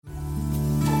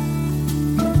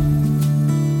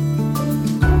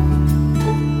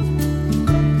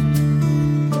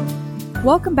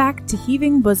Welcome back to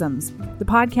Heaving Bosoms, the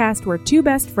podcast where two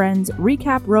best friends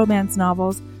recap romance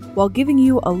novels while giving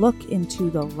you a look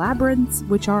into the labyrinths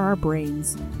which are our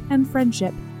brains and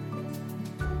friendship.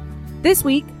 This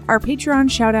week, our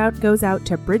Patreon shout-out goes out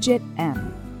to Bridget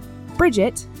M.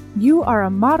 Bridget, you are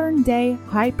a modern-day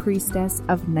high priestess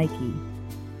of Nike,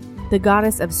 the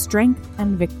goddess of strength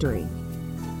and victory.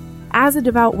 As a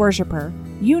devout worshiper,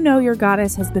 you know your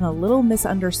goddess has been a little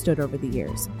misunderstood over the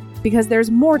years, because there's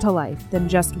more to life than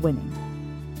just winning.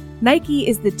 Nike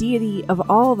is the deity of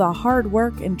all the hard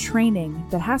work and training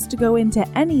that has to go into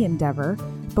any endeavor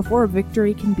before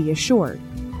victory can be assured.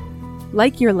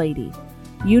 Like your lady,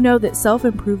 you know that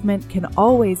self-improvement can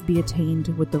always be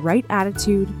attained with the right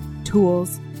attitude,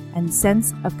 tools, and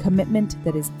sense of commitment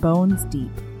that is bones deep.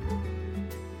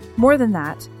 More than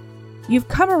that, you've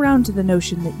come around to the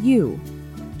notion that you,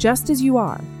 just as you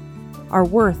are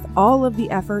worth all of the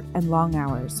effort and long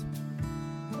hours.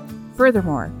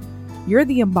 Furthermore, you're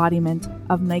the embodiment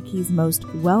of Nike's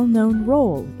most well-known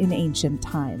role in ancient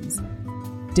times,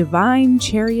 divine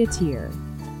charioteer.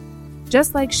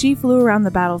 Just like she flew around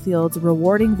the battlefields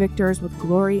rewarding victors with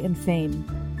glory and fame,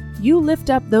 you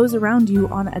lift up those around you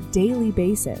on a daily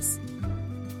basis.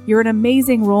 You're an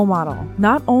amazing role model,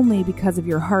 not only because of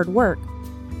your hard work,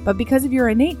 but because of your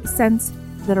innate sense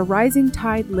that a rising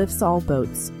tide lifts all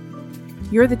boats.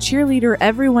 You're the cheerleader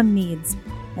everyone needs,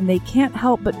 and they can't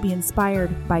help but be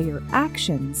inspired by your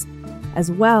actions as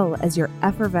well as your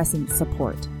effervescent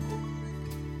support.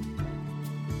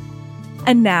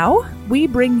 And now, we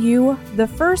bring you the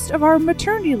first of our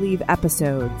maternity leave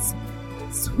episodes.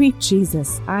 Sweet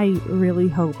Jesus, I really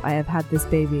hope I have had this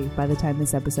baby by the time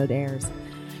this episode airs.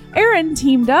 Erin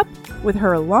teamed up with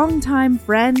her longtime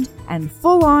friend and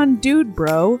full-on dude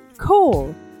bro,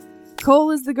 Cole.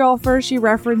 Cole is the golfer she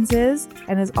references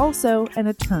and is also an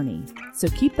attorney, so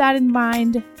keep that in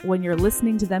mind when you're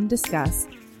listening to them discuss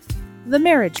The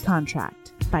Marriage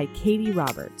Contract by Katie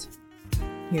Robert.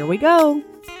 Here we go.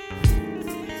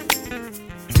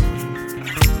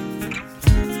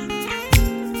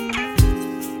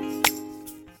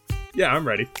 Yeah, I'm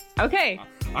ready. Okay.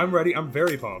 I'm ready. I'm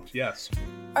very pumped. Yes.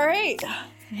 All right.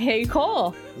 Hey,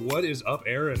 Cole. What is up,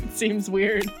 Erin? Seems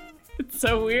weird. It's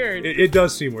so weird. It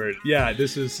does seem weird. Yeah,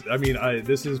 this is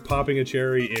popping a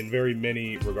cherry in very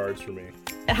many regards for me.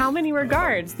 How many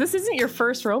regards? This isn't your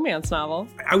first romance novel.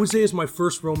 I would say it's my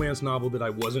first romance novel that I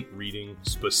wasn't reading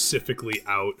specifically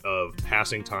out of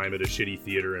passing time at a shitty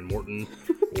theater in Morton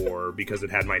or because it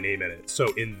had my name in it.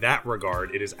 So in that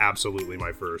regard, it is absolutely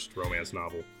my first romance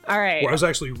novel. All right. Where I was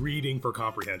actually reading for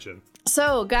comprehension.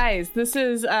 So, guys, this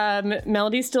is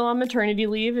Melody's still on maternity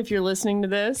leave if you're listening to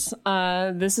this.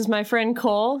 This is my friend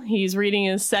Cole. He's reading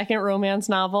his second romance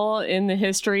novel in the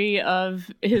history of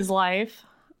his life.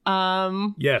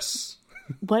 Yes.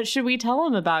 What should we tell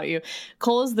him about you?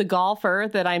 Cole is the golfer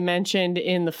that I mentioned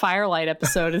in the Firelight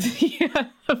episode of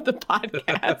the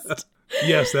podcast.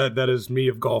 Yes, that is me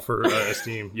of golfer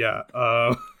esteem. Yeah.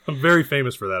 I'm very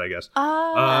famous for that, I guess.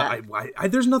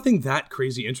 There's nothing that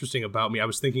crazy interesting about me. I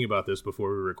was thinking about this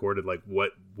before we recorded, like,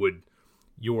 what would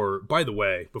by the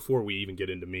way, before we even get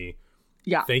into me,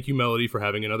 yeah. Thank you, Melody, for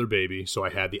having another baby, so I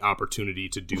had the opportunity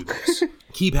to do this.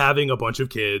 Keep having a bunch of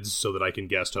kids so that I can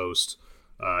guest host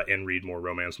and read more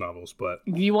romance novels. But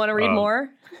you want to read more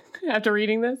after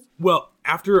reading this? Well,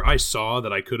 after I saw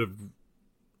that I could have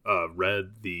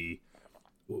read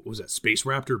what was that, Space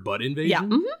Raptor Butt Invasion? Yeah.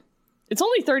 Mm-hmm. It's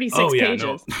only 36 pages.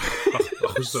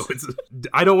 No. So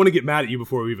I don't want to get mad at you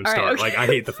before we even start. Right, okay. Like, I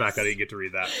hate the fact I didn't get to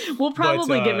read that. We'll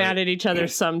probably get mad at each other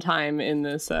sometime in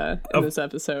this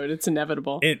episode. It's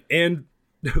inevitable. And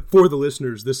for the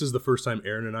listeners, this is the first time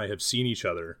Erin and I have seen each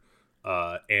other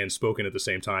and spoken at the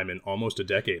same time in almost a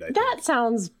decade, I think. That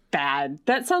sounds bad.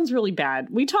 That sounds really bad.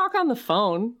 We talk on the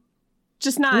phone.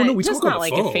 Just not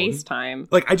like a FaceTime.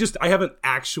 Like, I haven't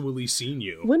actually seen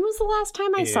you. When was the last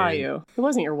time I saw you? It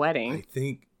wasn't your wedding. I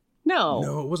think.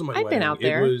 No, it wasn't my wedding. I've been out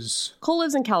there. Cole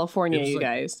lives in California, you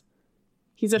guys.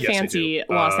 He's a fancy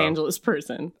Los Angeles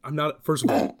person. I'm not, first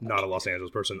of all, not a Los Angeles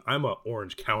person. I'm a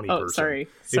Orange County person. Sorry.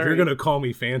 If you're going to call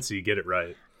me fancy, get it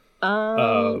right.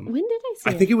 When did I see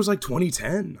I think it was like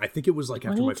 2010. I think it was like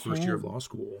after my first year of law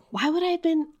school. Why would I have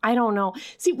been? I don't know.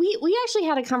 See, we actually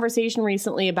had a conversation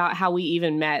recently about how we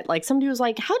even met. Like, somebody was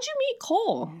like, how'd you meet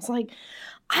Cole? It's like,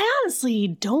 I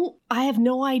honestly I have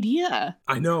no idea.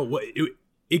 I know.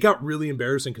 It got really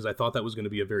embarrassing because I thought that was going to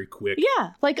be a very quick,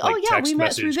 we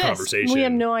met through this. We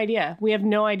have no idea.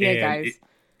 Guys.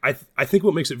 I think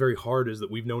what makes it very hard is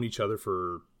that we've known each other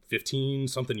for 15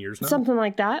 something years now. Something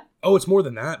like that. Oh, it's more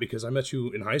than that because I met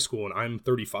you in high school and I'm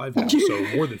 35 now, so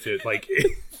more than fit. Like,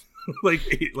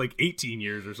 like 18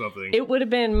 years or something. It would have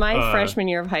been my freshman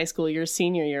year of high school, your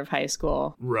senior year of high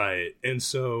school. Right. And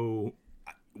so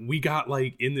we got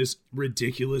like in this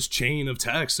ridiculous chain of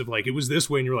texts of like, it was this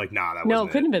way. And you're like, nah, that wasn't No,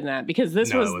 it couldn't have been that because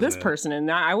this was this it. person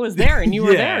and I was there and you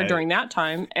were there during that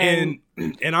time. And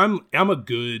I'm a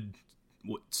good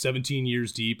 17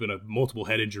 years deep and multiple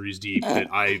head injuries deep that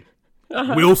I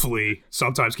willfully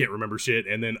sometimes can't remember shit,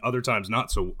 and then other times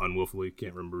not so unwillfully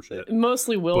can't remember shit.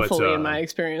 Mostly willfully in my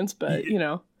experience, but you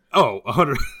know. Oh,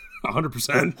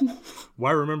 100%.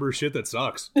 Why remember shit that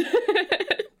sucks?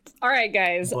 All right,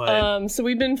 guys. So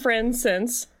we've been friends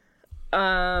since,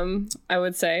 I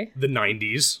would say, the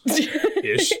 90s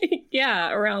ish.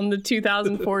 Yeah, around the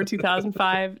 2004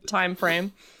 2005 time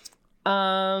frame.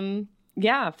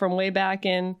 Yeah, from way back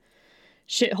in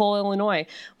Shithole, Illinois.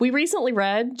 We recently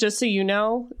read, just so you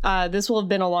know, this will have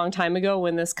been a long time ago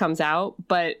when this comes out,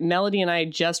 but Melody and I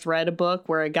just read a book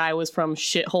where a guy was from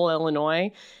Shithole,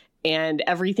 Illinois, and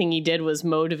everything he did was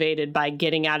motivated by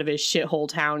getting out of his shithole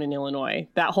town in Illinois.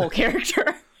 That whole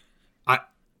character.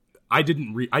 I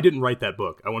didn't write that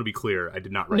book. I want to be clear. I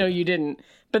did not write No, that. you didn't.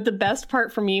 But the best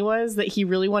part for me was that he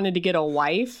really wanted to get a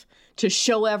wife to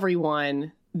show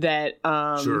everyone that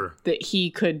that he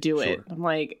could do it. I'm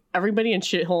like, everybody in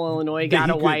Shithole, Illinois got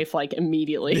a wife like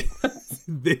immediately.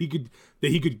 that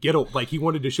he could get a, like, he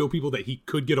wanted to show people that he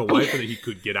could get a wife and that he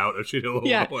could get out of Shithole,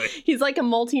 Illinois. He's like a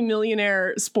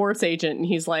multi-millionaire sports agent, and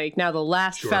he's like, now the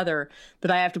last feather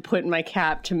that I have to put in my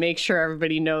cap to make sure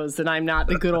everybody knows that I'm not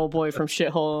the good old boy from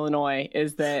Shithole, Illinois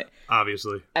is that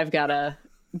obviously I've got to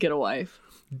get a wife.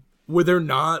 Were there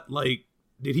not, like,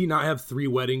 did he not have 3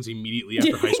 weddings immediately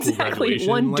after high school graduation?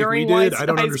 One like during we did? I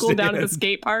don't high understand. school down at the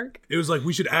skate park. It was like,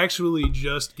 we should actually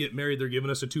just get married. They're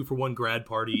giving us a 2-for-1 grad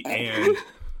party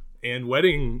and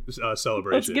wedding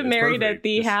celebration. Let's get married at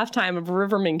the halftime of a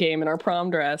Riverman game in our prom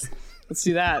dress. Let's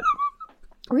do that.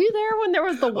 Were you there when there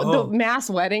was the mass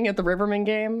wedding at the Riverman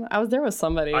game? I was there with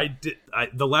somebody. I did.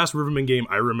 The last Riverman game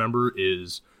I remember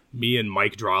is me and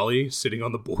Mike Drawley sitting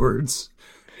on the boards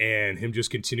and him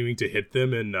just continuing to hit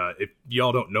them. And if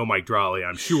y'all don't know Mike Drawley,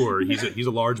 I'm sure he's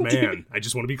a large man. I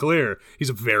just want to be clear.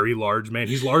 He's a very large man.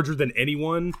 He's larger than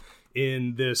anyone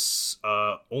in this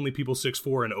Only People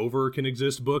 6'4" and Over Can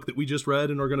Exist book that we just read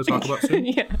and are going to talk about soon.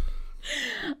 Yeah.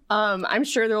 I'm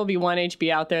sure there will be one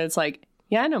HB out there that's like,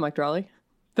 yeah, I know Mike Drawley.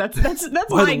 That's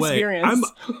my experience.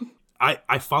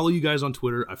 I follow you guys on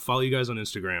Twitter. I follow you guys on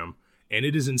Instagram. And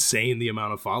it is insane the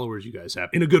amount of followers you guys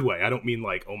have. In a good way. I don't mean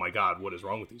like, oh my God, what is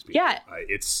wrong with these people? Yeah.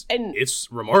 It's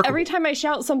remarkable. Every time I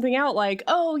shout something out like,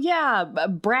 oh yeah,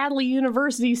 Bradley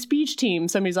University speech team,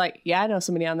 somebody's like, yeah, I know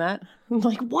somebody on that. I'm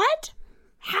like, what?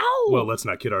 How? Well, let's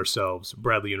not kid ourselves.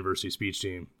 Bradley University speech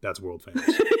team, that's world famous.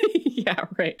 Yeah,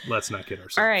 right. Let's not kid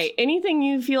ourselves. All right. Anything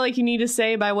you feel like you need to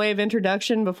say by way of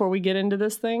introduction before we get into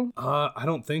this thing? I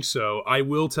don't think so. I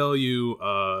will tell you,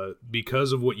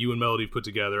 because of what you and Melody put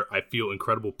together, I feel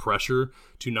incredible pressure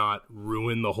to not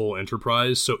ruin the whole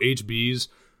enterprise. So HBs,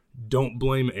 don't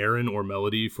blame Aaron or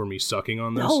Melody for me sucking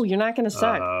on this. No, you're not going to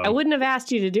suck. I wouldn't have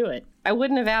asked you to do it. I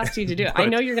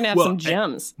know you're going to have some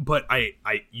gems. But I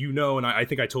and I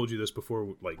think I told you this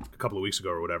before, like a couple of weeks ago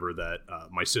or whatever, that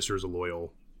my sister is a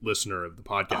loyal listener of the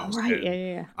podcast. Oh, right.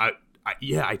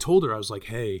 Yeah. I told her, I was like,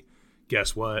 hey,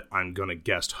 guess what? I'm going to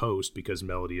guest host because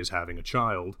Melody is having a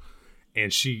child.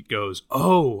 And she goes,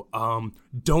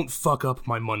 don't fuck up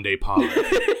my Monday pod.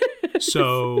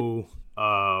 So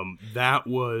that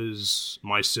was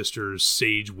my sister's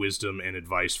sage wisdom and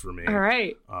advice for me. All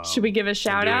right. Should we give a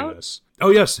shout out? This. Oh,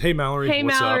 yes. Hey, Mallory. Hey,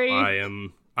 what's Mallory.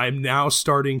 up? I'm now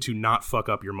starting to not fuck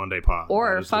up your Monday pod.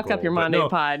 Or fuck up your Monday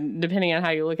pod, depending on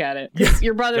how you look at it.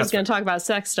 Your brother's going to talk about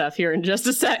sex stuff here in just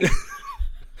a sec.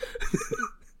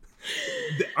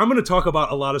 I'm going to talk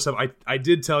about a lot of stuff. I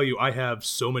did tell you I have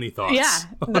so many thoughts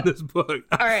on this book.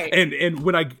 All right. And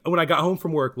when I got home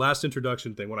from work, last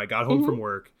introduction thing, when I got home from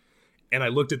work and I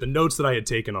looked at the notes that I had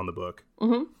taken on the book,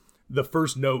 the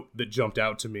first note that jumped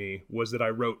out to me was that I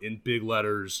wrote in big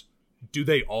letters, do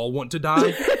they all want to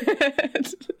die?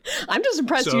 I'm just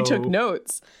impressed you took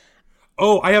notes.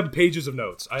 Oh, I have pages of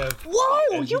notes.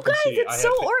 Whoa, you guys, it's so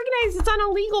organized. It's on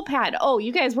a legal pad. Oh,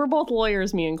 you guys, we're both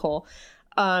lawyers, me and Cole.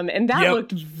 And that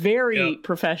looked very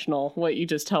professional, what you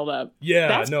just held up. Yeah,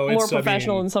 that's more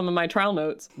professional than some of my trial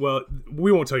notes. Well,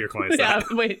 we won't tell your clients that.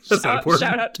 Yeah, wait, that's not important.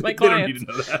 Shout out to my clients. They don't need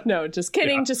to know that. No, just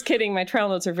kidding, just kidding. My trial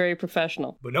notes are very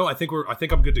professional. But no, I think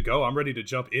I'm good to go. I'm ready to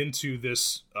jump into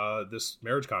this this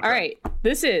marriage contract. All right,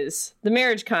 this is The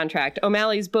Marriage Contract,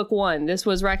 O'Malley's book 1. This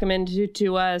was recommended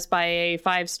to us by a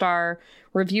 5-star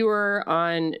reviewer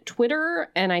on Twitter,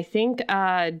 and I think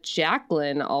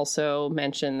Jacqueline also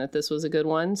mentioned that this was a good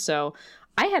one, so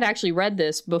I had actually read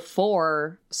this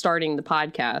before starting the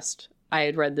podcast. I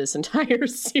had read this entire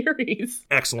series.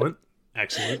 Excellent.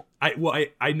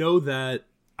 I know that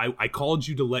I called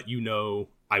you to let you know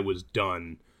I was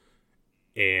done,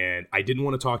 and I didn't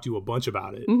want to talk to you a bunch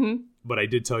about it, but I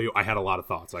did tell you I had a lot of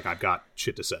thoughts. Like, I've got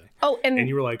shit to say. Oh, and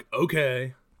you were like,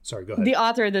 okay. Sorry, go ahead. The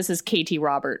author of this is K.T.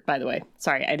 Robert, by the way.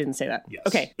 Sorry, I didn't say that. Yes.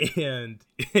 Okay. And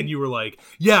you were like,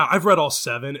 yeah, I've read all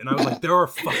 7. And I was like, there are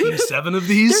fucking 7 of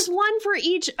these? There's one for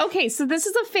each. Okay, so this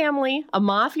is a family, a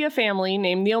mafia family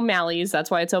named the O'Malleys. That's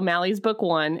why it's O'Malley's Book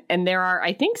 1. And there are,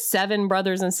 I think, 7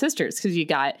 brothers and sisters. Because you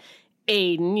got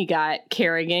Aiden, you got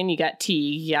Kerrigan, you got T,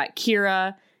 you got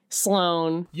Kira,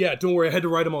 Sloane. Yeah, don't worry. I had to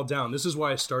write them all down. This is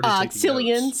why I started taking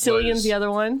Cillian. notes. Cillian's the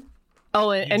other one.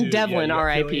 Oh, and Devlin, yeah,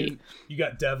 R.I.P. You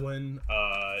got Devlin.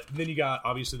 Then you got,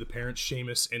 obviously, the parents,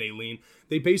 Seamus and Aileen.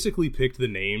 They basically picked the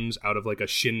names out of, like, a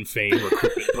Sinn Féin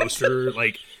recruitment poster.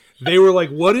 Like, they were like,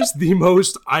 what are the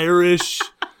most Irish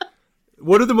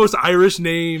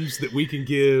names that we can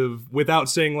give without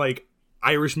saying, like,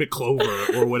 Irish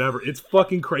McClover or whatever? It's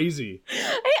fucking crazy.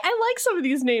 I like some of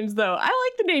these names, though. I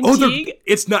like the name Teague.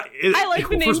 It's not... I like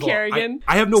the name Kerrigan.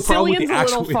 I have no problem with the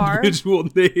actual individual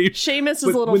names. Seamus is a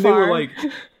little when far. When they were like,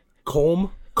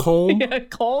 Colm? Yeah,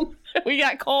 Colm. We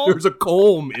got Colm. There's a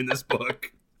Colm in this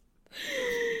book.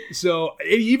 So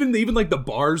even like the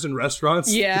bars and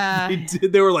restaurants, yeah,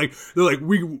 they're like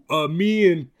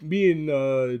me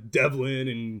and Devlin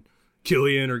and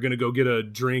Killian are gonna go get a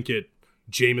drink at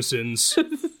Jameson's,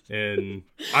 and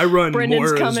I run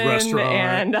Brendan's Moira's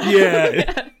restaurant. And,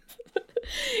 yeah,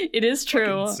 it is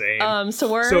true.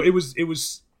 So it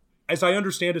was. As I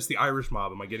understand, it's the Irish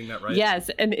mob. Am I getting that right? Yes,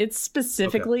 and it's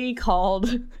specifically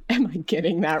called... Am I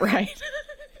getting that right?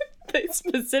 They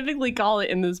specifically call it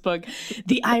in this book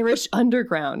the Irish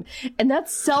Underground. And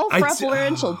that's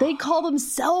self-referential. They call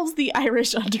themselves the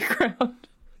Irish Underground.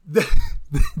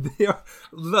 They are...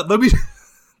 Let me...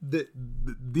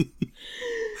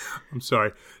 I'm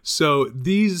sorry. So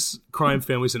these crime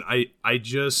families, and I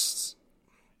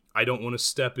don't want to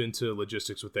step into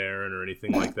logistics with Aaron or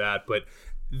anything like that, but...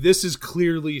 This is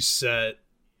clearly set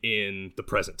in the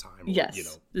present time. Yes, you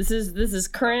know, this is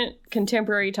current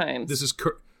contemporary times. This is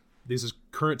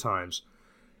current times,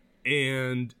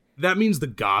 and that means The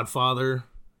Godfather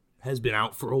has been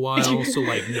out for a while. So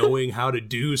like knowing how to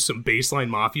do some baseline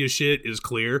mafia shit is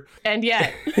clear. And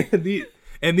yet,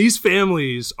 and these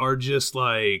families are just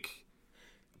like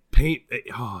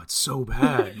it's so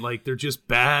bad. Like they're just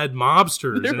bad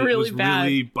mobsters. They're and really it was bad.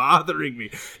 really bothering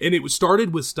me. And it was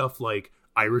started with stuff like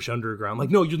Irish Underground. Like,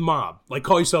 no, you're the mob. Like,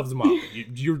 call yourself the mob.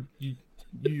 You're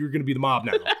gonna be the mob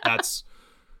now. That's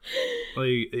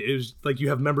like, it was like you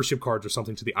have membership cards or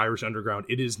something to the Irish Underground.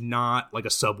 It is not like a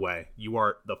Subway. You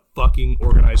are the fucking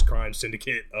organized crime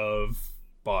syndicate of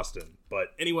Boston. But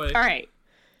anyway, all right.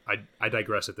 I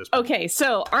digress at this point. Okay,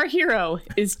 so our hero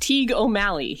is Teague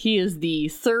O'Malley. He is the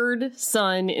 3rd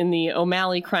son in the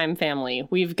O'Malley crime family.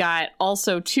 We've got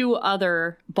also 2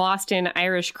 other Boston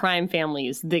Irish crime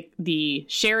families, the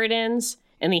Sheridans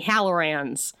and the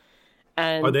Hallorans.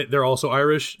 And are they're also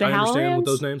Irish? I understand Hallorans? with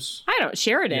those names. I don't.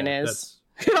 Sheridan is.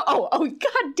 oh,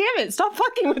 god damn it. Stop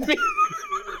fucking with me.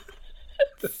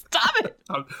 Stop it.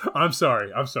 I'm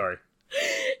sorry.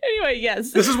 Anyway,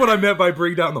 yes. This is what I meant by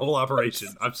bring down the whole operation.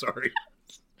 I'm sorry.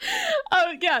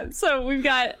 Oh, yeah. So we've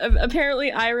got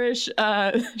apparently Irish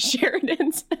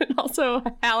Sheridans and also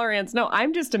Hallorans. No,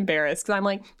 I'm just embarrassed because I'm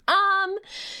like,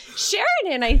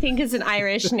 Sheridan, I think, is an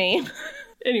Irish name.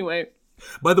 Anyway.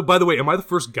 By the way, am I the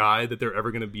first guy that they're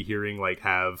ever going to be hearing like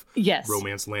have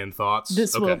Romance Land thoughts?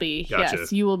 This will be. Gotcha.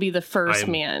 Yes, you will be the first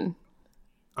man.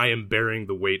 I am bearing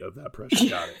the weight of that pressure.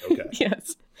 Got it. Okay.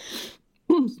 Yes.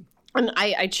 And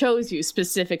I chose you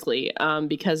specifically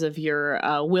because of your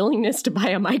willingness to buy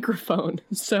a microphone.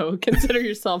 So consider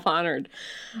yourself honored.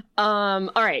 All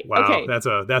right. Wow. Okay.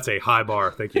 That's a high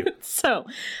bar. Thank you. All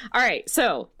right.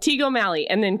 So Teague O'Malley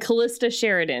and then Callista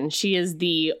Sheridan. She is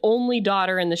the only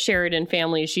daughter in the Sheridan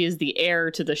family. She is the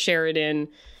heir to the Sheridan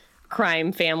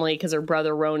crime family because her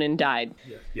brother Ronan died.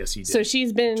 Yeah. Yes, he did. So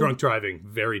she's been drunk driving.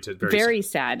 Very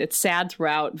sad. It's sad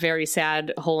throughout. Very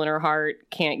sad. Hole in her heart.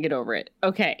 Can't get over it.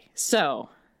 Okay. So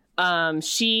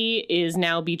she is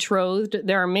now betrothed.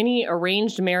 There are many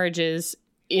arranged marriages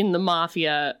in the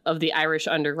mafia of the Irish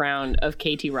Underground of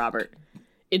K.T. Robert.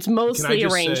 It's mostly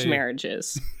arranged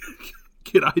marriages.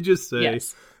 Can I just say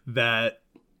that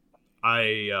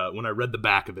when I read the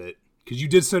back of it, because you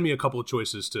did send me a couple of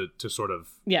choices to sort of,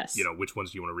 which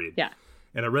ones do you want to read? Yeah.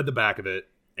 And I read the back of it,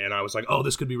 and I was like, oh,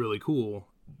 this could be really cool.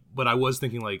 But I was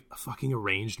thinking, like, a fucking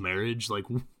arranged marriage? Like,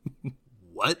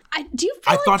 what?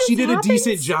 I thought she did a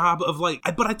decent job of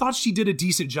but I thought she did a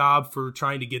decent job for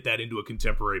trying to get that into a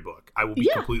contemporary book. I will be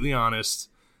completely honest.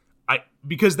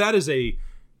 Because that is a,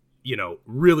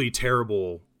 really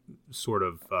terrible sort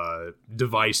of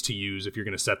device to use if you're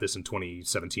going to set this in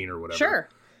 2017 or whatever. Sure.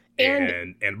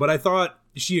 But I thought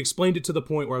she explained it to the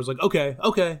point where I was like, okay,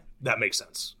 that makes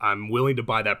sense. I'm willing to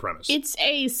buy that premise. It's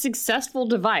a successful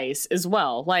device as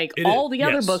well. Like all the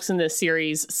other books in this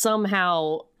series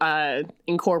somehow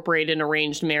incorporate an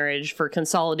arranged marriage for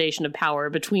consolidation of power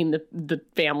between the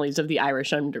families of the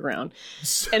Irish underground.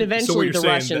 And eventually the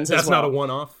Russians that's as well. Not a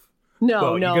one-off?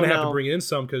 No, you're going to have to bring in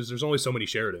some because there's only so many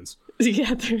Sheridans.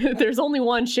 Yeah, there's only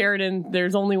one Sheridan.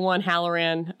 There's only one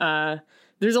Halloran.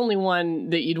 There's only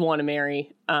one that you'd want to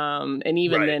marry. And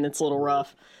even then it's a little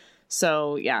rough.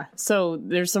 So, yeah. So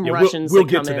there's some Russians we'll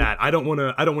that get come to in. that. I don't want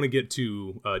to get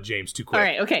to James too quick. All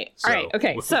right,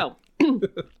 okay. So,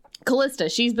 Callista,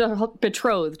 she's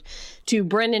betrothed to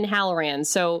Brendan Halloran.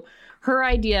 So her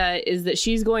idea is that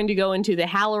she's going to go into the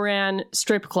Halloran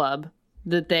strip club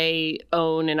that they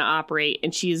own and operate,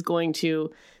 and she's going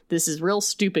to, this is real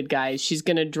stupid, guys, she's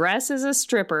going to dress as a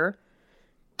stripper,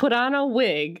 put on a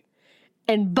wig,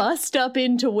 and bust up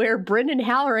into where Brendan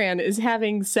Halloran is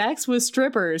having sex with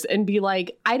strippers and be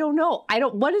like,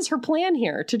 what is her plan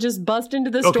here? To just bust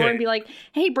into the store and be like,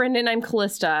 hey, Brendan, I'm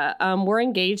Callista. We're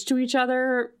engaged to each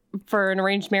other for an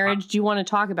arranged marriage. Do you want to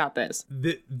talk about this?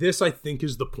 This, I think,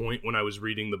 is the point when I was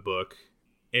reading the book.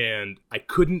 And I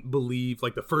couldn't believe,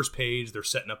 the first page, they're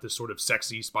setting up this sort of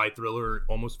sexy spy thriller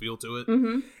almost feel to it.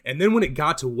 Mm-hmm. And then when it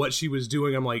got to what she was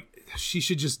doing, I'm like, she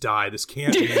should just die. This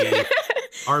can't be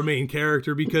our main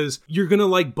character because you're going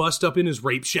to, bust up in his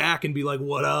rape shack and be like,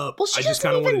 what up? Well, she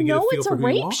doesn't even know it's a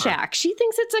rape shack. She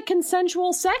thinks it's a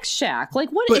consensual sex shack.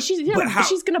 She's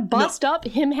going to bust up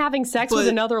him having sex with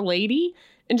another lady?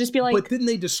 And just be like... But then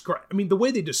they describe... I mean, the way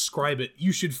they describe it,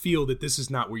 you should feel that this is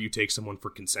not where you take someone for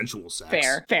consensual sex.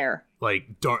 Fair.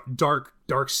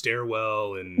 Dark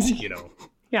stairwell and,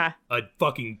 yeah. A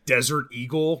fucking desert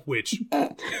eagle, which...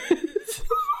 Come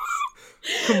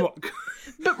on.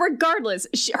 But regardless,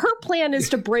 her plan is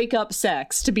to break up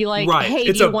sex, to be like,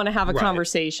 hey, do you want to have a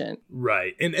conversation?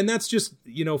 Right. And that's just,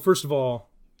 first of all,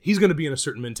 he's going to be in a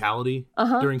certain mentality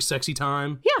during sexy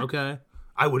time. Yeah. Okay?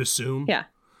 I would assume. Yeah.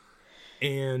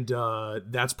 And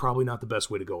that's probably not the best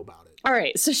way to go about it. All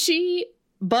right, so she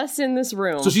busts in this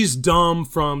room. So she's dumb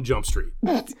from Jump Street.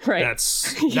 Right.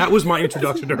 That was my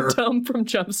introduction to her. Dumb from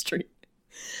Jump Street.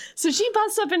 So she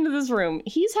busts up into this room.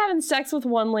 He's having sex with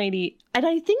one lady. And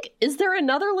I think, is there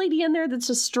another lady in there that's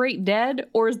just straight dead?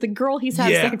 Or is the girl he's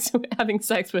having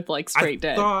sex with, straight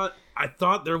dead? I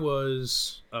thought there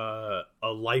was a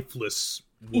lifeless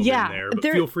woman there, but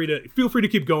feel free to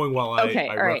keep going while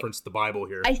I reference the Bible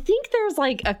here. I think there's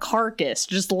a carcass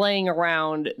just laying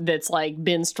around that's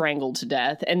been strangled to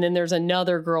death, and then there's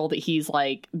another girl that he's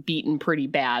beaten pretty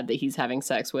bad that he's having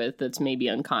sex with that's maybe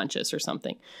unconscious or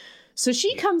something. So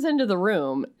she comes into the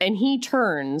room and he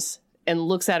turns and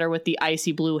looks at her with the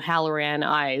icy blue Halloran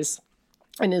eyes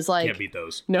and is like, can't beat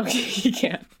those. No, he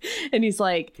can't. And he's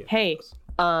like, hey,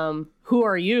 who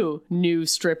are you, new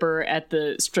stripper at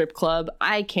the strip club?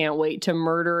 I can't wait to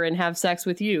murder and have sex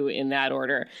with you in that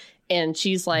order. And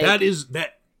she's like...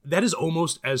 That is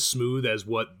almost as smooth as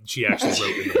what she actually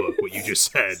wrote in the book, what you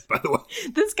just said, by the way.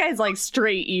 This guy's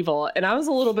straight evil. And I was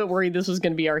a little bit worried this was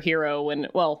going to be our hero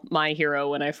my hero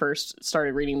when I first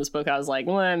started reading this book. I was like,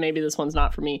 well, maybe this one's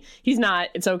not for me. He's not.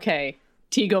 It's okay.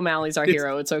 Teague O'Malley's our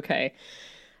hero. It's okay.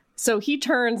 So he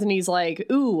turns and he's like,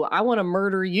 ooh, I want to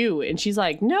murder you. And she's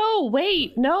like, no,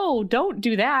 wait, no, don't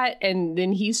do that. And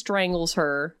then he strangles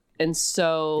her. And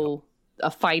so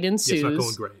a fight ensues. It's not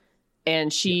going great.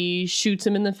 And she shoots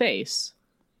him in the face.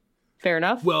 Fair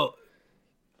enough? Well,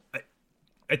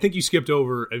 I think you skipped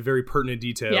over a very pertinent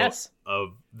detail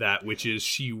of that, which is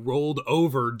she rolled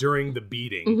over during the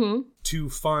beating to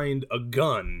find a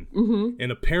gun. Mm-hmm.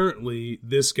 And apparently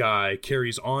this guy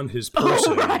carries on his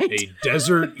person a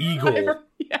Desert Eagle.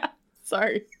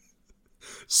 Sorry.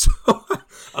 So,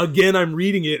 again, I'm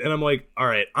reading it and I'm like, all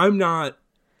right, I'm not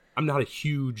a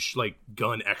huge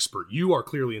gun expert. You are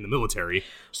clearly in the military,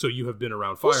 so you have been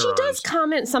around firearms. Well, she does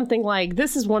comment something like,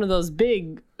 this is one of those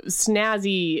big,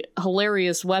 snazzy,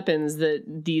 hilarious weapons that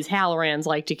these Hallorans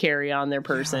like to carry on their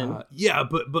person.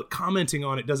 But commenting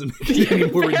on it doesn't make it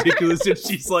any more ridiculous. And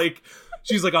she's like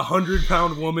a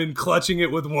 100-pound woman clutching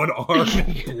it with one arm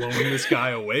and blowing this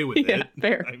guy away with it.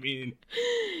 Fair. I mean,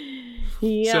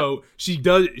 so she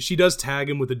does tag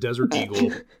him with a Desert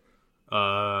Eagle.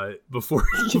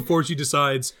 Before she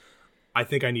decides, I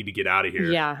think I need to get out of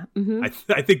here. Yeah. Mm-hmm.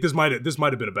 I think this might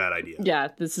have been a bad idea. Yeah,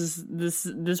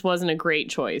 this wasn't a great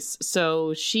choice.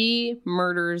 So she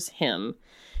murders him.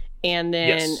 And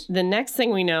then the next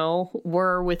thing we know,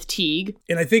 we're with Teague.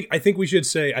 And I think we should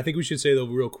say though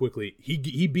real quickly,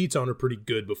 he beats on her pretty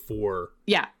good before.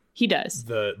 Yeah, he does.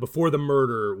 Before the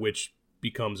murder, which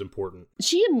becomes important.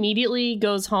 She immediately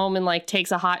goes home and like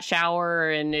takes a hot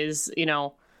shower and is,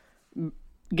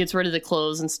 gets rid of the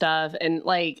clothes and stuff. And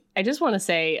like, I just want to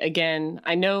say again,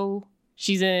 I know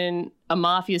she's in a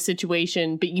mafia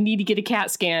situation, but you need to get a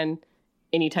CAT scan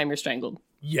anytime you're strangled.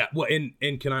 Yeah, well,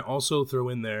 and can I also throw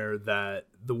in there that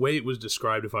the way it was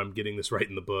described, if I'm getting this right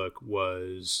in the book,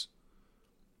 was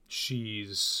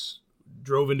she's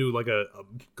drove into like a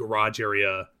garage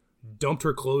area, dumped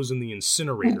her clothes in the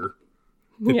incinerator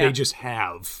that they just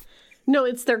have. No,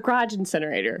 it's their garage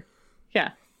incinerator.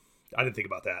 Yeah. I didn't think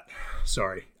about that.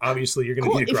 Sorry. Obviously, you're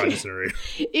going to need a garage incinerator.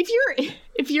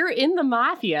 If you're in the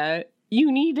mafia,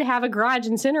 you need to have a garage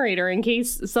incinerator in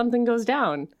case something goes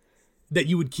down. That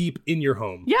you would keep in your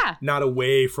home. Yeah. Not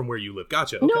away from where you live.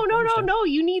 Gotcha. Okay, No.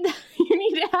 You need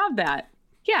to have that.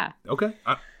 Yeah. Okay.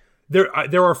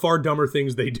 There are far dumber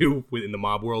things they do within the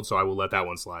mob world, so I will let that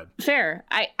one slide. Fair.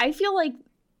 I feel like,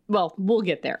 well, we'll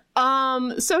get there.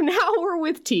 So now we're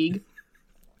with Teague.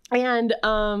 And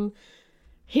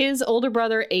his older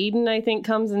brother, Aiden, I think,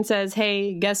 comes and says,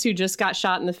 hey, guess who just got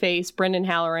shot in the face? Brendan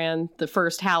Halloran, the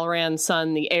first Halloran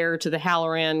son, the heir to the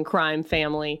Halloran crime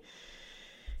family.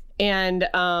 And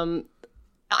I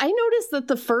noticed that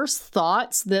the first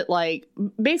thoughts that, like,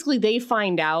 basically they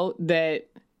find out that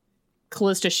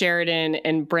Callista Sheridan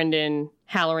and Brendan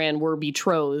Halloran were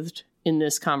betrothed in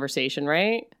this conversation,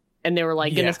 right? And they were,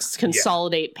 like, going to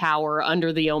consolidate power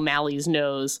under the O'Malley's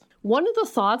nose. One of the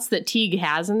thoughts that Teague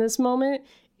has in this moment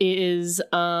is,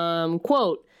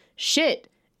 quote, shit,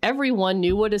 everyone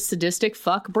knew what a sadistic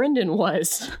fuck Brendan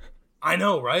was. I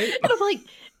know, right? And I'm like...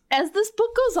 As this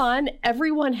book goes on,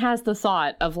 everyone has the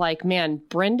thought of like, man,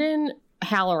 Brendan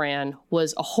Halloran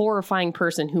was a horrifying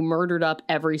person who murdered up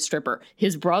every stripper.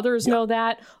 His brothers know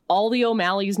that. All the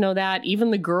O'Malleys know that.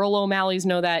 Even the girl O'Malleys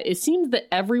know that. It seems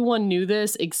that everyone knew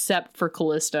this except for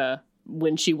Callista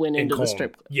when she went into the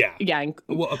strip club. Yeah. Yeah.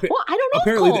 Well, I don't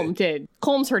know if Colm did.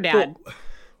 Colm's her dad,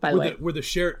 by the way. Were the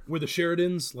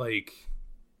Sheridans, like...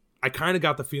 I kind of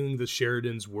got the feeling the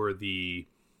Sheridans were the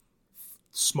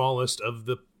smallest of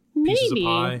the pieces of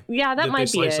pie. Yeah, that might they be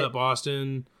slice it. up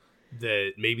Austin,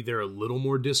 that maybe they're a little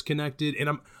more disconnected,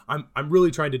 and I'm really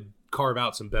trying to carve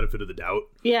out some benefit of the doubt.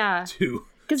 Yeah, to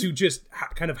just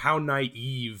kind of how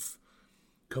naive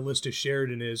Callista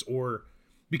Sheridan is, or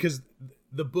because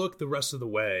the book the rest of the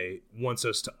way wants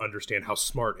us to understand how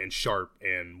smart and sharp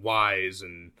and wise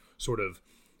and sort of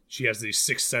she has these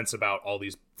sixth sense about all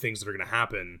these things that are going to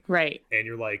happen. Right, and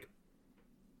you're like,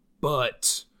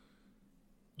 but.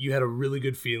 You had a really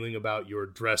good feeling about your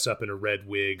dress up in a red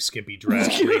wig, skimpy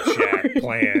dress, rape shack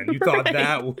plan. You thought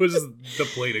that was the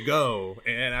play to go.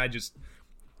 And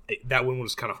that one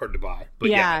was kind of hard to buy.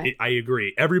 But yeah, I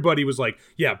agree. Everybody was like,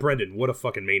 yeah, Brendan, what a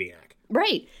fucking maniac.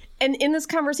 Right. And in this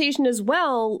conversation as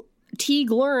well,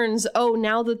 Teague learns,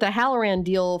 now that the Halloran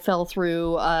deal fell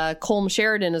through, Colm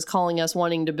Sheridan is calling us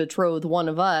wanting to betroth one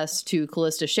of us to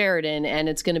Callista Sheridan, and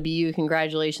it's going to be you.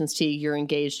 Congratulations, Teague. You're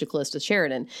engaged to Callista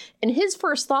Sheridan. And his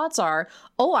first thoughts are,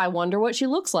 I wonder what she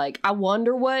looks like. I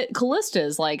wonder what Callista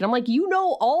is like. And I'm like, you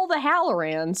know all the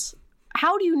Hallorans.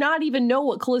 How do you not even know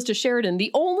what Callista Sheridan,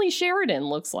 the only Sheridan,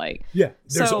 looks like? Yeah,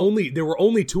 there were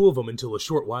only two of them until a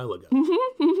short while ago.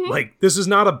 Like, this is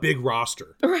not a big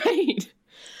roster. Right.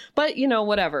 But,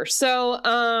 whatever. So,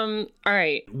 all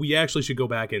right. We actually should go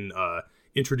back and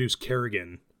introduce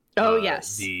Kerrigan.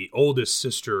 Yes. The oldest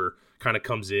sister kind of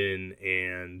comes in,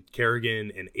 and Kerrigan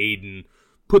and Aiden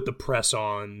put the press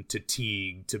on to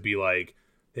Teague to be like,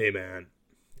 hey, man,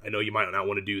 I know you might not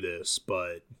want to do this,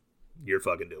 but you're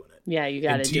fucking doing it. Yeah, you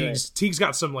got to do it. Teague's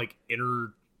got some, like,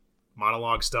 inner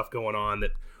monologue stuff going on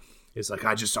that is like,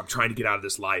 I'm trying to get out of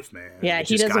this life, man. Yeah,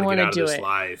 he doesn't want to do it.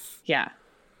 Life. Yeah.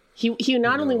 He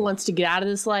not only wants to get out of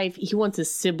this life, he wants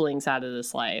his siblings out of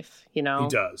this life, He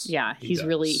does. Yeah, he's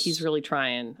really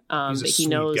trying. He's but he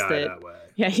knows guy that way.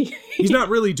 Yeah, he's not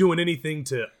really doing anything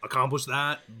to accomplish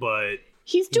that, but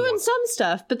he's doing some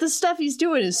stuff, but the stuff he's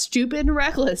doing is stupid and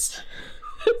reckless.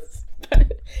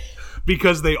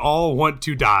 Because they all want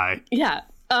to die. Yeah.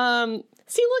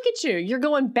 See, look at you. You're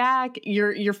going back.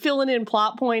 You're filling in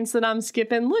plot points that I'm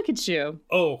skipping. Look at you.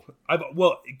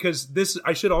 Because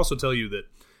I should also tell you that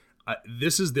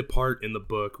this is the part in the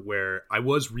book where I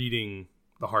was reading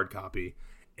the hard copy,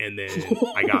 and then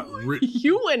I got...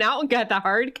 You went out and got the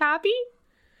hard copy?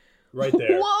 right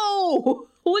there. Whoa!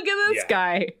 Look at this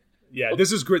guy. Yeah,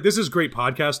 this is great. This is great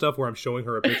podcast stuff where I'm showing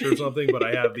her a picture of something, but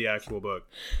I have the actual book.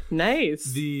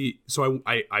 Nice. So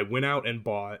I went out and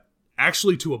bought,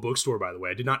 actually to a bookstore, by the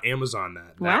way. I did not Amazon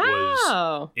that. That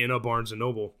was in a Barnes &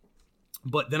 Noble.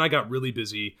 But then I got really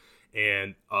busy,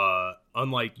 and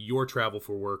unlike your travel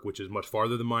for work, which is much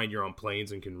farther than mine, you're on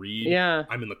planes and can read. Yeah.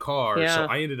 I'm in the car, so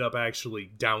I ended up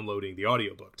actually downloading the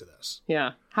audiobook to this.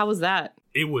 Yeah. How was that?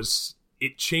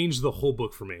 It changed the whole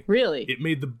book for me. Really?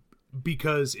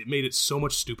 Because it made it so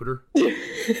much stupider.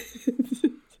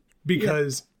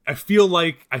 Because I feel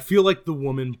like the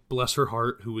woman, bless her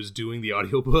heart, who was doing the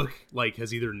audiobook, like,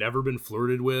 has either never been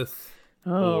flirted with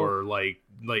or like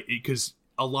because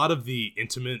a lot of the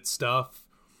intimate stuff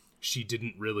she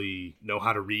didn't really know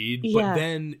how to read. But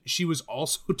then she was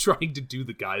also trying to do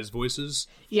the guys' voices.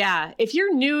 Yeah. If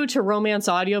you're new to romance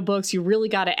audiobooks, you really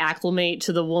got to acclimate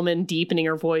to the woman deepening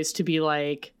her voice to be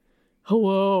like,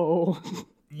 hello.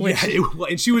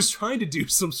 And she was trying to do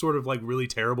some sort of like really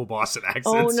terrible Boston accent.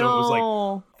 Oh, no. So it was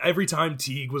like every time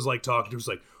Teague was like talking, it was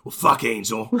like, well, fuck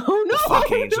Angel. Oh, no. Well,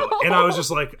 fuck Angel. No. And I was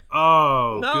just like,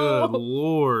 oh, good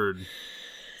Lord.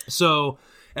 So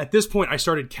at this point, I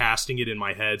started casting it in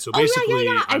my head. So basically,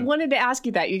 I wanted to ask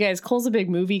you that. You guys, Cole's a big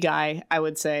movie guy, I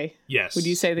would say. Yes. Would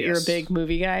you say that you're a big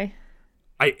movie guy?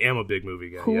 I am a big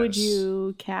movie guy. Who would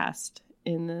you cast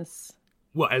in this?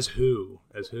 Well, as who?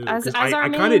 As I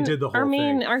kind of did the whole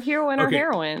thing. Our hero and our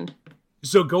heroine.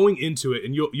 So going into it,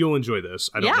 and you'll enjoy this.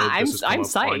 I don't know if this has come up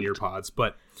psyched. on your pods,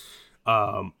 but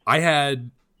I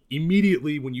had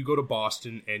immediately, when you go to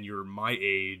Boston and you're my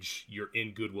age, you're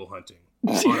in Good Will Hunting.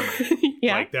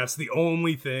 Yeah. Like, that's the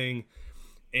only thing.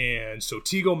 And so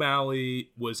Teague O'Malley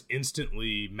was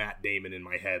instantly Matt Damon in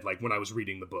my head. Like, when I was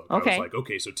reading the book, I was like,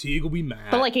 okay, so Teague will be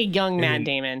Matt. But like a young Matt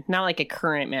Damon, not like a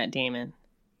current Matt Damon.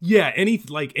 Yeah,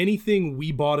 anything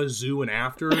We Bought a Zoo and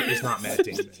after is not Matt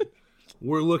Damon.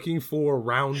 We're looking for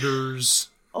Rounders.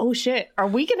 Oh shit! Are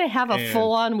we gonna have a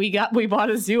full-on we bought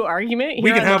a zoo argument here?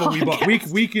 We can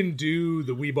have we can do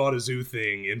the We Bought a Zoo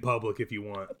thing in public if you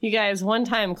want. You guys, one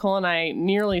time Cole and I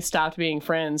nearly stopped being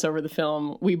friends over the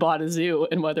film We Bought a Zoo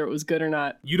and whether it was good or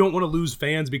not. You don't want to lose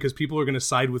fans because people are going to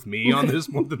side with me on this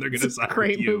more than they're going to side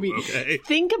with you. Movie. Okay.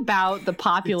 Think about the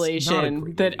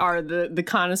population that are the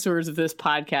connoisseurs of this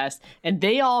podcast, and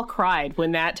they all cried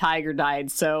when that tiger died.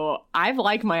 So I've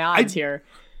liked my odds here.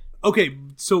 Okay,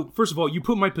 so first of all, you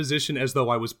put my position as though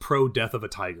I was pro death of a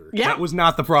tiger. Yeah. That was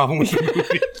not the problem with the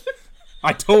movie.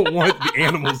 I don't want the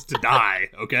animals to die,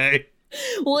 okay?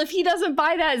 Well, if he doesn't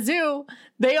buy that zoo,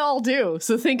 they all do.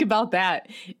 So think about that.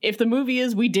 If the movie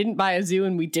is we didn't buy a zoo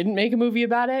and we didn't make a movie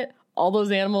about it, all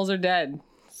those animals are dead.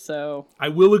 So I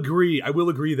will agree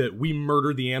that We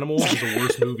Murdered the Animals is a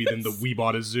worse movie than the We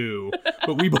Bought a Zoo.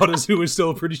 But We Bought a Zoo is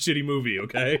still a pretty shitty movie,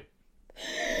 okay?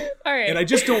 All right. And I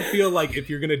just don't feel like if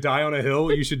you're going to die on a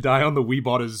hill, you should die on the We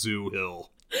Bought a Zoo hill.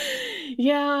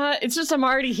 Yeah, it's just I'm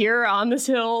already here on this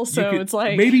hill, so it's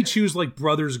like... Maybe choose like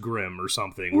Brothers Grimm or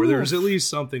something, where there's at least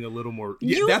something a little more...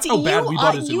 that's how bad We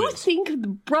Bought a Zoo is. You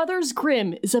think Brothers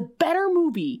Grimm is a better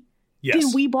movie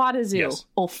than We Bought a Zoo? Yes.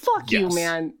 Oh, fuck you,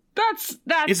 man. That's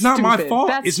it's not stupid. My fault.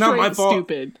 That's it's not my fault.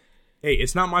 Stupid. Hey,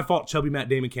 it's not my fault Chubby Matt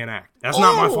Damon can't act. That's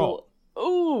not my fault.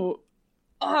 Ooh.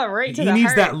 Oh, right to he the heart. He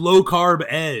needs that low-carb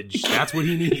edge. That's what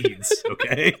he needs,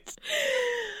 okay?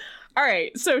 All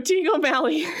right, so Teague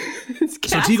O'Malley is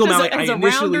cast as a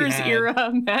Rounders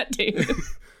era Matt Damon.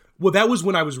 Well, that was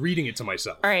when I was reading it to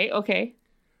myself. All right, okay.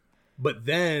 But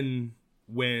then,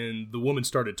 when the woman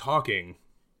started talking,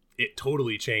 it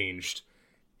totally changed.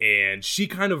 And she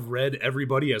kind of read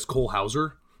everybody as Cole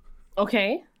Hauser.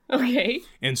 Okay.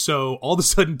 And so, all of a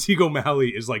sudden, Teague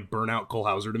O'Malley is like burnout Cole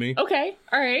Hauser to me. Okay,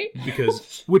 all right.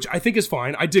 Which I think is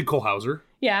fine. I did Cole Hauser.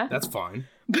 Yeah. That's fine.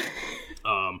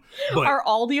 But are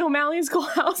all the O'Malleys Cole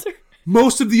Hauser?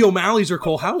 Most of the O'Malleys are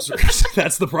Cole Hausers.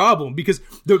 That's the problem.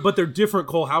 But they're different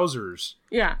Cole Hausers.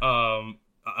 Yeah.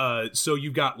 So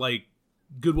you've got like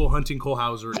Good Will Hunting Cole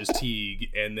Hauser is Teague,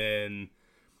 and then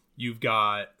you've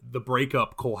got the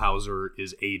breakup Cole Hauser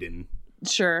is Aiden.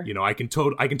 Sure. You know, I can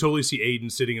totally see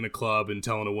Aiden sitting in a club and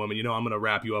telling a woman, I'm going to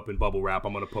wrap you up in bubble wrap.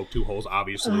 I'm going to poke 2 holes,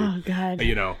 obviously. Oh, God.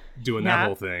 Doing that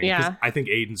whole thing. Yeah. I think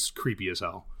Aiden's creepy as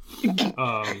hell.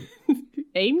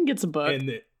 Aiden gets a book.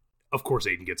 And of course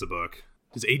Aiden gets a book.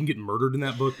 Does Aiden get murdered in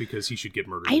that book? Because he should get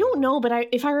murdered. I don't know, but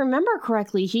if I remember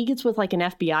correctly, he gets with like an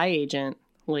FBI agent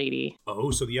lady. Oh,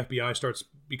 so the FBI starts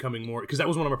becoming more... Because that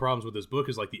was one of my problems with this book,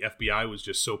 is like the FBI was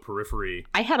just so periphery.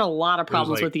 I had a lot of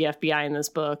problems with the FBI in this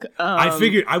book. I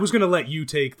figured I was going to let you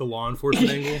take the law enforcement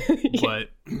angle,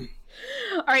 but...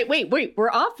 All right, wait.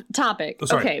 We're off topic. Oh,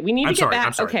 sorry. Okay, we need to get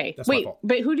back. Okay, that's my fault.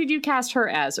 But who did you cast her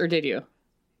as, or did you?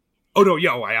 Oh no,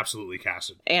 yeah, I absolutely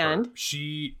casted and her.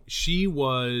 She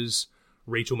was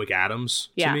Rachel McAdams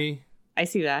to me. I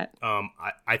see that.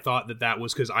 I thought that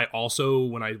was because I also,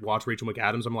 when I watch Rachel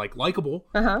McAdams, I'm like, likable,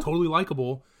 totally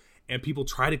likable. And people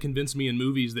try to convince me in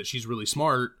movies that she's really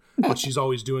smart, but she's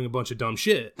always doing a bunch of dumb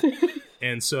shit.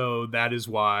 And so that is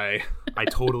why I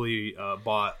totally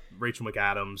bought Rachel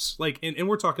McAdams. Like, and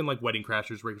we're talking like Wedding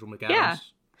Crashers, Rachel McAdams. Yeah.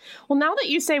 Well, now that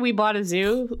you say We Bought a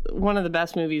Zoo, one of the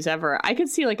best movies ever, I could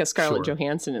see like a Scarlett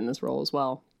Johansson in this role as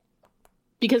well.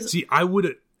 Because see,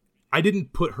 I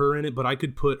didn't put her in it, but I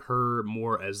could put her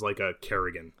more as like a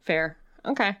Kerrigan. Fair.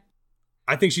 Okay.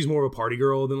 I think she's more of a party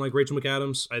girl than like Rachel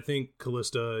McAdams. I think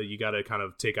Callista, you got to kind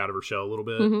of take out of her shell a little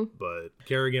bit. Mm-hmm. But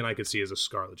Kerrigan, I could see as a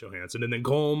Scarlett Johansson. And then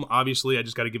Colm, obviously, I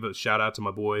just got to give a shout out to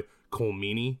my boy, Colm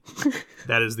Meaney.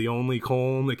 That is the only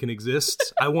Colm that can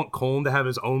exist. I want Colm to have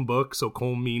his own book so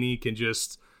Colm Meaney can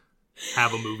just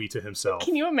have a movie to himself.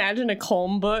 Can you imagine a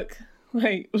Colm book?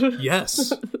 Like,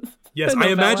 yes. Yes, I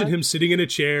imagine him sitting in a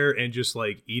chair and just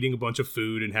like eating a bunch of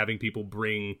food and having people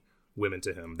bring women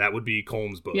to him. That would be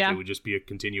Colm's book. Yeah. It would just be a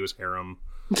continuous harem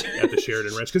at the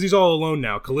Sheridan Ranch because he's all alone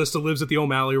now. Callista lives at the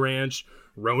O'Malley Ranch.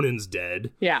 Ronan's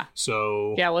dead. Yeah.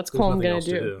 So yeah, what's Colm gonna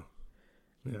do?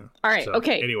 Yeah. All right. So,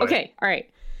 okay. Anyway. Okay. All right.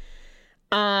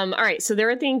 All right. So they're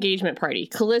at the engagement party.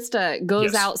 Callista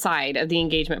goes outside of the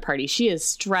engagement party. She is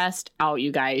stressed out,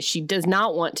 you guys. She does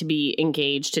not want to be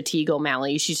engaged to Teague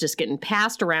O'Malley. She's just getting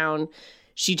passed around.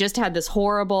 She just had this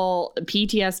horrible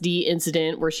PTSD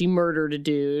incident where she murdered a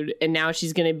dude, and now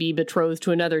she's going to be betrothed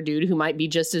to another dude who might be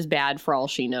just as bad for all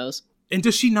she knows. And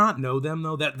does she not know them,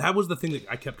 though? That was the thing that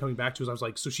I kept coming back to. Is I was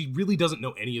like, so she really doesn't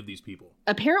know any of these people?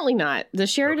 Apparently not. The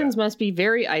Sheridans must be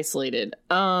very isolated.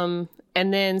 And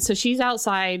then, so she's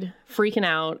outside freaking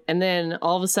out, and then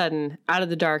all of a sudden, out of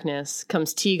the darkness,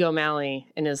 comes Teague O'Malley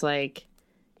and is like,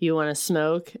 you want to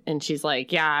smoke? And she's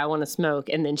like, yeah, I want to smoke.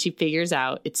 And then she figures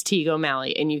out it's Teague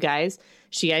O'Malley. And you guys,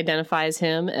 she identifies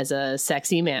him as a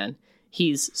sexy man.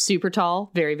 He's super tall,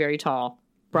 very, very tall,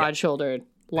 broad-shouldered,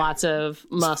 lots of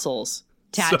muscles,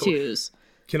 tattoos. So,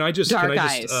 can I just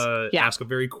eyes. Ask a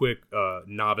very quick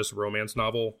novice romance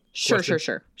novel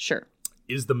question? Sure.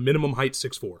 Is the minimum height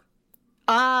 6'4"?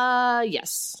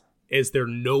 Yes. Is there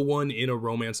no one in a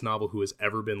romance novel who has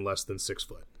ever been less than 6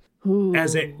 foot? Ooh.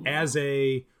 As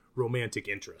a romantic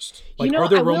interest? Like, are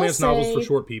there romance novels for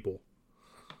short people?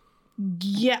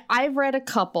 Yeah, I've read a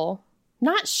couple.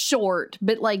 Not short,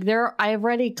 but like I've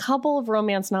read a couple of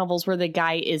romance novels where the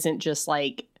guy isn't just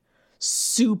like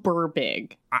super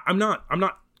big. I'm not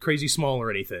crazy small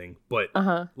or anything, but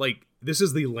like this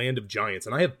is the land of giants,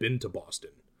 and I have been to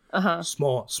Boston.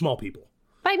 Small people.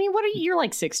 But I mean, you're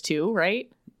like 6'2",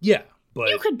 right? Yeah, but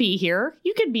you could be here.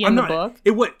 You could be in the book.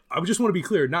 I just want to be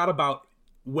clear, not about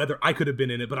whether I could have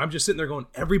been in it, but I'm just sitting there going,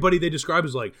 everybody they describe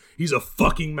is like, he's a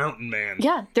fucking mountain man.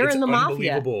 Yeah, they're in the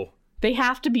mafia. They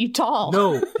have to be tall.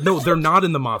 No, they're not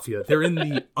in the mafia. They're in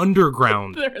the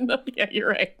underground. Yeah, you're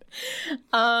right.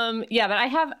 But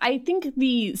I think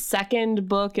the second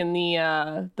book in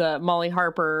the Molly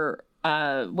Harper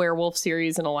werewolf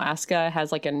series in Alaska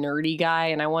has like a nerdy guy,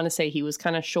 and I want to say he was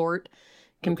kind of short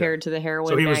compared to the heroine.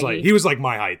 So he was like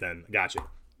my height then. Gotcha.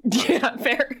 Yeah,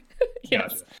 fair.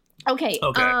 Yes. Gotcha. Okay.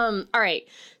 All right.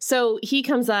 So he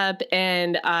comes up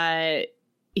and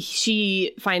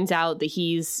she finds out that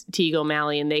he's Teague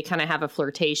O'Malley, and they kind of have a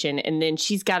flirtation, and then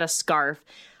she's got a scarf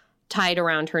tied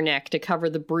around her neck to cover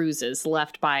the bruises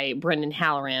left by Brendan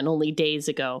Halloran only days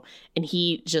ago. And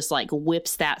he just like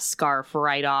whips that scarf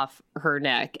right off her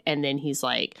neck. And then he's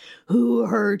like, who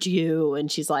hurt you? And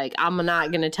she's like, I'm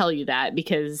not going to tell you that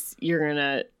because you're going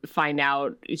to find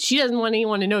out. She doesn't want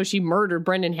anyone to know she murdered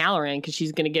Brendan Halloran because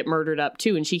she's going to get murdered up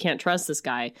too. And she can't trust this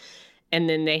guy. And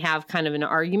then they have kind of an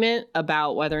argument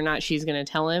about whether or not she's going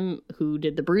to tell him who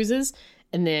did the bruises.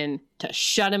 And then to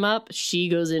shut him up, she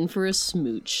goes in for a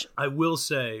smooch. I will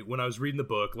say, when I was reading the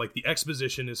book, like the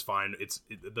exposition is fine.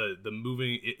 The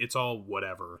moving, it's all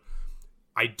whatever.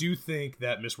 I do think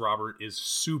that Miss Robert is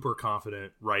super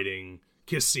confident writing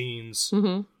kiss scenes,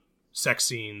 sex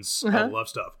scenes, all the love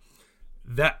stuff.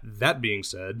 That being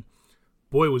said,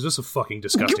 boy, was this a fucking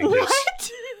disgusting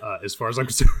kiss. As far as I'm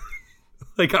concerned.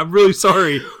 Like, I'm really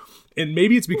sorry. And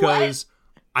maybe it's because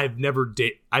I've never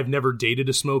dated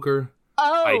a smoker.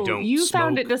 Oh, I don't you smoke.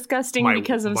 Found it disgusting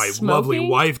because of smoking? My lovely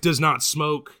wife does not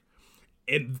smoke.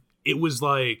 And it was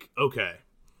like, okay.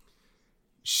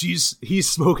 He's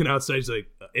smoking outside. He's like,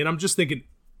 and I'm just thinking,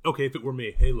 okay, if it were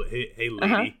me, hey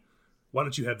lady, why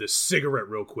don't you have this cigarette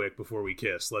real quick before we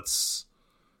kiss? Why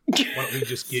don't we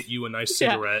just get you a nice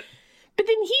cigarette? But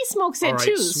then he smokes it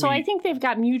too, so I think they've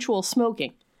got mutual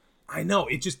smoking. I know,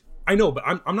 but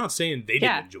I'm not saying they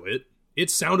didn't enjoy it.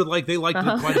 It sounded like they liked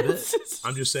it quite a bit.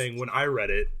 I'm just saying when I read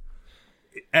it,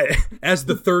 as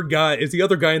the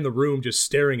other guy in the room just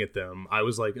staring at them, I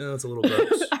was like, that's a little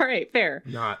gross. All right, fair.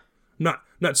 Not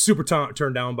super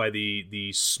turned down by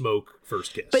the smoke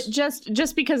first kiss. But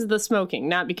just because of the smoking,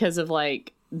 not because of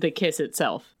like the kiss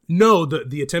itself. No,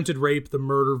 the attempted rape, the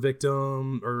murder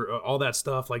victim, or all that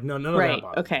stuff. Like none of that bothered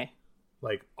me. Okay.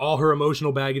 Like all her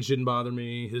emotional baggage didn't bother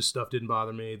me. His stuff didn't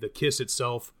bother me. The kiss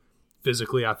itself,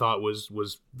 physically, I thought was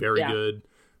very good.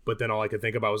 But then all I could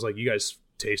think about was like, you guys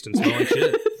taste and smell like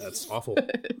shit. That's awful.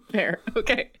 Fair.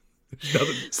 Okay.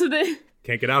 So then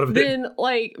can't get out of it. Then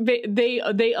like they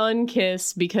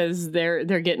unkiss because they're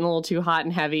getting a little too hot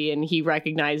and heavy, and he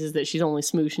recognizes that she's only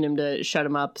smooshing him to shut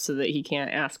him up so that he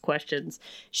can't ask questions.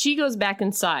 She goes back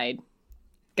inside.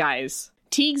 Guys,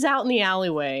 Teague's out in the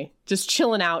alleyway, just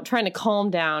chilling out, trying to calm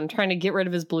down, trying to get rid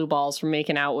of his blue balls from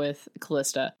making out with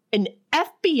Callista. An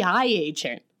FBI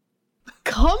agent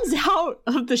comes out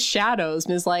of the shadows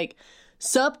and is like,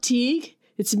 "Sup, Teague?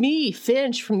 It's me,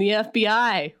 Finch from the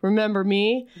FBI. Remember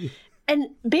me?"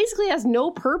 And basically has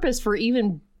no purpose for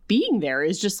even being there.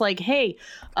 It's just like, hey,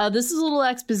 this is a little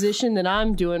exposition that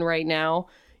I'm doing right now.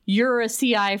 You're a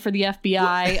CI for the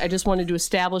FBI. I just wanted to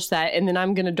establish that. And then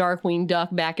I'm going to Darkwing Duck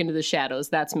back into the shadows.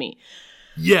 That's me.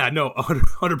 Yeah, no,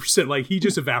 100%. Like, he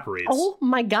just evaporates. Oh,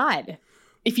 my God.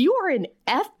 If you are an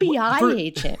FBI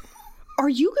agent, are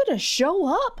you going to show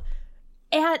up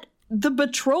at the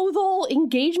betrothal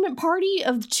engagement party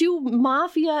of two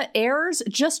mafia heirs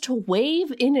just to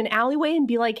wave in an alleyway and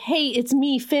be like, "Hey, it's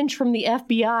me, Finch from the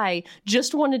FBI.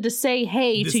 Just wanted to say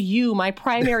hey to you, my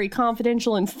primary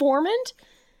confidential informant"?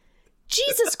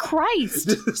 Jesus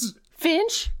Christ.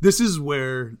 Finch? This is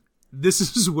where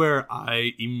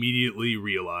I immediately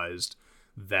realized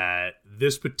that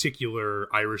this particular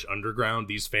Irish underground,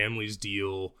 these families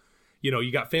deal... You know,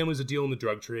 you got families that deal in the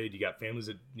drug trade. You got families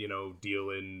that, deal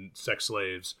in sex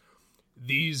slaves.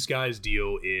 These guys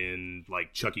deal in,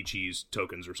 like, Chuck E. Cheese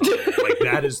tokens or something. Like,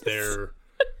 that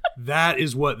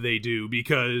is what they do,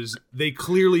 because they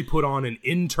clearly put on an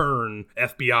intern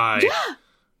FBI,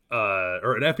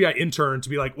 or an FBI intern to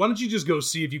be like, why don't you just go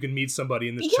see if you can meet somebody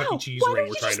in this Chuck E. Cheese ring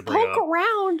we're trying to bring up. Poke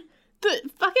around the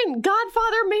fucking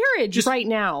Godfather marriage right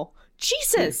now.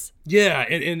 Jesus. Yeah,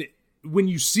 and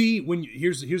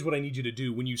here's what I need you to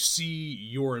do when you see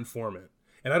your informant.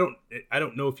 And I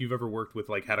don't know if you've ever worked with,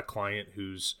 like, had a client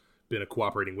who's been a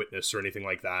cooperating witness or anything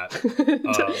like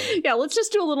that. Yeah, let's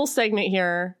just do a little segment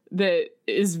here that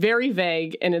is very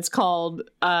vague, and it's called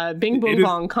Bing Boom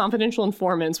Bong Confidential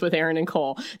Informants with Aaron and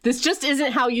Cole. This just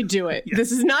isn't how you do it. Yeah.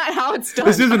 This is not how it's done.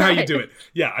 This isn't how you do it.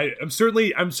 Yeah, I'm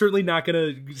certainly not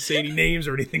going to say any names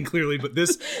or anything clearly, but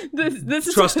this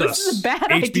trust us. This is a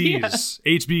bad idea.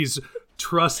 HBs,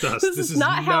 trust us. This is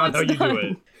not how you do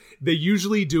it. They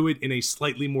usually do it in a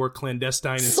slightly more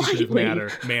clandestine and secretive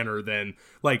manner than,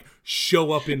 like,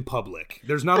 show up in public.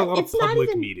 There's not a lot of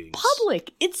public meetings.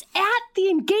 Public. It's at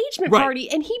the engagement party,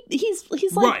 and he's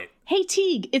like, "Hey,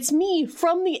 Teague, it's me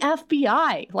from the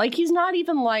FBI." Like, he's not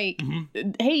even like,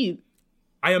 "Hey."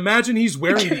 I imagine he's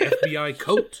wearing the FBI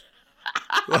coat.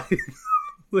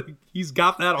 Like, he's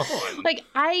got that on. Like,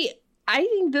 I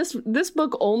think this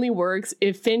book only works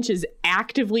if Finch is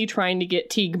actively trying to get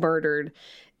Teague murdered.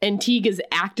 And Teague is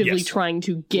actively trying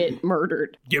to get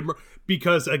murdered.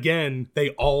 Because, again,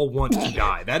 they all want to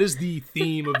die. That is the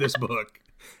theme of this book.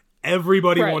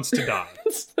 Everybody wants to die.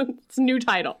 It's a new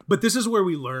title. But this is where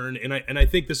we learn, and I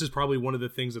think this is probably one of the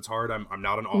things that's hard. I'm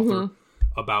not an author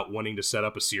about wanting to set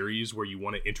up a series where you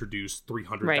want to introduce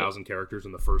 300,000 characters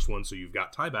in the first one, so you've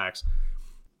got tiebacks.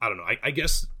 I don't know. I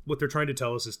guess what they're trying to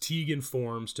tell us is Teague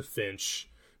informs to Finch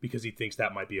because he thinks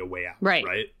that might be a way out.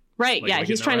 Right? Right, like,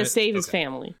 he's trying to save his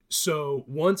family. So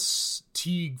once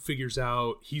Teague figures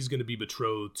out he's going to be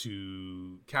betrothed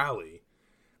to Callie,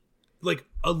 like,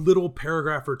 a little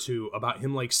paragraph or two about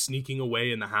him, like, sneaking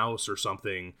away in the house or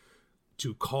something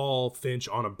to call Finch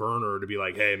on a burner to be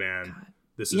like, "Hey, man,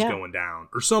 this is going down,"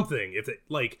 or something. If it,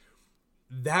 like,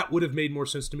 that would have made more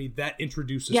sense to me. That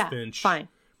introduces Finch. Fine.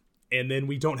 And then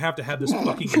we don't have to have this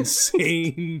fucking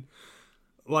insane,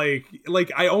 like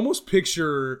I almost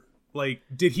picture... Like,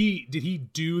 did he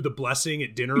do the blessing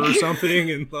at dinner or something?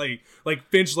 And like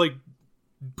Finch, like,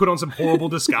 put on some horrible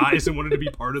disguise and wanted to be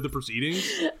part of the proceedings?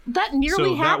 That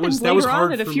nearly happened later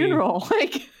on at a funeral.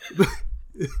 Like,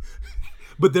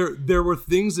 but there were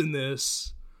things in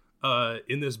this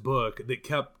book that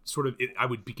kept sort of, I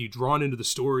would be drawn into the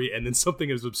story, and then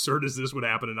something as absurd as this would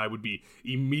happen, and I would be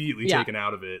immediately taken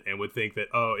out of it and would think that,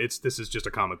 this is just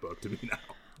a comic book to me now.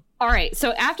 All right,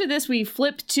 so after this, we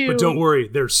flip to... But don't worry,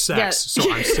 there's sex,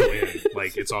 so I'm still in.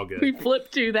 Like, it's all good. We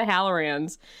flip to the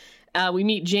Hallorans. We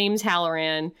meet James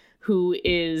Halloran, who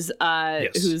is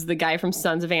who's the guy from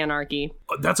Sons of Anarchy.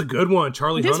 That's a good one,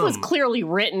 Charlie Hunnam. This was clearly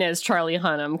written as Charlie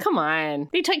Hunnam. Come on.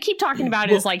 They keep talking about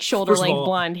his like shoulder-length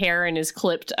blonde hair and his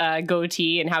clipped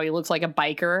goatee and how he looks like a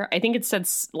biker. I think it said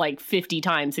like 50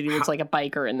 times that he looks like a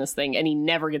biker in this thing, and he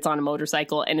never gets on a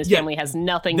motorcycle, and his family has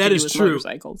nothing to do with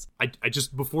motorcycles. I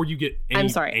just, before you get I'm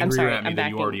sorry. angrier at me than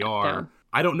you already are, down.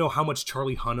 I don't know how much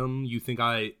Charlie Hunnam you think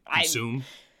I consume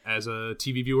as a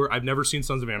TV viewer. I've never seen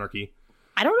Sons of Anarchy.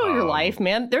 I don't know your life,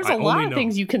 man. There's a lot of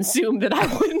things you consume that I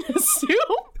wouldn't assume.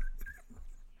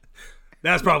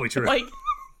 That's probably true. Like,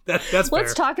 that's fair.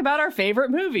 Let's talk about our favorite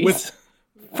movies.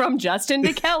 From Justin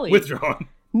to Kelly. Withdrawn.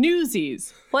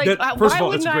 Newsies. Like, first of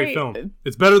all, it's a great film.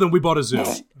 It's better than We Bought a Zoo.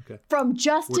 Okay. From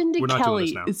Justin to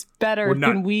Kelly is better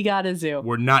than We Got a Zoo.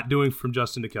 We're not doing From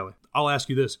Justin to Kelly. I'll ask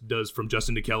you this. Does From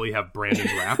Justin to Kelly have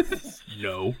Brandon's rap?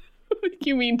 No.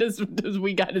 You mean does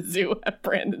We Got a Zoo have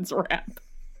Brandon's rap?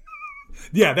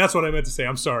 Yeah, that's what I meant to say.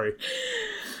 I'm sorry.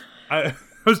 I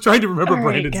was trying to remember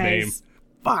Brandon's name.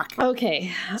 Fuck.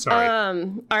 Okay. Sorry.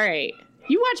 All right.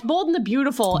 You watch Bold and the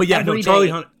Beautiful. But yeah, every no, Charlie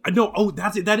day. Hunt. No, oh,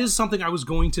 that is something I was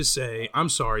going to say. I'm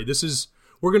sorry.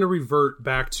 We're going to revert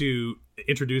back to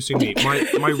introducing me.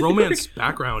 My romance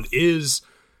background is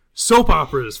soap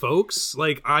operas, folks.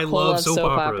 Like, I love soap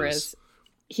operas.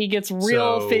 He gets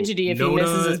real fidgety if he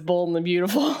misses his Bold and the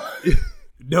Beautiful.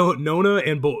 No, Nona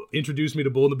and introduced me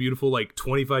to Bold and the Beautiful like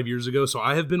 25 years ago. So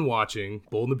I have been watching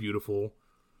Bold and the Beautiful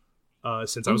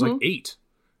since I was like 8.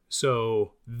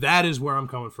 So that is where I'm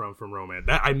coming from romance.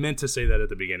 I meant to say that at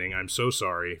the beginning. I'm so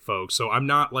sorry, folks. So I'm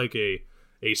not like a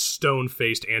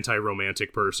stone-faced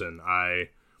anti-romantic person. I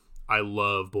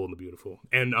love Bold and the Beautiful.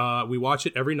 And we watch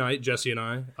it every night, Jesse and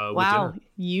I, wow, with dinner.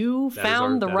 You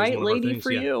found the right lady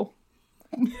for you.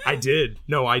 I did.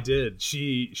 No, I did.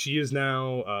 She is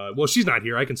now, well, she's not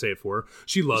here. I can say it for her.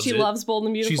 She loves it. She loves Bold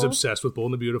and the Beautiful? She's obsessed with Bold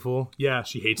and the Beautiful. Yeah,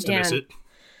 she hates to miss it.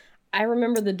 I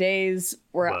remember the days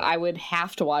where I would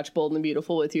have to watch Bold and the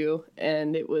Beautiful with you,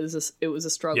 and it was a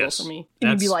struggle for me.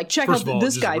 And you'd be like, check out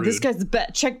this guy. Rude. This guy's the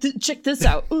best. Check this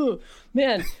out. Ooh,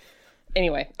 man.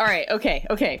 Anyway, all right,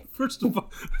 okay. First of all,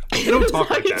 they don't talk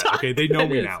like that. Okay, they know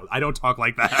me now. I don't talk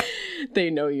like that. They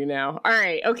know you now. All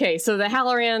right, okay. So the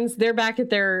Hallorans, they're back at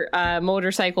their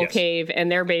motorcycle cave,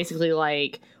 and they're basically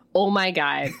like, oh my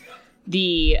god.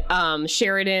 The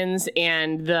Sheridans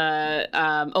and the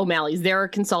O'Malleys, they're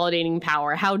consolidating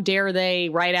power. How dare they,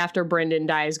 right after Brendan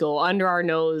dies, go under our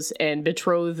nose and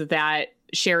betroth that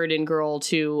Sheridan girl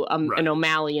to an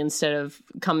O'Malley instead of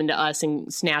coming to us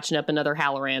and snatching up another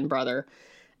Halloran brother.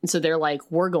 And so they're like,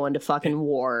 we're going to fucking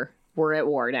war. We're at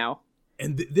war now.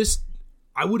 And this,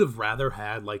 I would have rather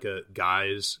had like a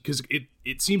guys, because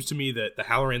it seems to me that the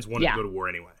Hallorans wanted to go to war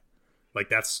anyway.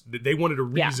 Like they wanted a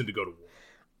reason to go to war.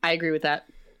 I agree with that.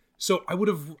 So I would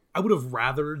have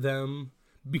rather them,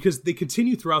 because they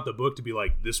continue throughout the book to be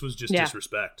like, this was just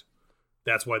disrespect.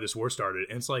 That's why this war started.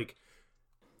 And it's like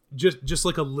just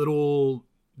like a little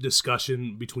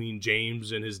discussion between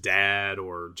James and his dad,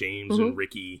 or James and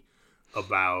Ricky,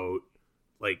 about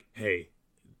like, hey,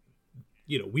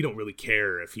 you know, we don't really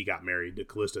care if he got married to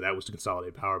Callista. That was to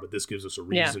consolidate power, but this gives us a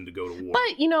reason to go to war.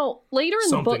 But, you know, later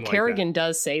in the book, like Kerrigan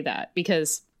does say that,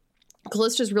 because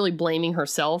Callista's really blaming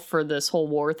herself for this whole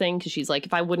war thing, because she's like,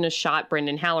 if I wouldn't have shot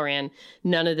Brendan Halloran,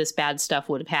 none of this bad stuff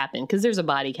would have happened, because there's a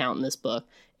body count in this book,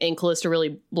 and Callista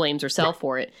really blames herself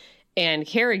for it. And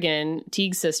Kerrigan,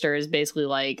 Teague's sister, is basically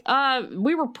like,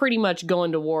 we were pretty much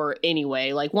going to war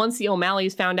anyway. Like, once the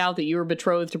O'Malleys found out that you were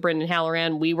betrothed to Brendan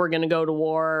Halloran, we were going to go to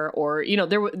war, or, you know,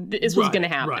 this was going to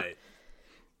happen. Right.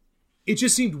 It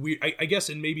just seemed weird, I guess,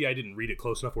 and maybe I didn't read it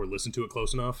close enough or listen to it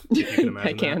close enough, if you can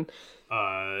imagine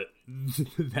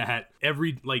that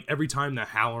every time the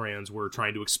Hallorans were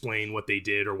trying to explain what they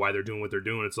did or why they're doing what they're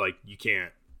doing, it's like, you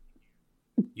can't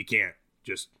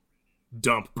just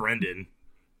dump Brendan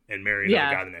and marry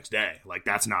another guy the next day. Like,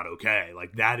 that's not okay.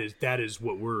 Like, that is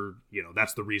what we're, you know,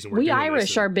 that's the reason we're doing this. We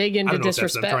Irish are big into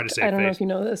disrespect. I don't know if you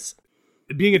know this.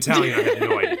 Being Italian, I have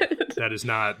no idea. That is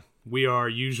not... We are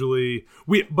usually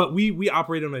we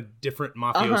operate on a different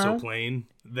mafioso plane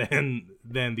than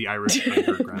the Irish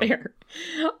underground. Fair.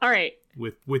 All right.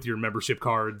 With your membership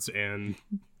cards and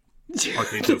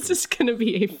arcade tokens. This is going to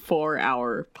be a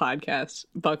 4-hour podcast.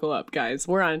 Buckle up, guys.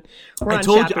 We're on I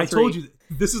chapter 3. told you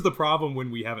this is the problem when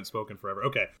we haven't spoken forever.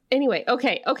 Okay. Anyway,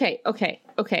 okay.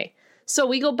 So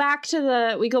we go back to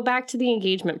the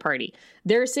engagement party.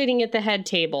 They're sitting at the head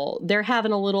table. They're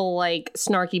having a little like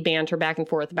snarky banter back and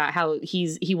forth about how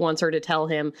he wants her to tell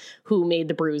him who made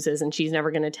the bruises and she's never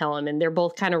going to tell him. And they're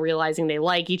both kind of realizing they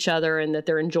like each other and that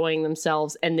they're enjoying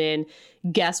themselves. And then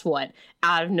guess what?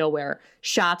 Out of nowhere,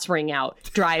 shots ring out,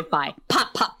 drive by,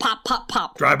 pop, pop, pop, pop,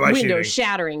 pop. Drive-by windows shooting.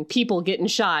 Shattering, people getting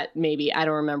shot. Maybe, I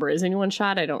don't remember. Is anyone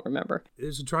shot? I don't remember.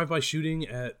 There's a drive-by shooting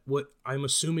at what I'm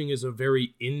assuming is a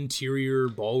very interior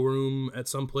ballroom at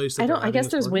some place. I guess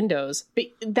there's windows, but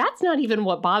that's not even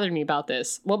what bothered me about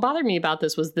this. What bothered me about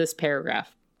this was this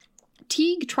paragraph.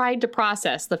 Teague tried to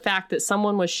process the fact that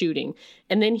someone was shooting,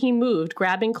 and then he moved,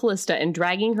 grabbing Callista and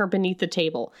dragging her beneath the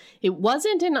table. It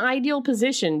wasn't an ideal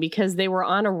position because they were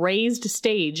on a raised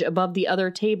stage above the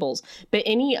other tables, but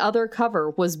any other cover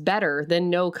was better than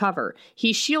no cover.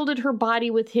 He shielded her body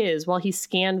with his while he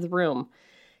scanned the room.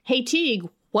 Hey, Teague,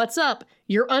 what's up?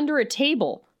 You're under a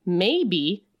table.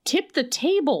 Maybe tip the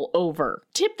table over.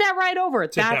 Tip that right over.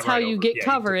 That's how you get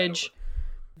coverage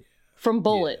from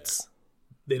bullets.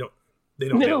 They don't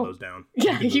nail those down.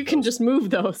 Yeah, you can just move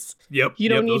those. Yep. You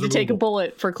don't need to take a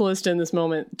bullet for Callista in this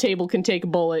moment. Table can take a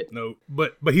bullet. No,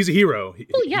 but he's a hero.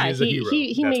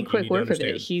 He made quick work of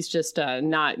it. He's just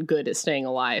not good at staying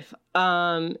alive.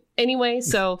 Anyway,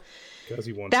 so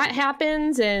that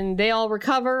happens, and they all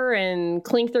recover and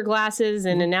clink their glasses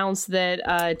and announce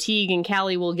that Teague and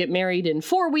Callie will get married in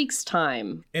 4 weeks'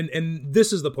 time. And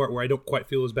this is the part where I don't quite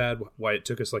feel as bad why it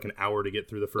took us like an hour to get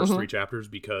through the first 3 chapters,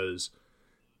 because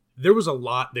there was a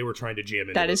lot they were trying to jam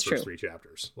into those first 3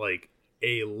 chapters. Like,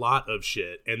 a lot of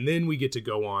shit. And then we get to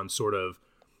go on sort of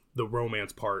the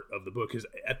romance part of the book. Because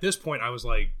at this point, I was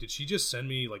like, did she just send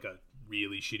me, like, a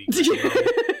really shitty kiss?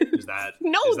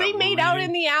 No, they made out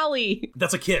in the alley.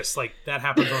 That's a kiss. Like, that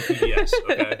happens on PBS,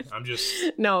 okay? I'm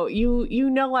just... No, you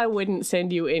know I wouldn't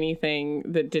send you anything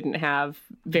that didn't have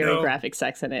very graphic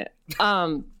sex in it.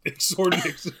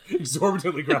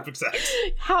 Exorbitantly graphic sex.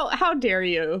 How dare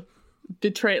you?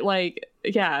 Betray, like,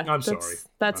 yeah. I'm sorry.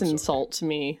 That's an insult to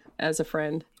me as a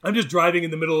friend. I'm just driving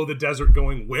in the middle of the desert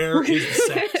going, where is the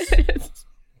sex?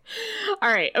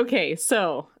 All right, okay,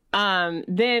 so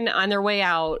then on their way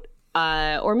out,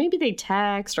 or maybe they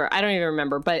text, or I don't even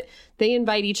remember, but they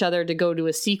invite each other to go to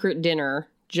a secret dinner,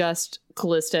 just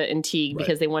Callista and Teague,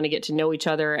 because they want to get to know each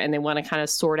other and they want to kind of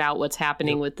sort out what's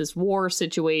happening with this war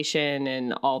situation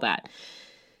and all that.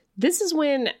 This is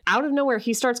when, out of nowhere,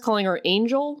 he starts calling her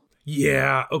Angel.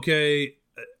 Yeah, okay.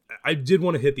 I did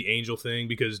want to hit the Angel thing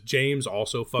because James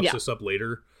also fucks us up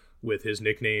later with his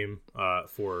nickname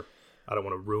for, I don't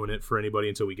want to ruin it for anybody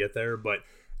until we get there, but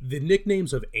the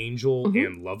nicknames of Angel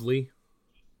and Lovely,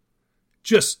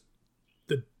 just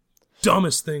the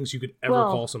dumbest things you could ever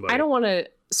call somebody. I don't want to,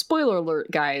 spoiler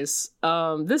alert, guys,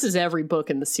 this is every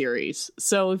book in the series.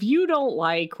 So if you don't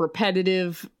like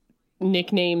repetitive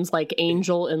nicknames like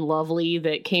Angel and Lovely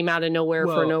that came out of nowhere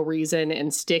for no reason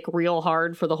and stick real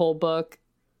hard for the whole book,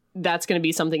 that's going to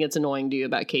be something that's annoying to you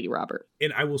about Katie Robert.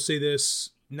 And I will say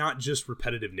this, not just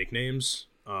repetitive nicknames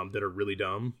that are really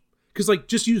dumb, because like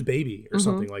just use baby or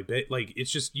something like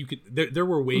it's just, you could, there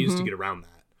were ways to get around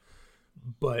that,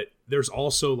 but there's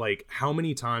also like, how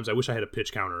many times, I wish I had a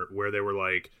pitch counter where they were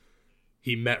like,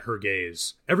 he met her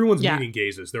gaze. Everyone's meeting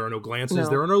gazes. There are no glances.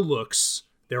 There are no looks.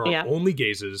 There are only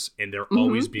gazes, and they're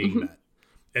always being met.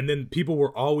 And then people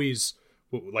were always,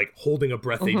 like, holding a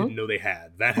breath they didn't know they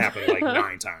had. That happened, like,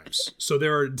 9 times. So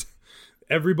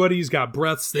everybody's got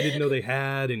breaths they didn't know they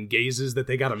had, and gazes that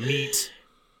they got to meet,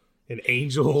 and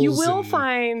angels. You will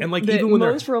find that even when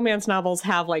most romance novels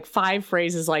have, like, 5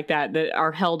 phrases like that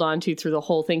are held onto through the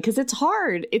whole thing. Because it's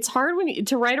hard. It's hard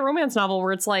to write a romance novel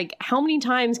where it's like, how many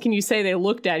times can you say they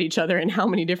looked at each other in how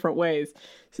many different ways?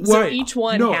 So each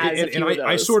one has a few of those.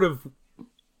 I sort of,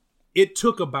 it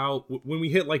took about, when we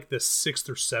hit like the 6th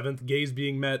or 7th gaze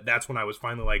being met, that's when I was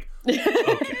finally like,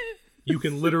 okay, you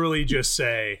can literally just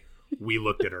say, we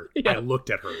looked at her. I looked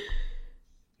at her.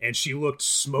 And she looked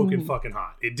smoking fucking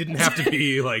hot. It didn't have to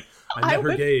be like, I met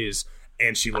her gaze,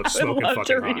 and she looked smoking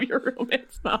fucking hot. Read your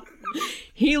romance novel.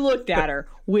 He looked at her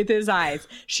with his eyes.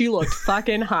 She looked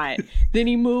fucking hot. Then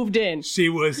he moved in. She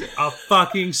was a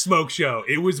fucking smoke show.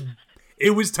 It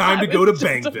was time to go to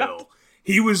Bangville.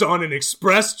 He was on an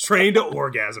express train to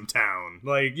Orgasm Town.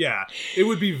 Like, yeah, it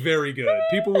would be very good.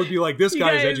 People would be like, this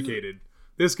guy is educated.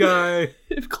 This guy.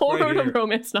 If Cole wrote a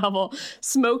romance novel,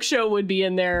 smoke show would be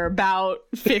in there about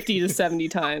 50 to 70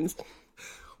 times.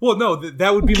 Well, no,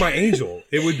 that would be my Angel.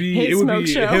 It would be, him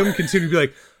continue to be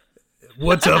like,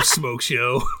 what's up, smoke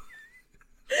show?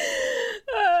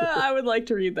 I would like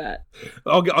to read that.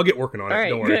 I'll get working on it. All right,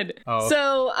 Don't worry. good.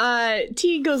 So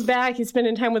T goes back. He's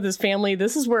spending time with his family.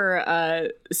 This is where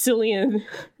Cillian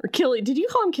or Killian. Did you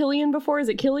call him Killian before? Is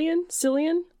it Killian?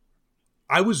 Cillian?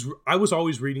 I was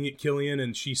always reading it Killian,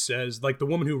 and she says, like, the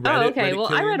woman who read Oh, it. okay.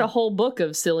 Well, I read a whole book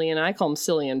of Cillian. I call him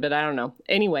Cillian, but I don't know.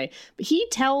 Anyway, he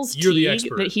tells Teague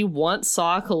that he once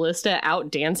saw Callista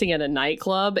out dancing at a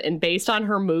nightclub, and based on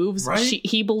her moves, right?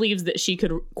 he believes that she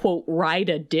could, quote, ride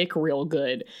a dick real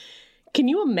good. Can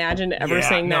you imagine ever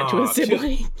saying that to a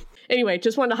sibling? Anyway,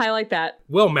 just wanted to highlight that.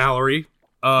 Well, Mallory,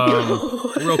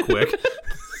 real quick.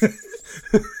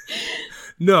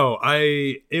 No,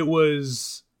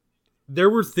 there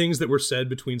were things that were said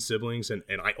between siblings, and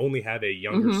I only have a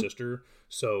younger sister,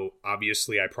 so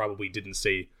obviously I probably didn't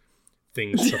say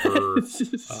things to her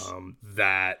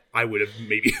that I would have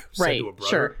maybe said to a brother.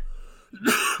 Sure.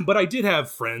 But I did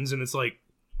have friends, and it's like,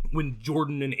 when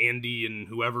Jordan and Andy and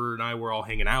whoever and I were all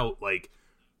hanging out, like,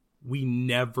 we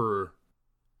never,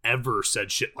 ever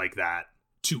said shit like that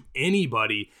to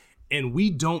anybody, and we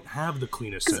don't have the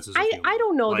cleanest senses of humor. I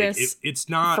don't know, like, this it's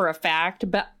not for a fact,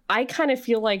 but I kind of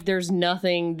feel like there's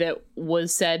nothing that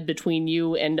was said between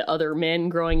you and other men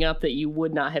growing up that you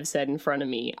would not have said in front of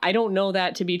me. I don't know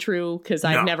that to be true because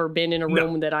I've never been in a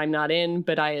room that I'm not in,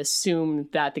 but I assume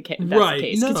that that's the case.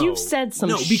 Because you've said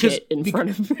some shit in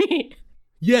front of me.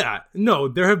 Yeah, no,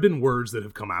 there have been words that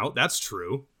have come out. That's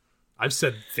true. I've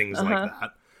said things like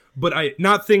that. But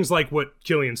not things like what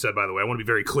Killian said, by the way. I want to be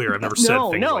very clear. I've never said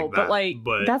things like that.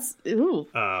 But that's, ooh.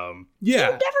 Yeah.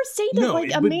 You never say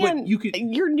that, man,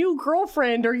 your new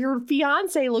girlfriend or your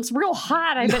fiance looks real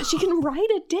hot. I bet she can ride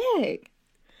a dick.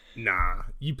 Nah,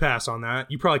 you pass on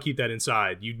that. You probably keep that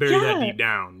inside. You bury that deep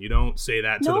down. You don't say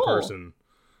that to the person.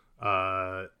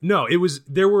 No,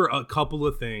 there were a couple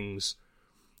of things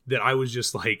that I was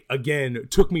just like, again,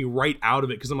 took me right out of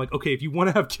it. Because I'm like, okay, if you want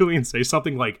to have Killian say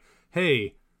something like,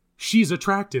 hey, she's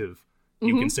attractive,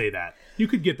 you can say that. You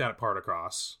could get that part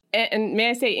across. And may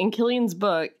I say, in Killian's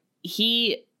book,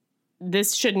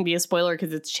 this shouldn't be a spoiler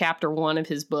because it's chapter 1 of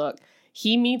his book.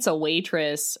 He meets a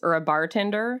waitress or a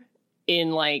bartender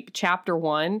in like chapter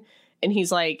 1. And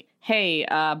he's like, hey,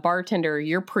 bartender,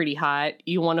 you're pretty hot.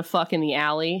 You want to fuck in the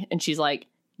alley? And she's like,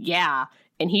 yeah.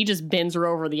 And he just bends her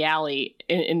over the alley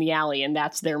in the alley. And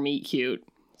that's their meet cute.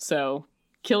 So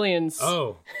Killian's.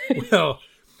 Oh, well.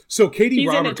 So Katie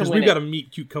Roberts, because we've got a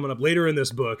meet cute coming up later in this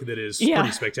book that is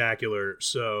pretty spectacular.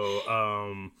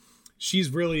 So she's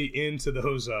really into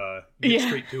those get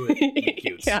straight to it meet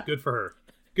cutes. Yeah. Good for her.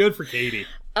 Good for Katie.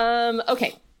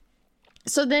 Okay.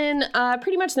 So then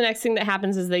pretty much the next thing that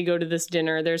happens is they go to this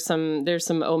dinner. There's some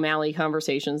O'Malley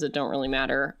conversations that don't really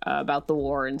matter about the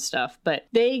war and stuff. But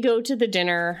they go to the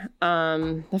dinner.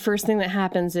 The first thing that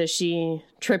happens is she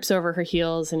trips over her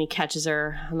heels and he catches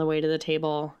her on the way to the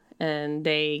table. And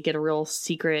they get a real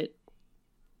secret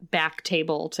back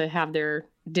table to have their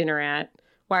dinner at.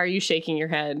 Why are you shaking your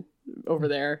head over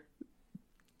there?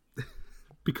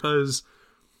 Because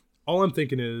all I'm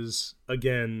thinking is,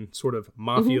 again, sort of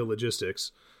mafia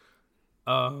logistics.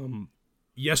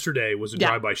 Yesterday was a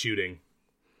drive-by shooting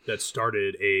that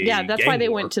started a that's why they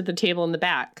went to the table in the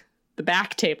back. The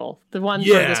back table. The one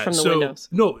furthest from the windows.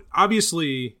 No,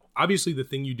 obviously the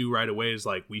thing you do right away is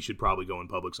like, we should probably go in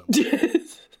public sometime.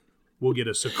 We'll get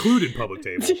a secluded public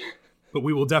table. But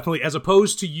we will definitely, as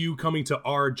opposed to you coming to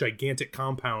our gigantic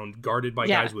compound guarded by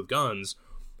guys with guns,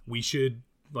 we should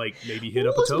like maybe hit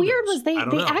up a Togo's. What was weird was they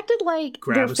acted like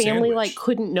their family like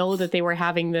couldn't know that they were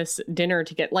having this dinner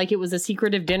to get, like it was a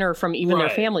secretive dinner from even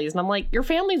their families. And I'm like, your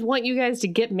families want you guys to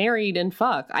get married and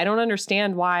fuck. I don't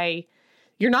understand why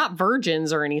you're not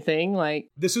virgins or anything. Like,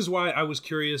 this is why I was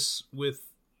curious with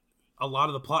a lot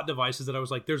of the plot devices that I was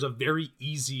like, there's a very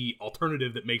easy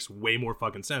alternative that makes way more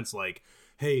fucking sense. Like,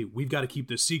 hey, we've got to keep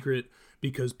this secret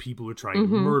because people are trying to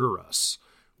murder us.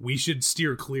 We should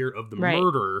steer clear of the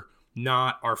murder,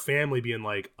 not our family being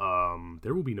like,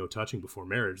 there will be no touching before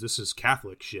marriage. This is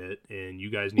Catholic shit, and you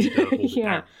guys need to hold it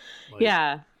down.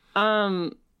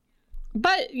 Like,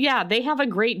 But yeah, they have a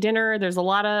great dinner. There's a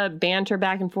lot of banter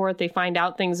back and forth. They find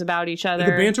out things about each other.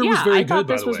 The banter was very good, I thought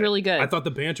this by the was way. really good. I thought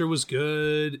the banter was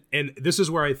good. And this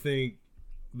is where I think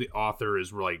the author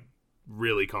is like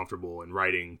really comfortable in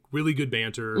writing really good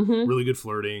banter, really good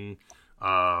flirting.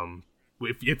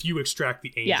 If you extract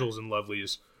the angels and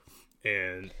lovelies.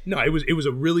 And no, it was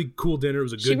a really cool dinner. It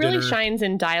was a good dinner. She really shines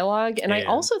in dialogue, and I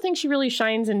also think she really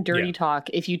shines in dirty talk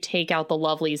if you take out the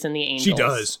lovelies and the angels. She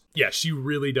does. Yeah, she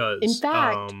really does. In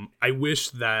fact, I wish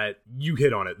that you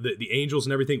hit on it. The angels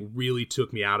and everything really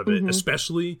took me out of it,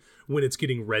 especially when it's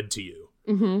getting read to you.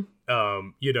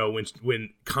 You know, when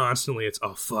constantly it's,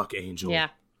 oh, fuck, angel. Yeah.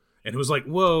 And it was like,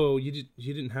 whoa, you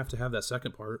didn't have to have that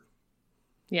second part.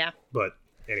 Yeah. But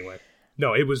anyway,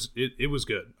 no, it was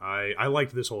good. I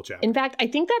liked this whole chapter. In fact, I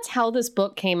think that's how this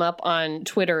book came up on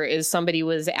Twitter, is somebody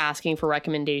was asking for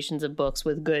recommendations of books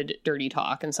with good dirty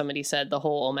talk. And somebody said the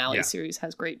whole O'Malley series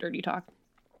has great dirty talk.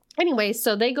 Anyway,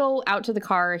 so they go out to the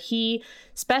car. He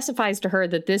specifies to her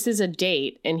that this is a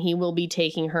date and he will be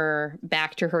taking her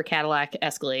back to her Cadillac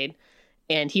Escalade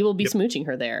and he will be smooching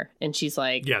her there. And she's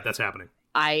like, yeah, that's happening.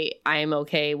 I'm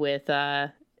okay with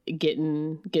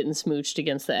getting smooched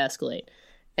against the Escalade.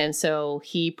 And so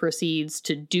he proceeds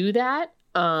to do that.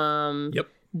 Then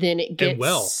it gets... And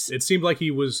well, it seemed like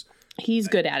he's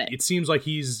good at it. It seems like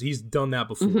he's done that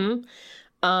before.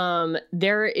 Mm-hmm.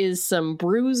 There is some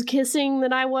bruise kissing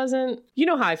that I wasn't... You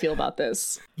know how I feel about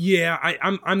this. Yeah,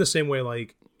 I'm the same way.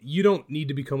 Like, you don't need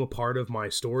to become a part of my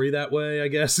story that way, I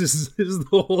guess, is the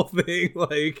whole thing.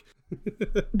 Like...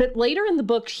 But later in the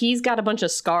book, he's got a bunch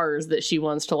of scars that she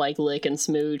wants to, like, lick and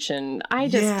smooch, and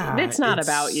it's not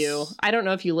about you. I don't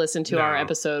know if you listened to our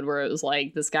episode where it was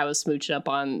like, this guy was smooching up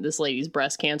on this lady's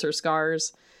breast cancer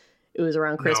scars. It was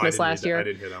around Christmas last year. I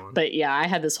didn't hear that one. But yeah, I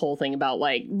had this whole thing about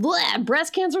like,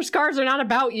 breast cancer scars are not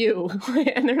about you.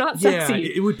 And they're not sexy. Yeah,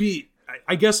 it would be,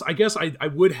 I guess I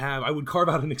would carve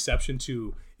out an exception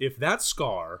to, if that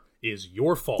scar is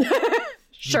your fault,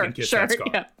 sure, you can kiss that scar.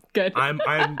 Yeah, good.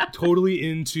 I'm totally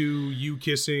into you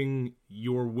kissing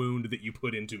your wound that you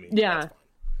put into me. Yeah.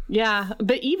 Yeah.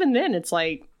 But even then it's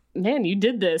like, man, you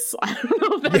did this. I don't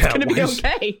know if that's going to be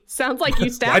okay. Sounds like you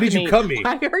stabbed me. Why did you cut me?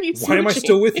 Why are you smooching? Why am I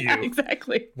still with you? Yeah,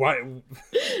 exactly. Why?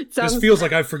 This feels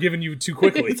like I've forgiven you too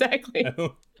quickly. Exactly.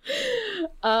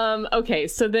 Okay,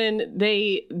 so then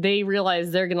they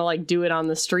realize they're gonna like do it on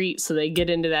the street, so they get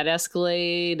into that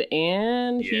Escalade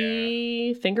and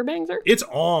he finger bangs her. It's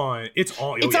on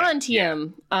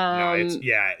TM.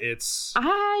 Yeah. It's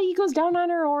he goes down on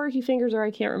her or he fingers her. I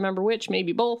can't remember which.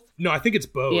 Maybe both. No, I think it's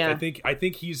both. Yeah. I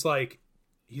think he's like,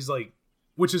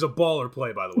 which is a baller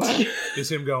play, by the way.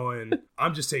 Is him going,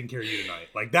 I'm just taking care of you tonight.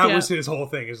 Like that was his whole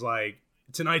thing. Is like,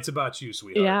 tonight's about you,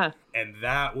 sweetheart. Yeah. And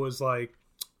that was like,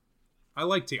 I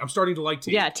like Teague. I'm starting to like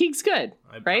Teague. Yeah, Teague's good,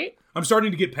 right? I'm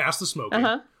starting to get past the smoking.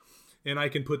 And I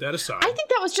can put that aside. I think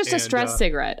that was just a stress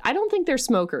cigarette. I don't think they're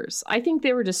smokers. I think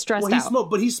they were just stressed out.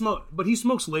 But he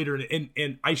smokes later,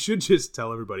 and I should just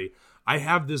tell everybody, I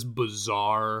have this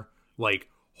bizarre, like,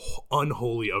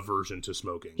 unholy aversion to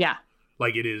smoking. Yeah.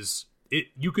 Like,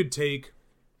 you could take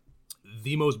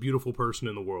the most beautiful person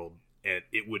in the world, and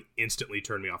it would instantly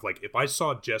turn me off. Like, if I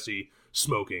saw Jesse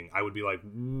smoking, I would be like,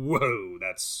 whoa,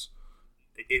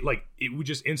 it would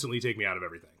just instantly take me out of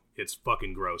everything. It's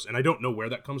fucking gross. And I don't know where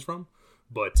that comes from.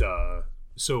 But,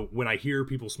 so when I hear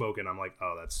people smoking, I'm like,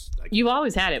 oh, You've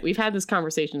always had it. We've had this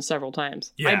conversation several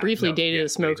times. Yeah, I briefly dated a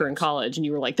smoker in college, and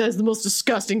you were like, that's the most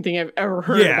disgusting thing I've ever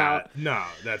heard about. No,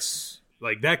 that's,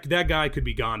 like, that guy could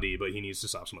be Gandhi, but he needs to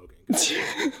stop smoking.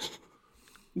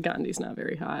 Gandhi's not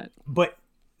very hot. But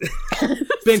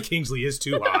Ben Kingsley is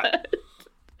too hot.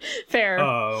 Fair.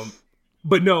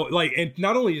 But no, like, and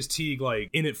not only is Teague like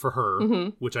in it for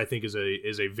her, which I think is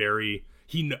a very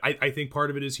I think part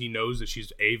of it is he knows that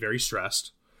she's A, very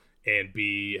stressed, and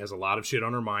B, has a lot of shit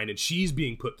on her mind, and she's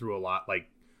being put through a lot, like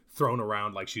thrown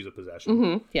around like she's a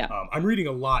possession. Yeah. I'm reading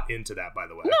a lot into that, by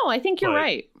the way. No, I think you're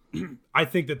right. I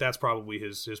think that's probably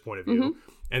his point of view.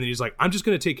 And then he's like, I'm just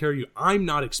going to take care of you. I'm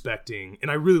not expecting,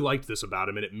 and I really liked this about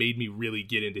him, and it made me really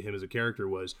get into him as a character,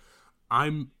 was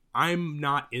I'm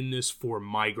not in this for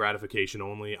my gratification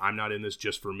only. I'm not in this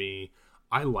just for me.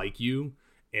 I like you,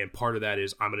 and part of that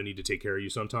is I'm going to need to take care of you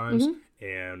sometimes.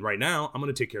 And right now, I'm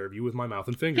going to take care of you with my mouth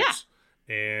and fingers.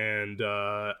 Yeah. And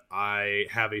I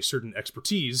have a certain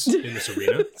expertise in this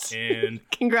arena, and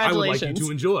congratulations. I would like you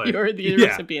to enjoy. You're the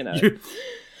recipient of it.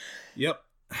 Yep.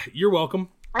 You're welcome.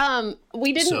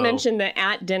 We didn't mention that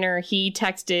at dinner he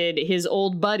texted his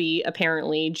old buddy,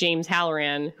 apparently James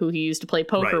Halloran, who he used to play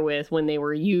poker with when they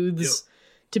were youths,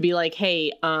 to be like,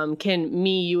 hey, can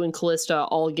me, you, and Callista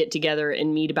all get together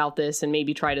and meet about this and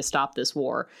maybe try to stop this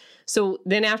war? So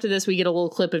then after this, we get a little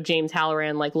clip of James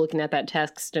Halloran like looking at that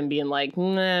text and being like,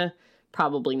 nah,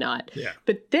 probably not. Yeah.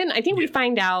 But then I think we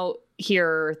find out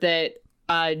here that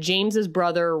James's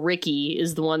brother Ricky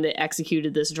is the one that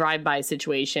executed this drive-by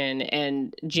situation,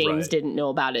 and James didn't know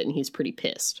about it, and he's pretty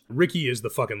pissed. Ricky is the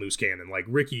fucking loose cannon. Like,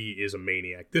 Ricky is a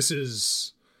maniac. This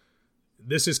is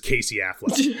Casey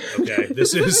Affleck. Okay,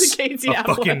 this is Casey a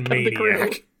Affleck fucking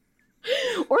maniac.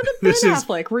 Or the Ben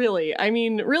Affleck, really. I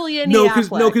mean, really any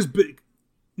Affleck.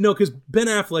 Because Ben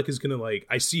Affleck is gonna, like,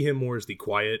 I see him more as the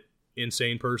quiet,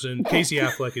 insane person. Casey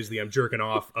Affleck is the I'm jerking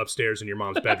off upstairs in your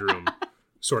mom's bedroom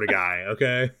sort of guy,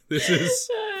 okay? This is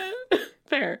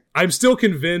Fair. I'm still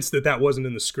convinced that wasn't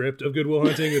in the script of Good Will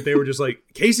Hunting, that they were just like,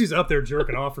 Casey's up there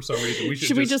jerking off for some reason.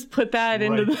 Should we just put that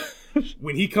into the...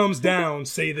 When he comes down,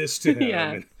 say this to him.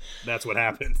 Yeah. And that's what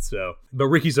happened. So, but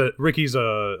Ricky's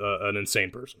an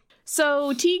insane person.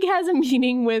 So Teague has a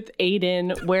meeting with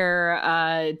Aiden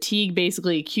where Teague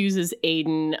basically accuses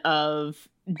Aiden of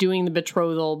doing the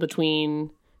betrothal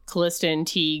between Callista and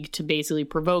Teague to basically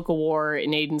provoke a war,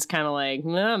 and Aiden's kind of like,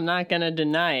 no, I'm not going to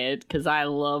deny it because I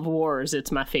love wars. It's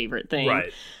my favorite thing.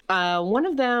 Right. One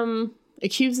of them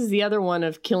accuses the other one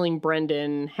of killing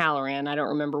Brendan Halloran. I don't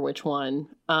remember which one.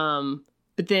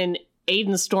 But then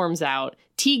Aiden storms out.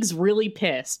 Teague's really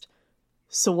pissed.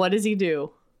 So what does he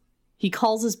do? He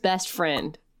calls his best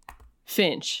friend,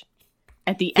 Finch,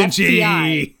 at the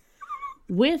FBI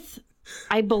with,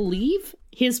 I believe,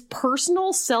 his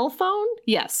personal cell phone.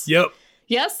 Yes. Yep.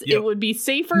 Yes, Yep. It would be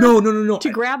safer No. to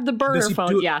grab the burner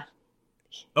phone. Yeah.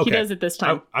 Okay. He does it this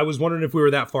time. I was wondering if we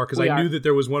were that far, because I knew that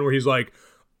there was one where he's like,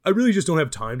 I really just don't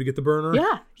have time to get the burner.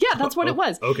 Yeah, that's what it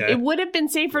was. Okay. It would have been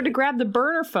safer to grab the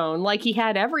burner phone like he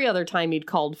had every other time he'd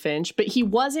called Finch, but he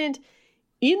wasn't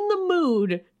in the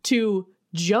mood to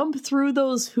jump through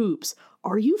those hoops.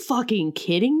 Are you fucking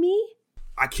kidding me?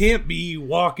 I can't be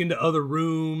walking to other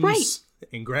rooms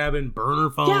and grabbing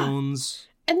burner phones.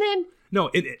 Yeah. And then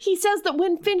he says that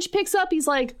when Finch picks up, he's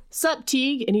like, sup,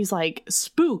 Teague? And he's like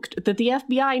spooked that the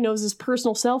FBI knows his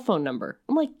personal cell phone number.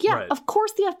 I'm like, of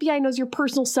course the FBI knows your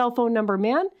personal cell phone number,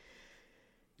 man.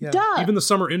 Yeah. Duh. Even the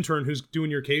summer intern who's doing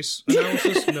your case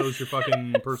analysis knows your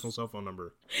fucking personal cell phone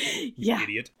number. You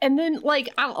idiot. And then,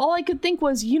 all I could think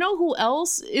was, you know who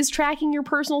else is tracking your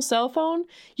personal cell phone?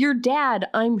 Your dad,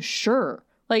 I'm sure.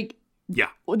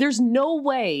 There's no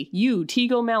way you,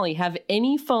 Teague O'Malley, have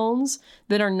any phones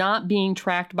that are not being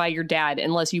tracked by your dad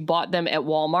unless you bought them at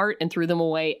Walmart and threw them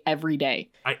away every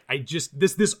day. I just,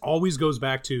 this always goes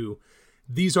back to,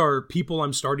 these are people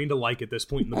I'm starting to like at this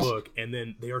point in the book, and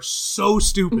then they are so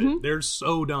stupid. Mm-hmm. They're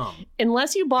so dumb.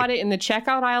 Unless you bought it in the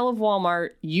checkout aisle of Walmart,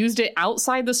 used it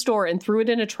outside the store, and threw it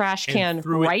in a trash can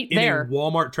right there. In a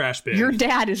Walmart trash bin. Your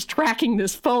dad is tracking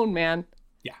this phone, man.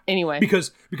 Yeah. Anyway.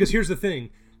 Because here's the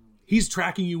thing. He's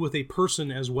tracking you with a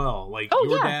person as well.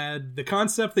 Dad, the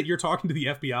concept that you're talking to the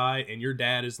FBI and your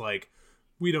dad is like,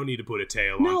 we don't need to put a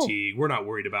tail on Teague. We're not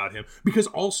worried about him. Because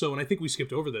also, and I think we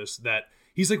skipped over this, that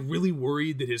he's really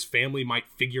worried that his family might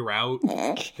figure out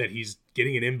that he's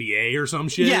getting an MBA or some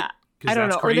shit. Yeah. I don't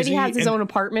know. Crazy. Or that he has his own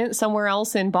apartment somewhere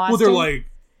else in Boston. Well, they're like,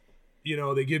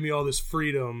 they give me all this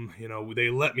freedom. They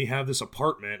let me have this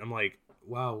apartment. I'm like,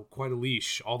 wow, quite a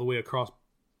leash all the way across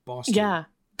Boston. Yeah.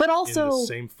 But also, in the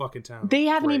same fucking town. They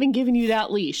haven't even given you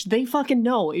that leash. They fucking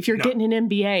know if you're getting an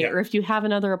MBA or if you have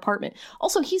another apartment.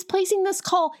 Also, he's placing this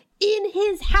call in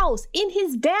his house, in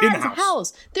his dad's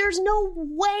house. There's no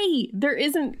way there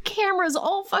isn't cameras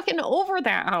all fucking over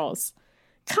that house.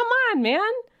 Come on,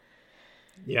 man.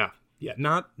 Yeah. Yeah,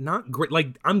 not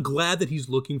great. I'm glad that he's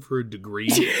looking for a degree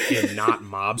in not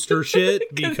mobster shit,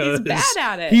 because he's bad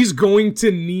at it. He's going to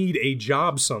need a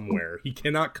job somewhere. He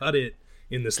cannot cut it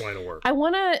in this line of work. I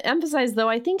want to emphasize, though,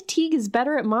 I think Teague is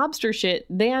better at mobster shit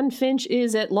than Finch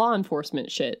is at law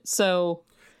enforcement shit. So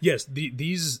yes,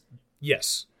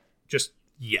 just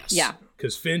yes. Yeah.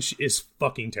 Because Finch is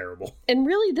fucking terrible. And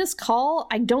really, this call,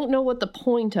 I don't know what the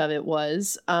point of it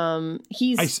was.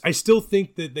 I still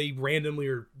think that they randomly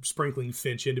are sprinkling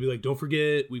Finch in to be like, don't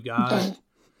forget, we've got...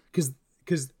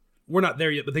 Because we're not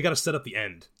there yet, but they got to set up the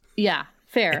end. Yeah,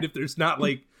 fair. And if there's not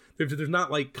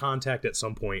contact at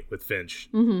some point with Finch.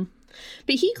 Mm-hmm.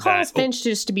 But he calls Finch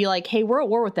just to be like, hey, we're at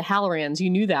war with the Hallorans.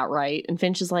 You knew that, right? And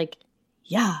Finch is like,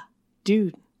 yeah,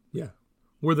 dude. Yeah.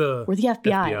 We're the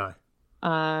FBI.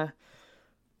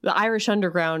 The Irish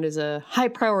Underground is a high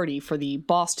priority for the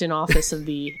Boston office of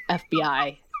the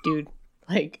FBI, dude.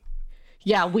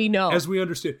 Yeah, we know. As we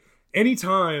understand,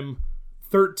 anytime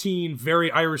 13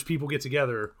 very Irish people get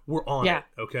together, we're on it,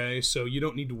 okay? So you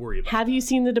don't need to worry about it. Have you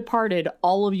seen The Departed?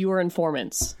 All of you are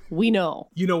informants. We know.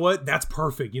 You know what? That's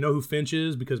perfect. You know who Finch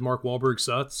is? Because Mark Wahlberg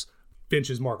sucks. Finch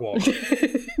is Mark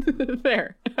Wahlberg.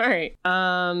 Fair. All right.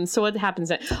 So what happens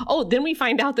next? Oh, then we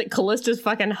find out that Callista's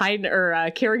fucking hiding,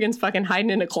 or Kerrigan's fucking hiding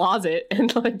in a closet and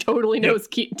totally knows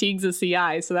Teague's a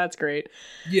CI, so that's great.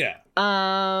 Yeah.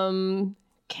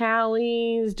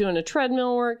 Callie's doing a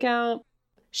treadmill workout.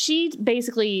 She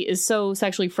basically is so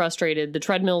sexually frustrated. The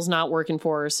treadmill's not working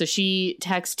for her. So she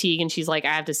texts Teague and she's like,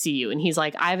 I have to see you. And he's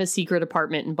like, I have a secret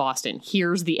apartment in Boston.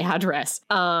 Here's the address.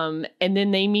 And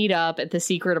then they meet up at the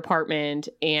secret apartment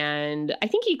and I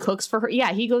think he cooks for her.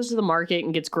 Yeah, he goes to the market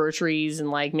and gets groceries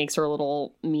and makes her a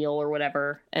little meal or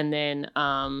whatever. And then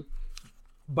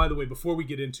by the way, before we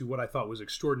get into what I thought was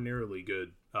extraordinarily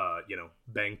good,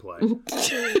 bang play,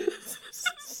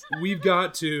 we've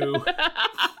got to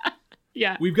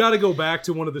go back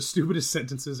to one of the stupidest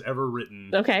sentences ever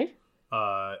written. Okay.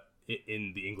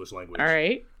 In the English language. All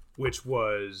right. Which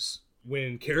was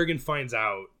when Kerrigan finds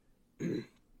out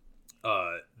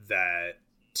that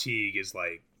Teague is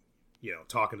like,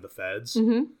 talking to the feds.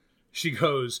 Mm-hmm. She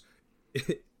goes,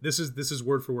 this is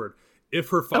word for word. If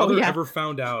her father ever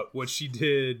found out what she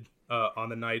did on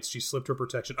the nights she slipped her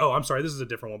protection. Oh, I'm sorry. This is a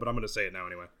different one, but I'm going to say it now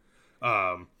anyway.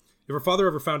 If her father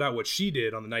ever found out what she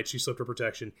did on the night she slipped her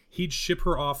protection, he'd ship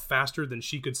her off faster than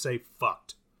she could say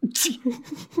fucked.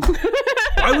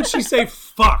 Why would she say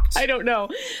fucked? I don't know.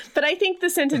 But I think the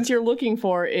sentence you're looking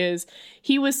for is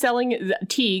Teague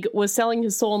was selling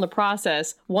his soul in the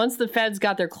process. Once the feds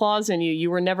got their claws in you,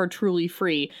 you were never truly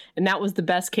free. And that was the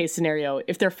best case scenario.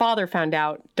 If their father found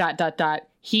out, ...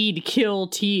 he'd kill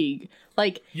Teague.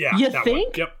 Like, you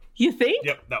think? Yep. You think?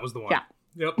 Yep, that was the one. Yeah.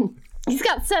 Yep. He's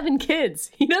got 7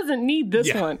 kids. He doesn't need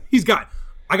this one.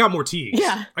 I got more Teagues.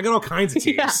 Yeah. I got all kinds of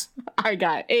Teagues. Yeah. I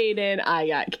got Aiden. I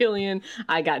got Killian.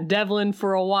 I got Devlin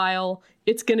for a while.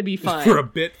 It's going to be fun. For a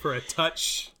bit, for a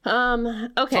touch.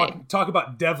 Okay. Talk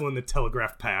about Devlin the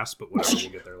telegraph pass, but whatever, we'll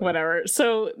get there later. Whatever.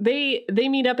 So they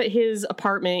meet up at his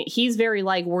apartment. He's very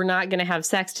like, we're not going to have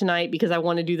sex tonight because I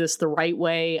want to do this the right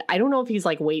way. I don't know if he's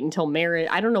like, wait until marriage.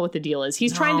 I don't know what the deal is.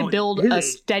 He's trying to build a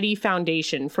steady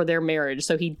foundation for their marriage,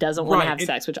 so he doesn't want to have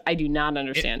sex, which I do not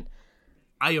understand.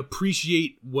 I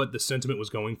appreciate what the sentiment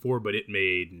was going for, but it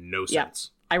made no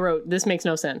sense. I wrote, this makes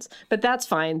no sense. But that's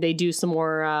fine. They do some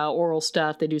more oral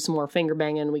stuff. They do some more finger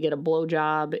banging. We get a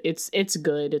blowjob. It's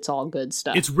good. It's all good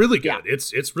stuff. It's really good. Yeah.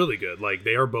 It's really good. Like,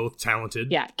 they are both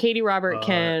talented. Yeah. Katie Robert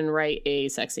can write a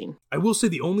sex scene. I will say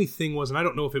the only thing was, and I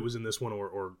don't know if it was in this one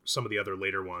or some of the other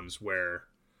later ones, where,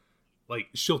 like,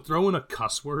 she'll throw in a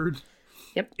cuss word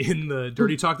in the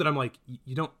dirty talk that I'm like,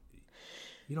 you don't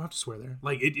have to swear there.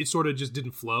 Like, it sort of just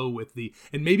didn't flow with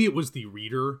and maybe it was the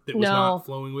reader that was not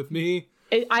flowing with me.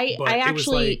 I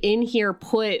actually, in here,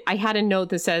 I had a note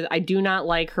that says, I do not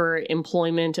like her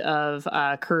employment of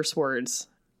curse words.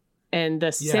 And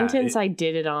the sentence I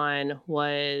did it on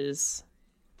was,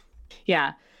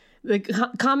 the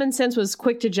common sense was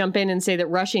quick to jump in and say that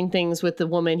rushing things with the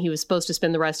woman he was supposed to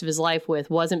spend the rest of his life with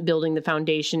wasn't building the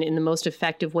foundation in the most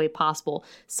effective way possible.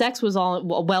 Sex was all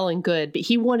well and good, but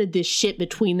he wanted this shit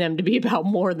between them to be about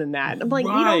more than that. I'm like,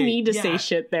 you don't need to say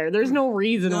shit there. There's no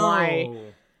reason why.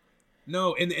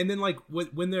 No, and then like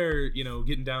when they're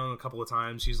getting down a couple of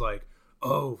times, she's like,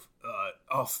 fuck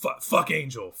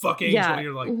Angel, Yeah. And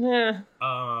you're like,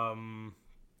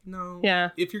 no,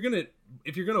 if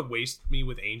you're gonna waste me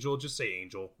with Angel, just say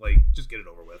Angel, like, just get it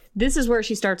over with. This is where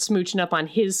she starts smooching up on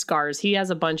his scars. He has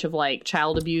a bunch of like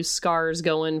child abuse scars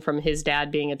going from his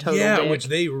dad being a total dick. Which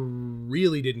they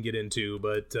really didn't get into,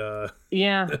 but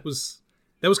that was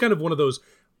kind of one of those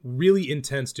really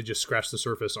intense to just scratch the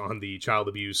surface on the child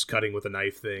abuse cutting with a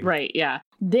knife thing. Right, yeah.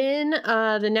 Then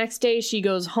the next day she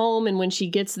goes home, and when she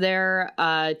gets there,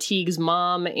 Teague's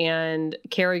mom and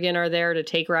Kerrigan are there to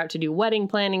take her out to do wedding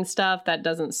planning stuff. That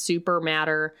doesn't super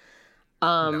matter.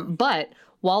 But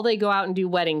while they go out and do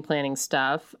wedding planning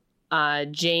stuff,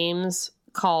 James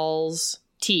calls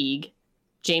Teague.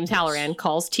 James Halloran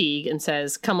calls Teague and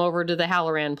says, come over to the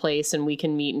Halloran place and we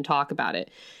can meet and talk about it.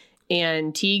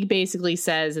 And Teague basically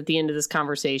says at the end of this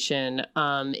conversation,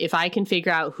 if I can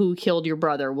figure out who killed your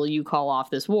brother, will you call off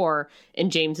this war? And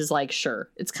James is like, sure.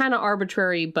 It's kind of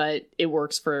arbitrary, but it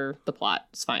works for the plot.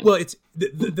 It's fine. Well, it's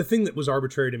the thing that was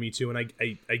arbitrary to me, too, and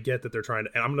I get that they're trying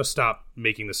to... And I'm going to stop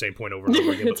making the same point over and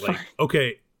over again. But, like,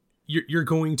 okay, you're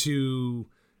going to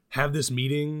have this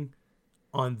meeting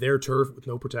on their turf with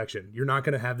no protection. You're not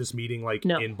going to have this meeting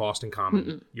in Boston Common.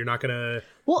 Mm-mm. You're not going to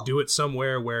do it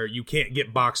somewhere where you can't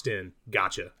get boxed in.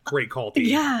 Gotcha. Great call, team.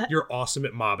 Yeah. You're awesome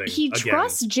at mobbing. He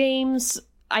trusts James,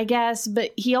 I guess,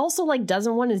 but he also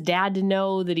doesn't want his dad to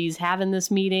know that he's having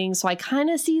this meeting. So I kind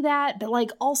of see that, but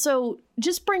also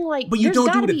just bring but you there's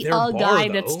got to be a guy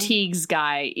that's Teague's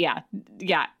guy. Yeah.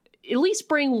 Yeah. At least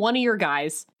bring one of your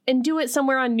guys and do it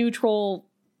somewhere on neutral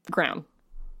ground.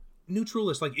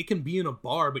 Neutralist, it can be in a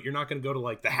bar, but you're not going to go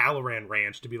to the Halloran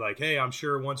Ranch to be like, hey, I'm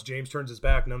sure once James turns his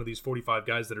back, none of these 45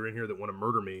 guys that are in here that want to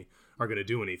murder me are going to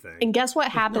do anything. And guess what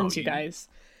happens, you guys?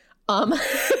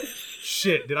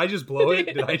 Shit, did I just blow it?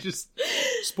 Did I just...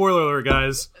 Spoiler alert,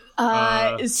 guys.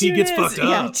 Teague gets fucked up.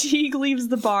 Yeah, Teague leaves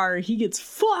the bar. He gets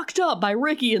fucked up by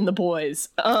Ricky and the boys.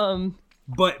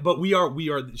 But we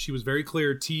are. She was very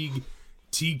clear. Teague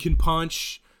can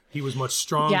punch. He was much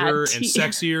stronger and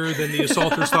sexier than the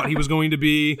assaulters thought he was going to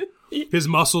be. His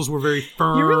muscles were very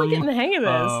firm. You're really getting the hang of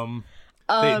this.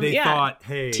 They thought,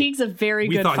 hey, Teague's a very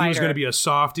good fighter. We thought he was going to be a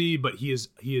softie, but he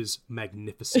is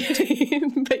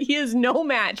magnificent. But he is no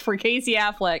match for Casey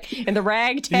Affleck and the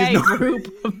ragtag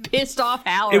group of pissed off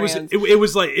Hallorans.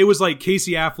 It was like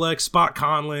Casey Affleck, Spot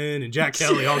Conlon, and Jack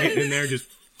Kelly all getting in there just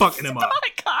fucking him up. Spot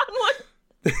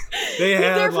Conlon. They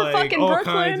had like all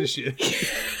Brooklyn. Kinds of shit.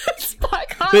 Spot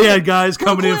Conlon. They had guys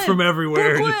coming in from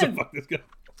everywhere just to fuck this guy.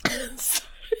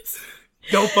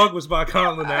 Don't fuck with Spot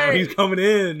Conlon now. He's coming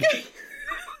in.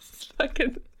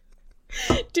 Fucking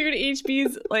dude,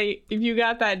 HB's like, if you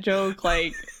got that joke,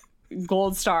 like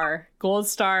gold star,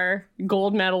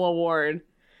 gold medal award.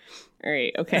 All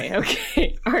right, okay.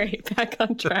 All right, back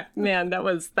on track. Man, that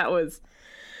was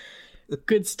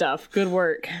good stuff. Good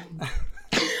work.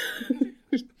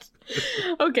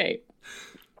 Okay.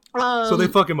 So they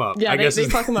fuck him up. Yeah, they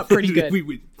fuck him up pretty good.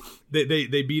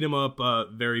 They beat him up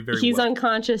very, very He's well.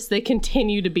 unconscious. They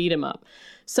continue to beat him up.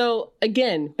 So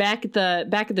again, back at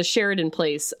the Sheridan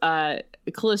place,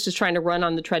 Callista's trying to run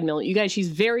on the treadmill. You guys, she's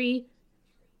very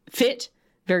fit,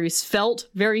 very svelte,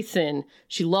 very thin.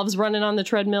 She loves running on the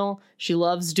treadmill. She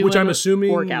loves doing, which I'm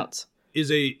assuming workouts.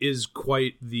 Is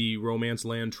quite the romance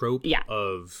land trope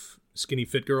of skinny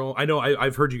fit girl. I know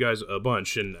I've heard you guys a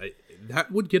bunch, and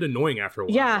that would get annoying after a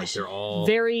while. Yeah, like they're all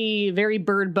very, very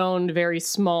bird boned, very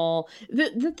small.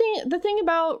 The thing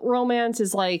about romance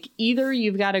is like either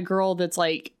you've got a girl that's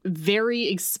like very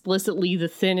explicitly the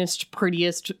thinnest,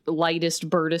 prettiest, lightest,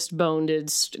 birdest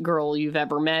bonedest girl you've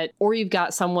ever met, or you've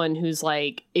got someone who's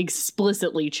like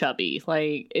explicitly chubby.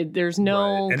 Like there's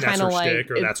no kind of like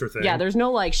shtick, or that's her thing. Yeah, there's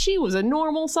no like she was a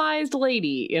normal sized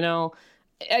lady. You know,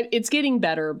 it's getting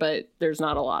better, but there's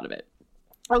not a lot of it.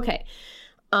 Okay.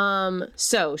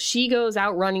 So she goes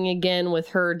out running again with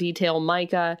her detail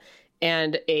Micah,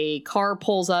 and a car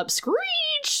pulls up,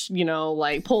 screech,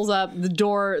 like pulls up the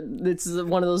door. It's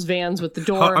one of those vans with the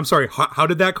door. I'm sorry. How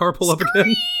did that car pull up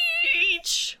again?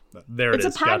 Screech! There it is.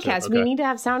 It's a podcast. Gotcha. Okay. We need to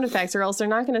have sound effects or else they're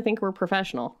not going to think we're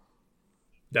professional.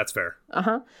 That's fair.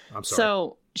 Uh-huh. I'm sorry.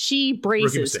 So she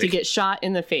braces to get shot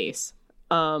in the face.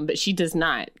 But she does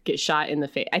not get shot in the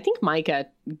face. I think Micah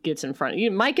gets in front.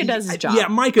 Micah does his job. Yeah,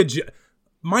 Micah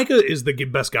is the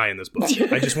best guy in this book.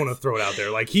 I just want to throw it out there.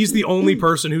 Like, he's the only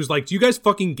person who's like, do you guys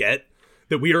fucking get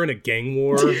that we are in a gang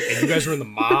war and you guys are in the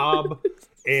mob?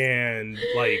 And,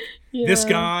 like, this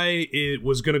guy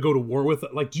was going to go to war with...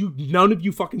 Like, none of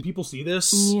you fucking people see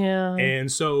this? Yeah.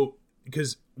 And so,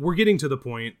 because we're getting to the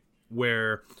point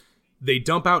where they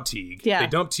dump out Teague. Yeah. They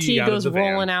dump Teague out of the van. Teague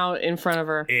goes rolling out in front of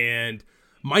her. And...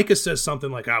 Micah says something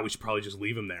like, we should probably just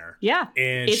leave him there. Yeah.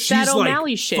 And it's she's that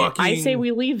O'Malley like, shit. I say we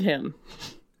leave him.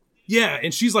 Yeah,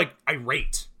 and she's like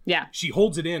irate. Yeah. She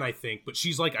holds it in, I think, but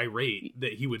she's like irate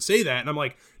that he would say that. And I'm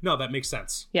like, no, that makes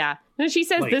sense. Yeah. And she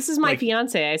says, this is my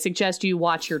fiance. I suggest you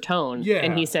watch your tone. Yeah.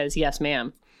 And he says, yes,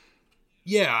 ma'am.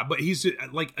 Yeah, but he's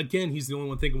like, again, he's the only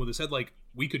one thinking with his head, like,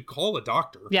 we could call a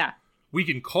doctor. Yeah. We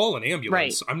can call an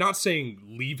ambulance. Right. I'm not saying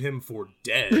leave him for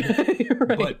dead.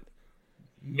 Right. But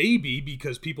maybe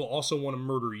because people also want to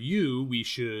murder you, we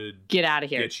should get out of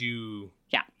here. Get you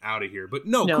Yeah. out of here. But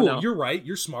no, cool. No. You're right.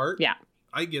 You're smart. Yeah.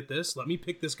 I get this. Let me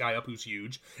pick this guy up who's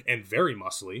huge and very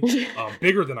muscly,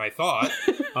 bigger than I thought.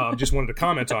 Just wanted to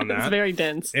comment on that. It's very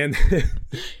dense. And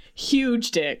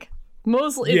huge dick.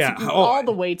 Mostly, it's all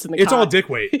the weights in the It's cock. all dick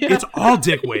weight. Yeah. It's all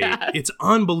dick weight. Yeah. It's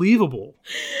unbelievable.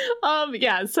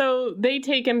 Yeah, so they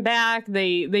take him back.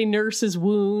 They nurse his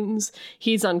wounds.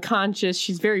 He's unconscious.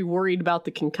 She's very worried about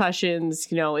the concussions.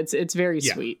 It's very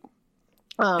sweet.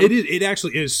 It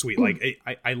actually is sweet. Like,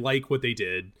 I like what they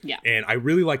did. Yeah. And I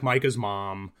really like Micah's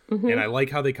mom. Mm-hmm. And I like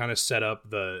how they kind of set up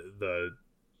the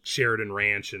Sheridan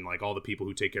Ranch and like all the people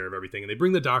who take care of everything. And they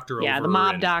bring the doctor over. Yeah, the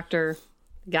mob doctor.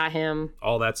 Got him.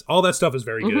 All that stuff is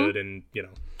very good, and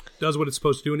does what it's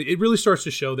supposed to do, and it really starts to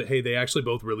show that hey, they actually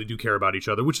both really do care about each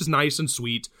other, which is nice and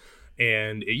sweet.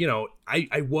 And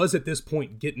I was at this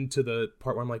point getting to the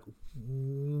part where I'm like,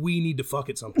 we need to fuck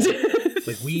at some point.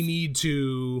 Like, we need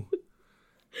to.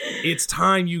 It's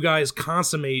time you guys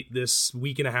consummate this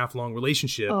week and a half long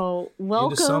relationship. Oh,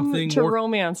 welcome to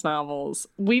romance novels.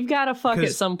 We've got to fuck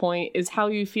at some point is how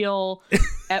you feel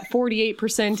at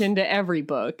 48% into every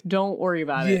book. Don't worry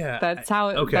about it. That's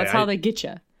how they get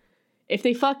you. If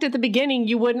they fucked at the beginning,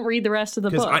 you wouldn't read the rest of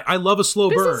the book. I love a slow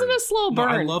burn. This isn't a slow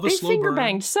burn. No, I love a slow burn. They finger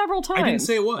banged several times. I didn't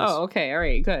say it was. Oh, okay. All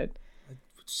right, good.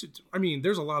 I mean,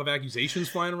 there's a lot of accusations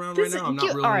flying around right now. I'm not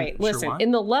really all right, sure listen. Why.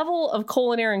 In the level of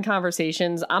culinary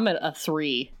conversations, I'm at a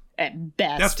 3 at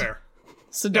best. That's fair.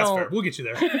 So That's fair. We'll get you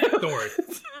there. Don't worry.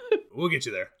 We'll get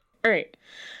you there. All right.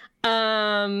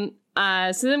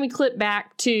 So then we clip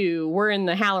back to we're in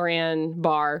the Halloran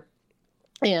bar.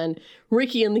 And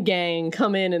Ricky and the gang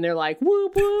come in and they're like,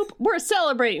 whoop, whoop, we're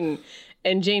celebrating.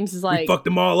 And James is like, we fucked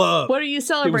them all up. What are you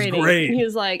celebrating? It was great. And he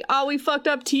was like, oh, we fucked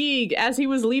up Teague as he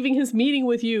was leaving his meeting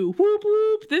with you. Whoop,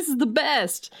 whoop. This is the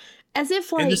best. As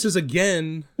if like. And this is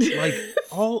again, like,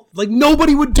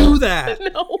 nobody would do that.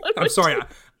 No one I'm sorry.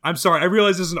 I'm sorry. I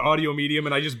realize this is an audio medium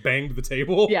and I just banged the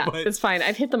table. Yeah, but it's fine.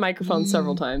 I've hit the microphone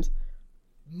several times.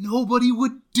 Nobody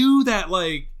would do that.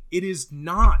 Like, it is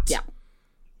not. Yeah.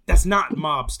 That's not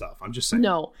mob stuff. I'm just saying.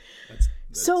 No. That's...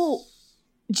 So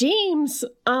James,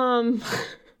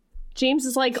 James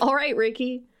is like, all right,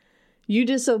 Ricky, you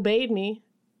disobeyed me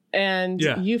and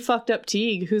you fucked up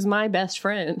Teague, who's my best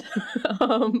friend.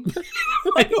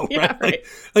 I know, yeah, right?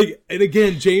 Like, and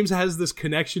again, James has this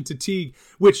connection to Teague,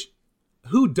 which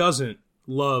who doesn't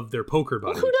love their poker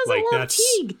buddy? Who doesn't love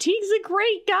Teague? Teague's a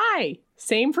great guy.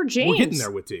 Same for James. We're hitting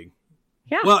there with Teague.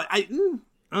 Yeah. Well,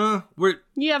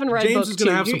 you haven't read James book is going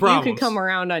to have some problems. You can come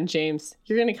around on James.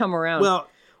 You're going to come around. Well,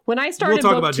 when I started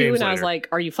we'll book 2 and later. I was like,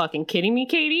 are you fucking kidding me,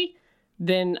 Katie?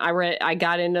 Then I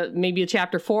got into maybe a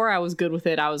chapter 4. I was good with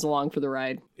it. I was along for the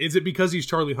ride. Is it because he's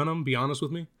Charlie Hunnam? Be honest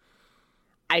with me.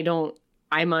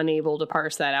 I'm unable to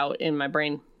parse that out in my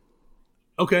brain.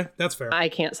 Okay, that's fair. I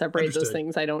can't separate those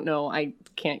things. I don't know. I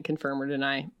can't confirm or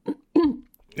deny.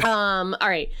 All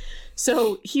right.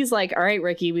 So he's like, all right,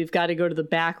 Ricky, we've got to go to the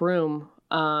back room.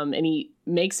 And he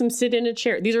makes him sit in a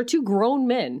chair. These are 2 grown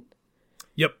men.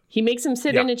 Yep. He makes him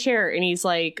sit in a chair and he's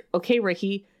like, okay,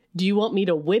 Ricky, do you want me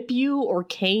to whip you or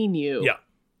cane you? Yeah.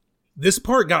 This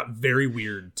part got very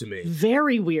weird to me.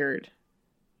 Very weird.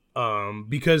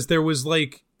 Because there was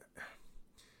like,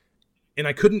 and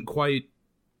I couldn't quite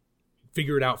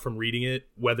figure it out from reading it,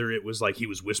 whether it was like he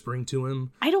was whispering to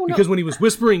him. I don't know. Because when he was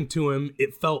whispering to him,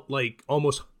 it felt like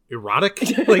almost erotic.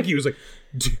 Like he was like,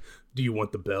 do you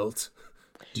want the belt?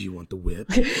 Do you want the whip?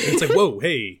 And it's like, whoa,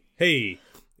 hey,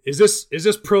 is this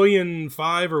Prillian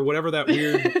 5 or whatever that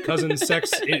weird cousin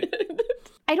sex?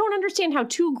 I don't understand how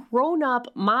 2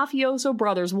 grown-up mafioso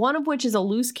brothers, one of which is a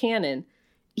loose cannon,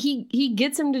 he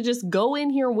gets him to just go in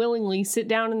here willingly, sit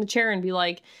down in the chair and be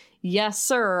like, yes,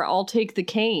 sir, I'll take the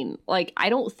cane. Like, I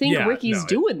don't think Ricky's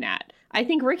doing that. I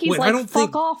think Ricky's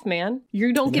fuck off, man.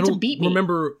 You don't get to beat me.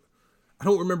 I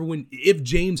don't remember if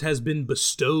James has been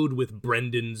bestowed with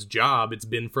Brendan's job, it's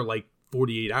been for like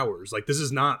 48 hours. Like, this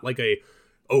is not like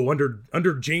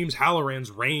under James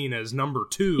Halloran's reign as number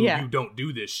 2, you don't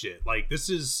do this shit. Like, this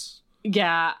is...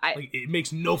 Yeah. It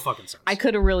makes no fucking sense. I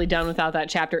could have really done without that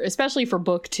chapter, especially for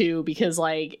book 2, because,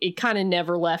 like, it kind of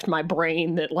never left my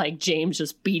brain that, like, James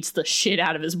just beats the shit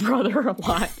out of his brother a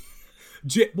lot.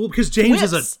 Well, because James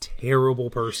is a terrible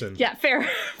person. Yeah, fair.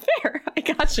 I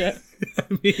gotcha. I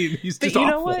mean, he's just awful. You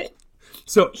know what?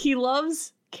 So he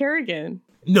loves Kerrigan.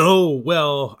 No,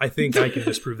 well, I think I can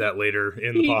disprove that later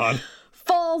in the pod.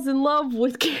 Falls in love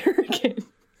with Kerrigan.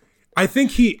 I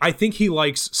think he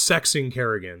likes sexing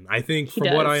Kerrigan. I think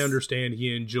from what I understand,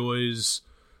 he enjoys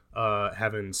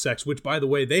having sex, which, by the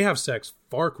way, they have sex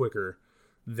far quicker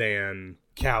than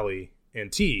Callie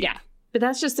and Teague. Yeah, but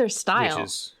that's just their style. Which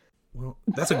is, well,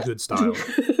 that's a good style.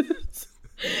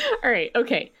 All right,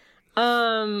 okay.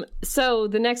 So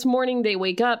the next morning they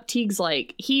wake up, Teague's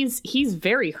like, he's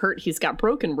very hurt. He's got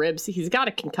broken ribs. He's got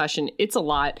a concussion. It's a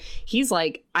lot. He's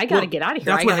like, I gotta get out of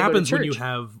here. That's what happens when you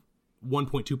have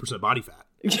 1.2% body fat.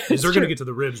 Is they're going to get to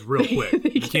the ribs real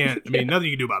quick. You can't, I mean, nothing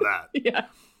you can do about that. Yeah.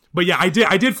 But yeah, I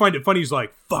did find it funny. He's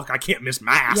like, fuck, I can't miss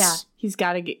mass. Yeah. He's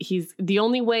the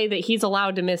only way that he's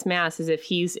allowed to miss mass is if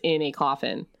he's in a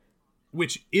coffin.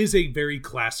 Which is a very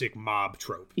classic mob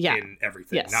trope in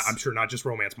everything. Yes. I'm sure not just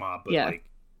romance mob, but like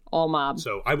all mob.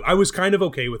 So I was kind of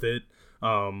okay with it.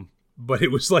 But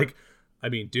it was like, I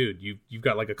mean, dude, you've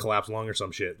got like a collapsed lung or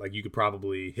some shit. Like you could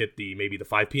probably hit maybe the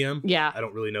 5 p.m. Yeah. I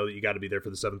don't really know that you got to be there for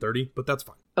the 7:30, but that's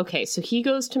fine. Okay, so he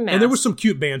goes to mass. And there was some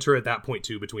cute banter at that point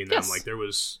too between them. Yes. Like there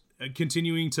was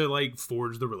continuing to like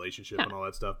forge the relationship and all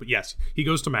that stuff. But yes, he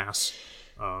goes to mass,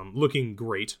 looking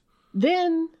great.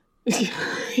 Then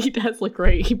he does look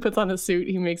great. He puts on a suit.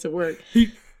 He makes it work.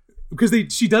 Because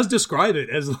she does describe it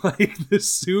as like this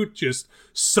suit just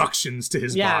suctions to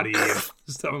his body and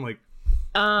stuff. I'm like,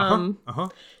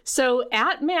 So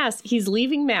at mass, he's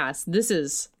leaving mass. This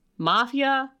is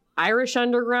Mafia, Irish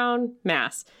Underground,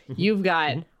 mass. You've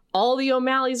got all the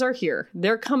O'Malleys are here.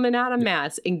 They're coming out of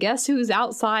mass. And guess who's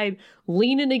outside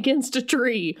leaning against a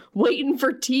tree, waiting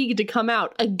for Teague to come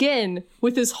out again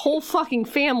with his whole fucking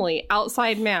family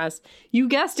outside mass. You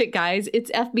guessed it, guys. It's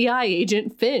FBI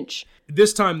agent Finch.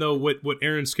 This time, though, what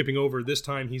Aaron's skipping over, this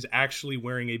time he's actually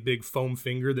wearing a big foam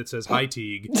finger that says, "Hi,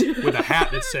 Teague," with a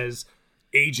hat that says,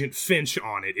 Agent Finch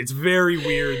on it. It's very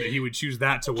weird that he would choose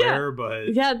that to wear,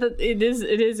 but yeah, it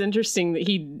is interesting that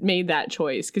he made that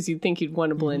choice because you'd think he'd want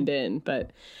to blend in,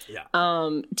 but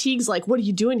Teague's like, "What are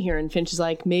you doing here?" And Finch is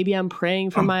like, "Maybe I'm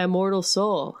praying for my immortal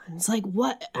soul." And it's like,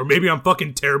 what? Or maybe I'm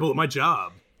fucking terrible at my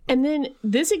job. And then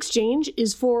this exchange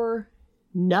is for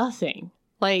nothing.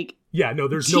 Like, yeah, no,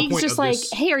 there's Teague's no point just of like,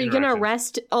 this "Hey, are you going to interaction.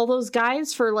 arrest all those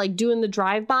guys for like doing the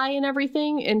drive-by and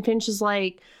everything?" And Finch is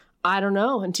like, "I don't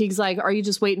know." And Teague's like, "Are you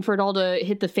just waiting for it all to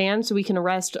hit the fan so you can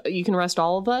arrest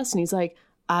all of us?" And he's like,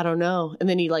 "I don't know." And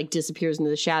then he like disappears into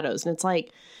the shadows. And it's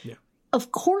like,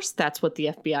 of course that's what the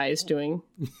FBI is doing,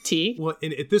 Teague. Well,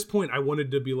 and at this point, I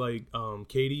wanted to be like,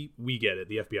 Katie, we get it.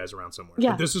 The FBI's around somewhere.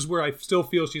 Yeah. But this is where I still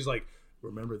feel she's like,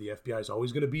 remember, the FBI is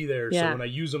always going to be there. Yeah. So when I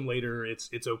use them later, it's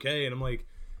okay. And I'm like,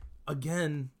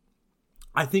 again,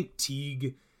 I think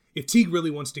if Teague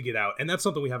really wants to get out, and that's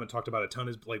something we haven't talked about a ton,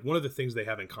 is like one of the things they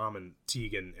have in common,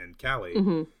 Teague and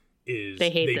Callie, is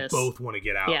they both want to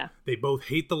get out. Yeah. They both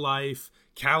hate the life.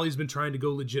 Callie's been trying to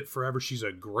go legit forever. She's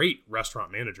a great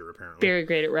restaurant manager, apparently. Very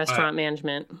great at restaurant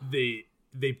management. They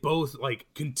both like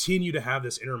continue to have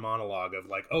this inner monologue of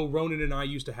like, oh, Ronan and I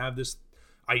used to have this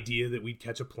idea that we'd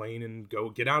catch a plane and go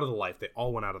get out of the life. They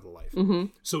all went out of the life.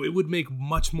 So it would make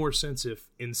much more sense if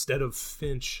instead of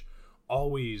Finch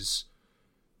always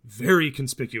very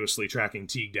conspicuously tracking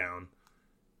Teague down,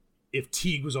 if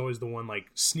Teague was always the one like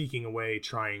sneaking away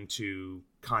trying to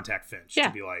contact Finch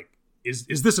to be like, is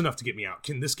this enough to get me out?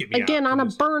 Can this get me out? Again, on a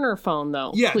burner phone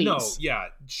though. Yeah, please. no, yeah.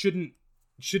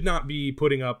 Should not be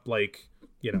putting up like,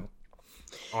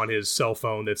 on his cell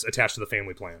phone that's attached to the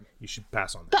family plan. You should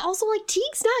pass on that. But also, like,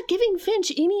 Teague's not giving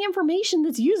Finch any information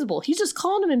that's usable. He's just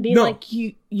calling him and being like,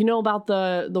 you know about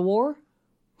the war?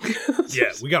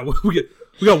 Yeah, we got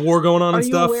war going on and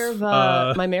stuff. Are you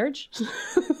aware of my marriage?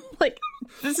 Like,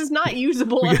 this is not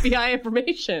usable FBI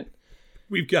information.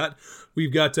 We've got you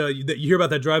hear about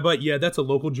that drive-by? Yeah, that's a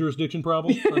local jurisdiction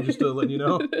problem. I'm just letting you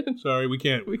know. Sorry, we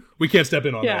can't step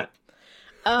in on that.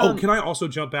 Can I also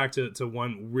jump back to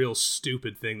one real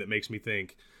stupid thing that makes me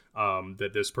think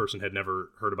that this person had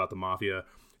never heard about the mafia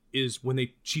is when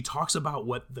she talks about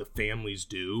what the families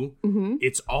do,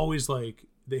 it's always like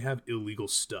they have illegal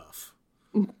stuff.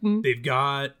 They've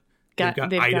got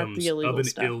items of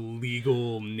an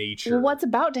illegal nature. Well, what's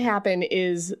about to happen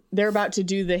is they're about to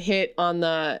do the hit on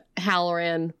the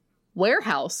Halloran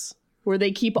warehouse where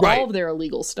they keep all of their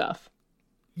illegal stuff.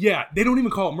 Yeah, they don't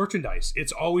even call it merchandise.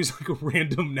 It's always like a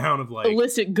random noun of like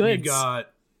illicit goods.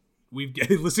 We've got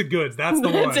illicit goods. That's the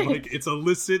one. Like it's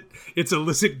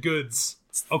illicit goods.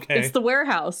 Okay. It's the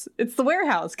warehouse. It's the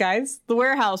warehouse, guys. The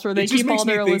warehouse where they keep all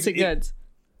their illicit goods.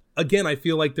 Again, I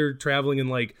feel like they're traveling in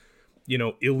like,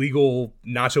 illegal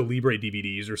Nacho Libre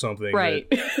DVDs or something.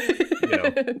 Right.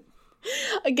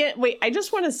 Again, wait, I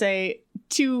just want to say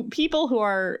to people who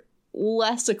are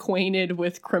less acquainted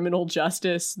with criminal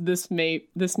justice, this may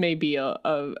be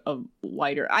a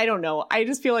wider, I don't know. I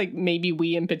just feel like maybe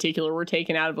we in particular were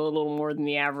taken out of a little more than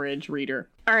the average reader.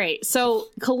 All right, so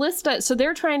Callista, so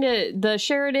they're trying to, the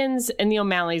Sheridans and the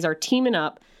O'Malleys are teaming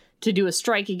up to do a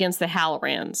strike against the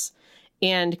Hallorans.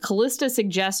 And Callista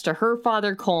suggests to her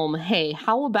father, Colm, hey,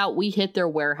 how about we hit their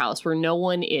warehouse where no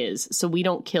one is so we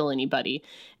don't kill anybody?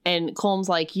 And Colm's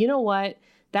like, you know what?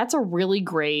 That's a really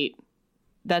great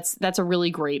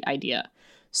idea.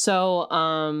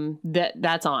 So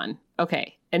that's on.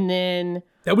 Okay. And then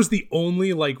that was the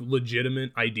only like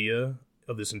legitimate idea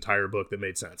of this entire book that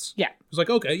made sense. Yeah. It was like,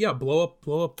 okay, yeah, blow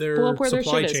up their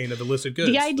supply chain of illicit goods.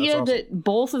 The idea that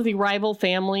both of the rival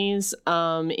families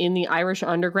in the Irish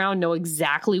underground know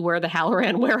exactly where the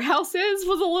Halloran warehouse is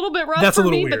was a little bit rough for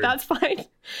me, but that's fine.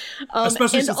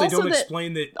 Especially since they don't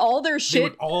explain that all their shit they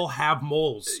would all have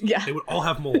moles. Yeah. They would all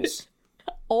have moles.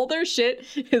 All their shit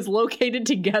is located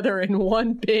together in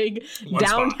one big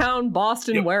downtown spot.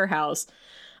 Boston warehouse.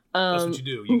 That's what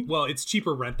you do. Well, it's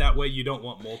cheaper rent that way. You don't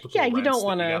want multiple. Yeah, rents you don't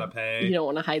want pay. You don't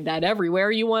want to hide that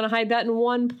everywhere. You want to hide that in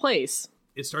one place.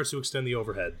 It starts to extend the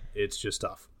overhead. It's just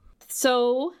tough.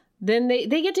 So then they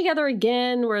get together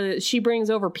again, where she brings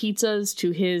over pizzas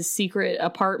to his secret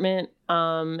apartment.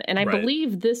 And I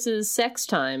believe this is sex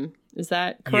time. Is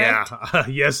that correct? Yeah.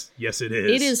 Yes, it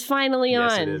is. It is finally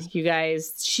on, you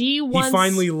guys. He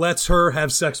finally lets her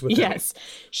have sex with him. Yes.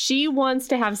 She wants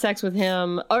to have sex with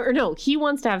him. Or no, he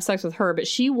wants to have sex with her, but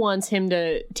she wants him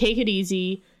to take it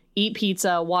easy, eat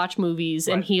pizza, watch movies,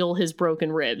 and heal his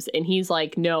broken ribs. And he's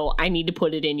like, no, I need to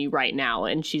put it in you right now.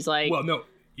 And she's like... Well, no,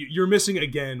 you're missing,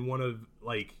 again, one of,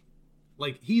 like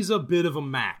he's a bit of a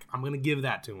Mac. I'm going to give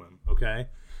that to him, okay?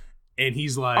 And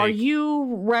he's like... Are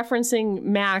you referencing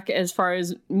Mac as far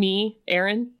as me,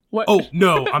 Aaron? What? Oh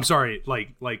no, I'm sorry.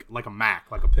 Like a Mac,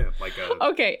 like a pimp, like a.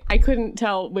 Okay, I couldn't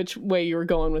tell which way you were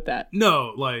going with that.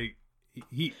 No, like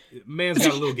man's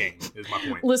got a little game. Is my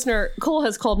point. Listener, Cole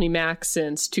has called me Mac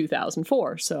since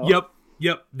 2004. So.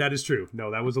 Yep, that is true.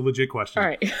 No, that was a legit question. All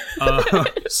right.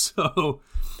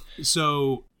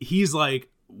 So he's like,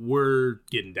 we're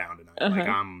getting down tonight. Like,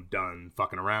 I'm done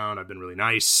fucking around. I've been really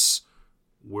nice.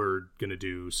 We're gonna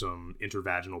do some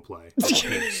intervaginal play.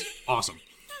 Awesome.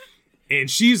 And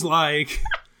she's like,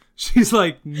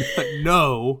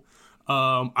 no.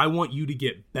 I want you to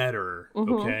get better.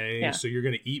 Okay. Yeah. So you're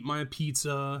gonna eat my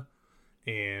pizza,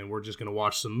 and we're just gonna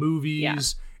watch some movies.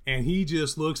 Yeah. And he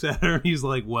just looks at her and he's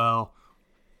like, well,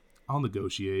 I'll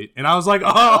negotiate. And I was like,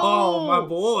 oh, my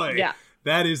boy. Yeah.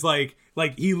 That is like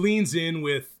he leans in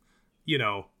with, you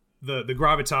know, the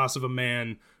gravitas of a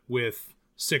man with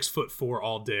 6'4"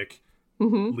 all dick,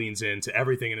 leans into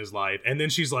everything in his life. And then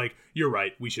she's like, you're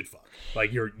right, we should fuck.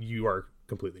 Like you are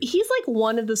completely right. He's like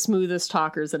one of the smoothest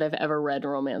talkers that I've ever read in a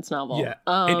romance novel. Yeah.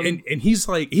 And he's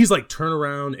like turn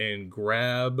around and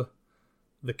grab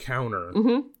the counter.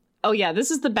 Oh yeah, this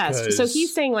is the best. So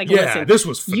he's saying like, listen, this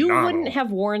was phenomenal. You wouldn't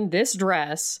have worn this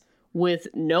dress with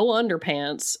no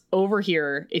underpants over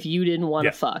here if you didn't want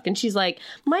to fuck. And she's like,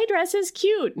 my dress is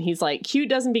cute. And he's like, cute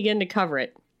doesn't begin to cover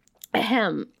it.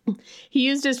 Ahem. He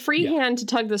used his free hand to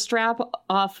tug the strap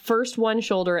off first one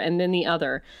shoulder and then the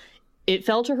other. It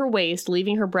fell to her waist,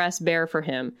 leaving her breast bare for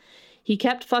him. He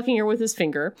kept fucking her with his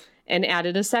finger and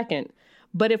added a second.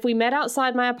 But if we met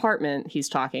outside my apartment, he's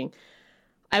talking,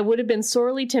 I would have been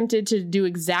sorely tempted to do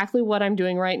exactly what I'm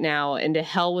doing right now, and to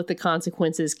hell with the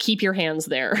consequences. Keep your hands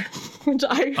there. Which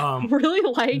I really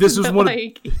like. This is one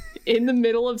in the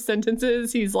middle of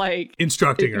sentences, he's like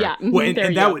instructing her. Yeah, well,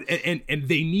 and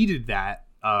they needed that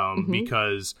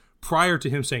because prior to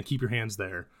him saying "keep your hands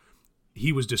there,"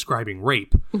 he was describing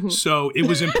rape. So it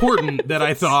was important that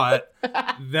I thought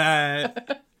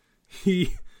that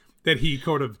he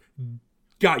sort of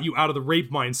got you out of the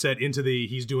rape mindset into the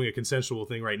he's doing a consensual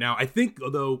thing right now. I think,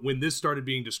 though, when this started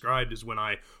being described is when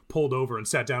I pulled over and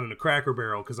sat down in a Cracker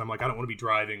Barrel because I'm like, I don't want to be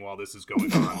driving while this is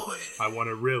going on. I want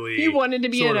to really... You wanted to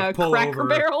be in a Cracker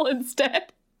Barrel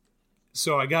instead?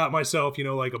 So I got myself, you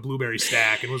know, like a blueberry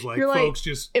stack and was like, folks,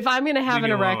 just... If I'm going to have an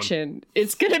erection,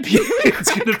 it's going to be...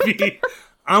 It's going to be...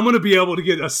 I'm going to be able to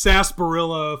get a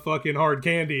sarsaparilla fucking hard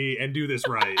candy and do this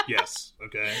right. Yes.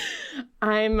 Okay.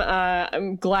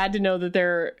 I'm glad to know that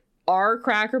there are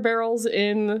Cracker Barrels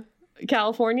in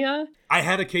California. I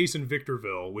had a case in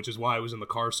Victorville, which is why I was in the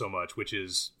car so much, which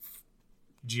is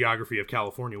geography of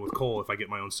California with Cole, if I get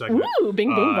my own segment. Ooh,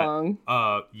 bing boom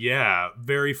bong. Yeah,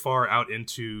 very far out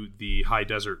into the high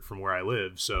desert from where I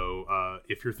live. So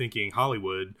if you're thinking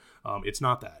Hollywood, it's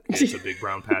not that. It's a big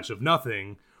brown patch of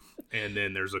nothing. And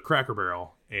then there's a Cracker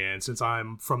Barrel. And since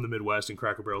I'm from the Midwest and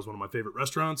Cracker Barrel is one of my favorite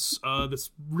restaurants,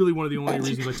 that's really one of the only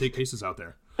reasons I take cases out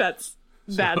there. That's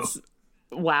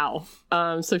wow.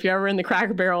 So if you're ever in the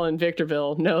Cracker Barrel in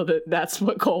Victorville, know that that's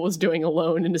what Cole was doing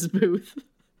alone in his booth,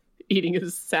 eating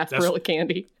his sarsaparilla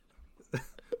candy.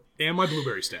 And my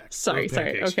blueberry stack. Sorry.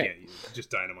 Okay. Just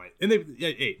dynamite. And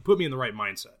they put me in the right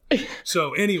mindset.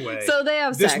 So anyway. So they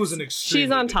have this sex. Was an extremely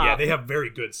She's on top. Yeah, they have very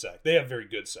good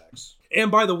sex. And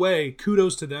by the way,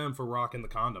 kudos to them for rocking the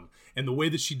condom. And the way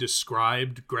that she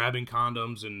described grabbing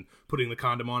condoms and putting the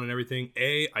condom on and everything.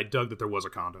 A, I dug that there was a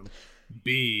condom.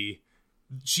 B,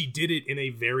 she did it in a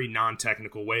very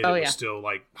non-technical way that was still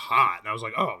like hot. And I was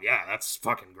like, oh yeah, that's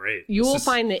fucking great. You will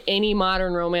find that any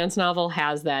modern romance novel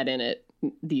has that in it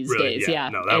these days. Yeah.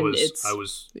 No, I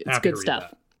was happy good to read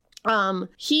stuff. That.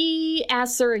 He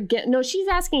asks her again. No, she's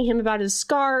asking him about his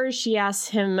scars. He asks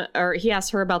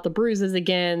her about the bruises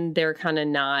again. They're kind of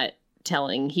not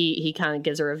telling. He kind of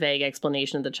gives her a vague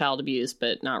explanation of the child abuse,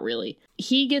 but not really.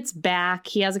 He gets back.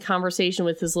 He has a conversation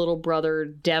with his little brother,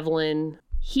 Devlin.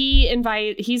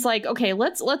 He's like, okay,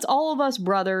 let's all of us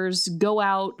brothers go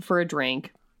out for a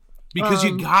drink. Because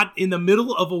you got in the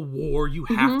middle of a war, you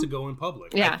have to go in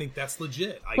public. Yeah. I think that's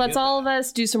legit. Let's all of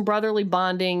us do some brotherly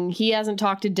bonding. He hasn't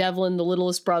talked to Devlin, the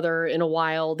littlest brother, in a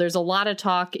while. There's a lot of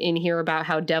talk in here about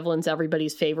how Devlin's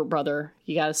everybody's favorite brother.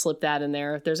 You got to slip that in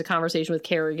there. There's a conversation with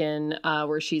Kerrigan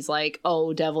where she's like,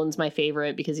 oh, Devlin's my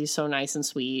favorite because he's so nice and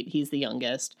sweet. He's the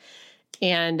youngest.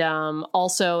 And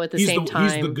also at the same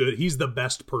time... He's the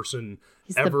best person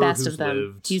ever who's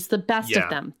lived. He's the best of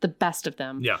them. The best of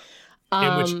them. Yeah.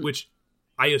 And which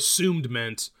I assumed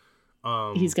meant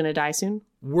he's gonna die soon.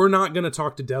 We're not gonna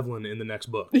talk to Devlin in the next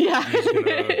book. Yeah,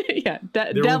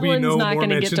 Devlin's not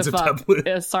gonna get to fuck.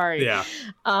 Sorry. Yeah.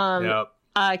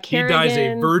 Kerrigan, he dies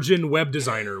a virgin web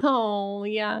designer. Oh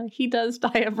yeah, he does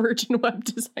die a virgin web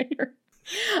designer.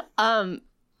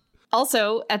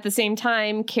 Also, at the same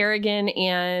time, Kerrigan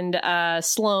and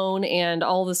Sloane and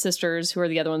all the sisters, who are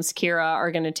the other ones, Kira,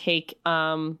 are going to take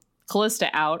Callista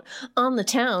out on the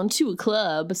town to a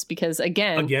club because,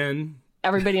 again,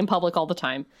 everybody in public all the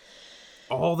time.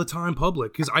 All the time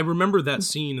public. Because I remember that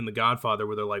scene in The Godfather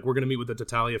where they're like, we're going to meet with the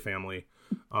Tattaglia family.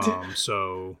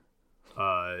 So...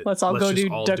 let's all go do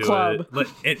the club.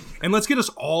 And let's get us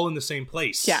all in the same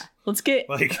place. Yeah. Let's get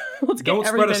don't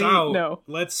spread us out. No.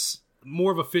 Let's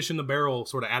more of a fish in the barrel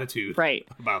sort of attitude right.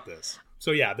 about this.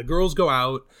 So yeah, the girls go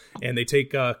out and they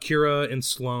take Kira and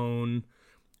Sloane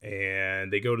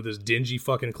and they go to this dingy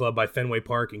fucking club by Fenway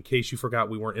Park. In case you forgot,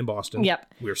 we weren't in Boston.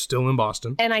 Yep. We're still in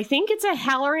Boston. And I think it's a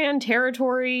Halloran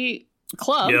territory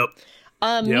club. Yep.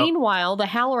 Meanwhile, the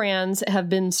Hallorans have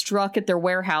been struck at their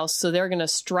warehouse, so they're going to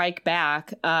strike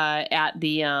back at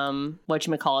the,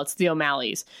 whatchamacallits, the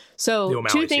O'Malleys. So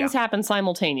two things happen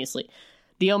simultaneously.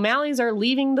 The O'Malleys are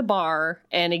leaving the bar,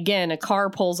 and again, a car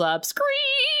pulls up,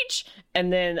 screech,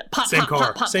 and then pop, Same pop, car.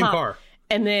 pop, pop, Same pop. car.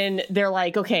 And then they're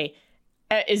like, okay,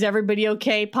 is everybody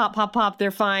okay? Pop, pop, pop, they're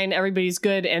fine, everybody's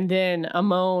good. And then a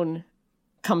moan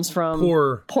comes from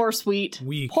poor sweet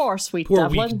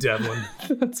Devlin. Devlin.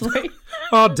 That's right.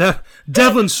 Oh,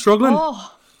 Devlin's struggling.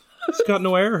 Oh. He's got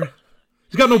no air.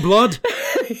 He's got no blood.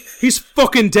 He's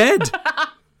fucking dead.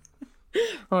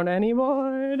 On any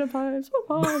boy the pipes will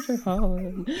fall.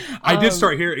 I did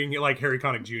start hearing like Harry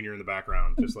Connick Jr. in the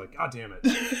background, just like, God damn it.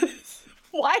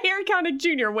 Why Harry Connick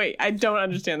Jr.? Wait, I don't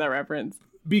understand that reference.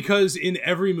 Because in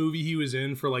every movie he was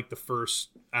in for like the first,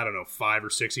 5 or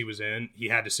 6 he was in, he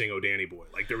had to sing "Oh Danny Boy."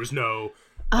 Like there was no,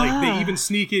 they even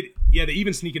sneak it. Yeah, they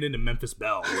even sneak it into Memphis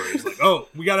Belle, where he's like, "Oh,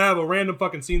 we gotta have a random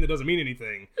fucking scene that doesn't mean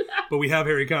anything, but we have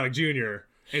Harry Connick Jr.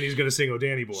 and he's gonna sing "Oh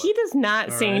Danny Boy." He does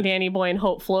not sing Danny Boy and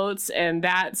Hope Floats, and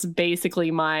that's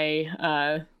basically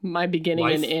my my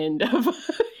beginning and end of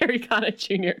Harry Connick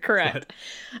Jr. Correct.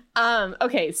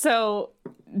 Okay, so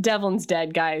Devlin's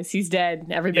dead, guys. He's dead.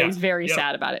 Everybody's very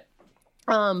sad about it.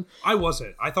 I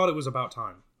wasn't. I thought it was about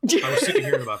time. I was sick of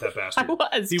hearing about that bastard.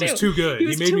 He was too good.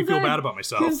 He made me feel bad about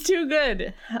myself. He was too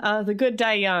good. The good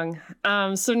die young.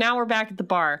 So now we're back at the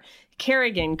bar.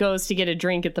 Kerrigan goes to get a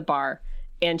drink at the bar,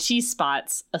 and she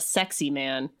spots a sexy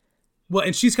man. Well,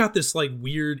 and she's got this like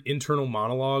weird internal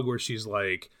monologue where she's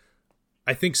like,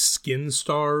 I think skin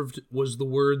starved was the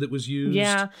word that was used.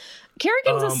 Yeah.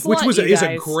 Kerrigan's a slut, which is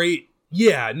a great.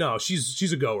 Yeah, no,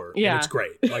 she's a goer. Yeah. And it's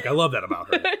great. Like, I love that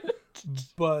about her.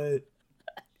 But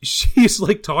she's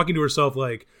like talking to herself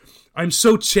like, I'm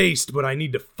so chaste, but I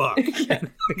need to fuck.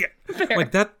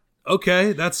 Like that.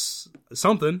 Okay, that's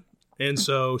something. And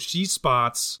so she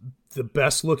spots the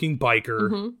best looking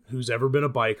biker who's ever been a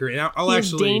biker. And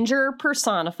He's danger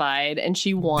personified, and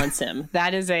she wants him.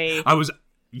 That is a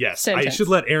Yes, sentence. I should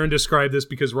let Erin describe this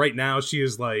because right now she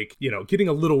is like, getting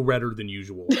a little redder than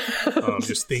usual.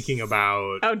 Just thinking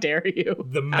about how dare you,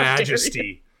 the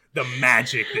majesty, the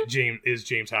magic that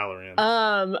James Halloran.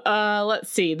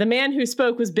 Let's see. The man who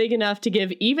spoke was big enough to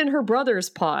give even her brothers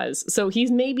pause. So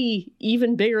he's maybe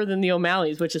even bigger than the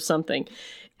O'Malleys, which is something.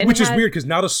 Which is weird because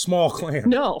not a small clan.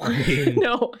 No,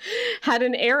 no. Had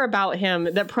an air about him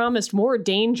that promised more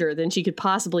danger than she could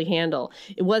possibly handle.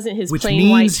 It wasn't his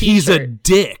plain white t-shirt. Which means he's a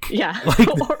dick. Yeah. Like,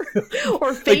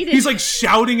 or faded. Like, he's like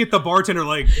shouting at the bartender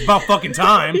like, about fucking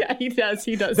time. Yeah, he does.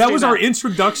 That was our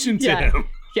introduction to him.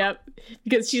 Yep.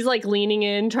 Because she's like leaning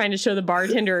in, trying to show the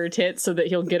bartender her tits so that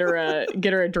he'll get her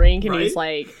a drink. And he's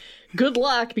like, good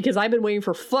luck, because I've been waiting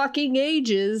for fucking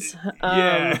ages.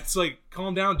 Yeah, it's like,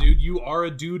 calm down, dude. You are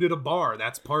a dude at a bar.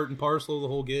 That's part and parcel of the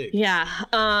whole gig. Yeah.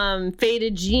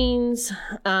 Faded jeans.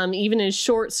 Even his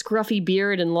short, scruffy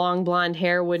beard and long blonde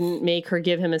hair wouldn't make her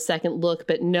give him a second look.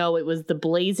 But no, it was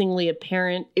blazingly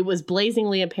apparent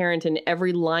in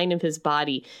every line of his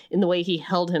body, in the way he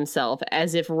held himself,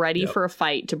 as if ready for a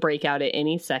fight to break out at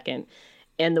any second.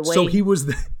 And the way he was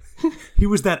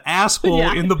that asshole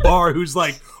in the bar who's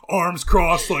like arms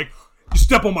crossed, like, you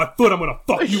step on my foot, I'm gonna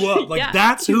fuck you up. Like,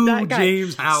 that's who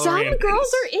James Halloran is. Some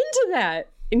girls are into that.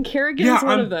 And Kerrigan's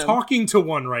one of them. I'm talking to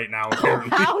one right now,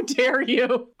 apparently. How dare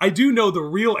you? I do know the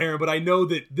real Aaron, but I know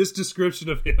that this description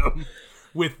of him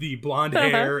with the blonde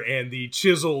hair and the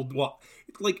chiseled,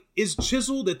 is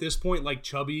chiseled at this point like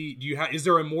chubby? Is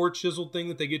there a more chiseled thing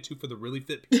that they get to for the really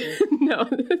fit people? No,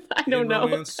 I don't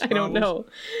know. I don't know.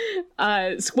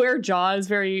 Square jaw is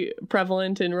very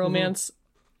prevalent in romance.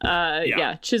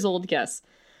 Yeah, chiseled, yes.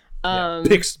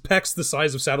 Pecs the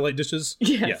size of satellite dishes?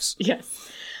 Yes.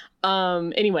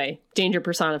 Anyway, danger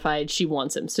personified. She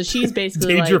wants him. So she's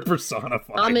basically danger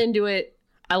personified. I'm into it.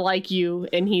 I like you.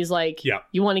 And he's like, Yeah.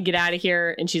 You want to get out of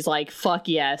here? And she's like, fuck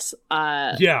yes.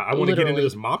 Yeah, I want to get into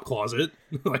this mop closet.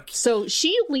 Like, so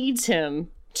she leads him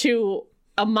to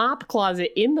a mop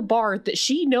closet in the bar that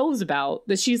she knows about,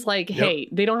 that she's like, hey,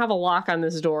 they don't have a lock on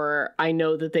this door. I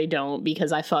know that they don't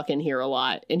because I fucking hear a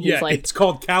lot. And he's like, it's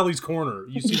called Callie's Corner.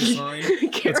 You see the sign?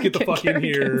 Let's get the fuck in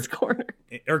here. Corner.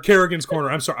 Or Kerrigan's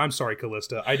Corner. I'm sorry,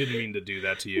 Callista. I didn't mean to do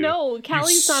that to you. No,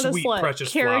 Callie's not a slut.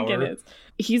 Precious Kerrigan flower. is.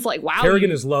 He's like, wow.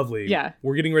 Kerrigan is lovely. Yeah.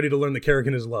 We're getting ready to learn that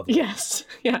Kerrigan is lovely. Yes.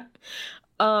 Yeah.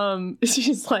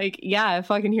 She's like, yeah, I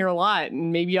fucking hear a lot,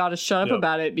 and maybe you ought to shut up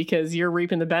about it because you're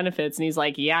reaping the benefits. And he's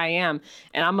like, yeah, I am,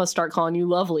 and I'm gonna start calling you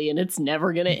lovely, and it's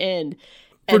never gonna end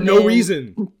For no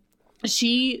reason.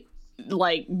 She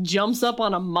like jumps up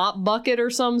on a mop bucket or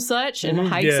some such and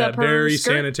hikes up her very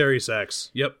skirt. sanitary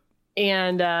sex. Yep.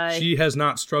 And she has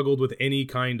not struggled with any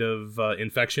kind of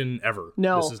infection ever.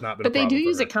 No, this has not been. But a they do problem for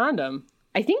use her. a condom.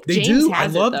 I think They James do.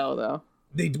 has it though.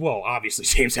 Well, obviously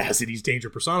James has it. He's danger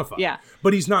personified. Yeah.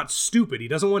 But he's not stupid. He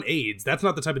doesn't want AIDS. That's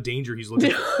not the type of danger he's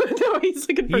looking for. No, he's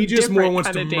looking for He just more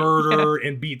wants kind to of murder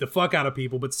and beat the fuck out of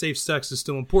people, but safe sex is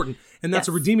still important. And that's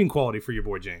a redeeming quality for your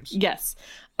boy James. Yes.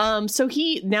 So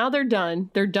now they're done.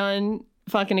 They're done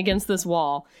fucking against this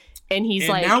wall. And he's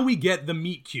like, now we get the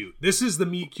meet cute. This is the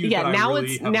meet cute. Yeah, that now I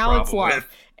really it's have now a it's problem love.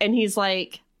 with. And he's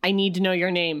like, I need to know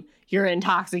your name. You're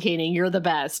intoxicating. You're the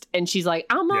best. And she's like,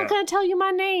 I'm not going to tell you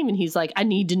my name. And he's like, I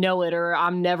need to know it or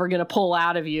I'm never going to pull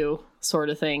out of you, sort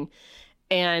of thing.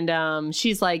 And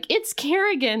she's like, it's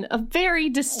Kerrigan, a very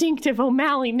distinctive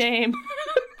O'Malley name.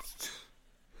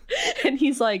 And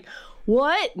he's like,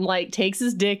 what? And like takes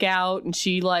his dick out and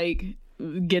she like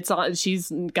gets on.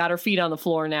 She's got her feet on the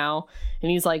floor now.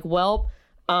 And he's like, well,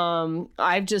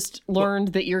 I've just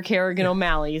learned that you're Kerrigan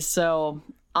O'Malley. So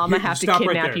I'm going to have to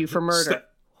kidnap you for murder.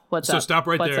 What's up? So stop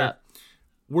right What's there. Up?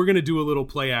 We're going to do a little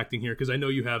play acting here because I know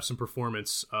you have some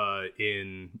performance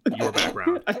in your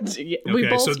background. We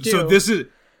both do. So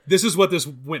this is what this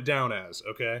went down as,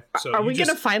 okay? So are we going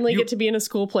to finally get to be in a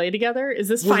school play together? Is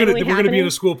this we're finally We're going to be in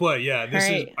a school play, yeah. This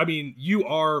All is, right. I mean, you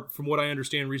are, from what I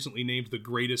understand, recently named the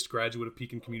greatest graduate of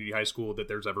Pekin Community High School that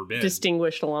there's ever been.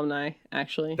 Distinguished alumni,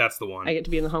 actually. That's the one. I get to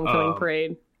be in the homecoming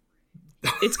parade.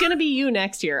 It's going to be you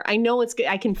next year. I know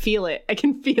I can feel it. I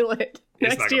can feel it.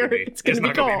 Next year, it's going to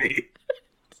be Cole.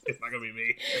 It's not going to be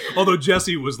me. Although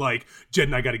Jesse was like, Jed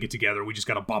and I got to get together. We just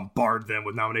got to bombard them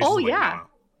with nominations. Oh, I'm like, yeah. no.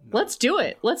 Let's do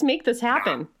it. Let's make this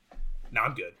happen. No,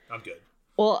 I'm good.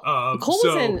 Well, Cole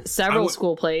was in several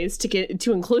school plays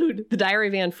to include The Diary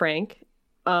of Anne Frank.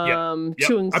 Yep.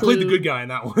 To include, I played the good guy in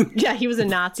that one. Yeah, he was a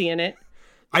Nazi in it.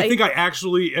 I think I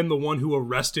actually am the one who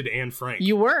arrested Anne Frank.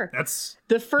 You were. That's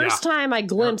the first time I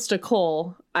glimpsed a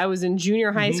Cole. I was in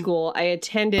junior high school. I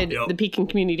attended the Pekin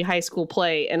Community High School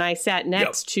play, and I sat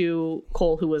next to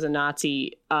Cole, who was a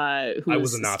Nazi, who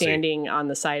was standing on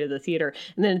the side of the theater.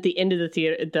 And then at the end of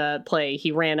the play,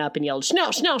 he ran up and yelled,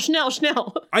 "Schnell, Schnell, Schnell,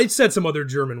 Schnell!" I said some other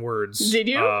German words. Did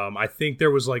you? I think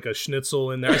there was like a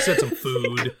schnitzel in there. I said some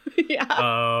food.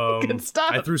 Yeah, good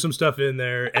stuff. I threw some stuff in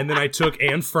there, and then I took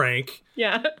Anne Frank.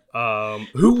 Yeah.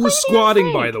 Who was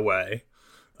squatting, by the way?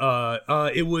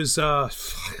 It was I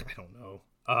don't know.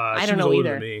 I don't know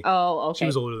either. Oh, okay. She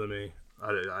was older than me.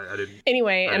 I didn't.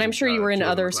 Anyway, and I'm sure you were in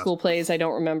other school plays. I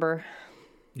don't remember.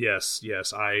 Yes.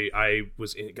 I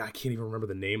was in. I can't even remember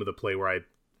the name of the play where I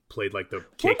played like the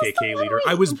KKK leader.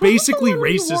 I was basically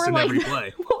racist in every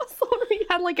play. What was the one where you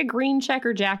had like a green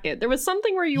checker jacket? There was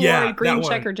something where you wore a green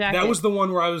checker jacket. That was the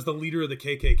one where I was the leader of the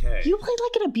KKK. You played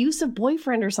like an abusive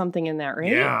boyfriend or something in that,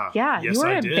 right? Yeah. Yeah. Yes, you were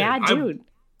I a did. bad dude.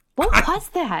 What was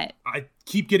that? I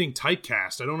keep getting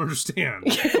typecast. I don't understand.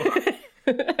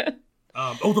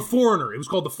 The Foreigner. It was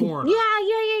called The Foreigner.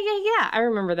 Yeah. I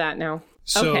remember that now.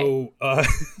 So,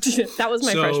 that was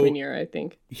my freshman year, I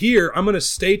think. Here, I'm going to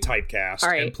stay typecast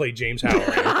and play James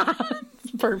Halloran.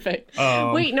 Perfect.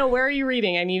 Wait, no, where are you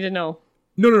reading? I need to know.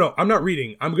 No. I'm not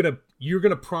reading. You're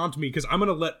going to prompt me because I'm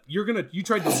going to you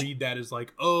tried to read that as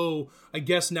like, oh, I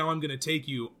guess now I'm going to take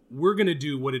you. We're going to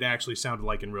do what it actually sounded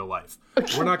like in real life.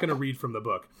 Okay. We're not going to read from the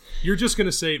book. You're just going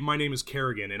to say, my name is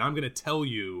Kerrigan, and I'm going to tell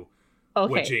you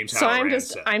what James Halloran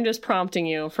said. I'm just prompting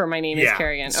you for my name is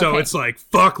Kerrigan. So it's like,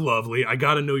 fuck, lovely. I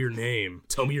got to know your name.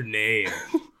 Tell me your name.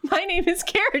 My name is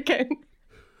Kerrigan.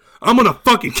 I'm going to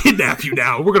fucking kidnap you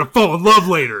now. We're going to fall in love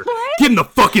later. What? Get in the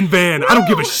fucking van. No. I don't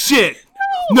give a shit.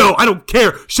 No, I don't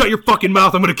care. Shut your fucking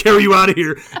mouth. I'm going to carry you out of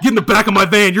here. Get in the back of my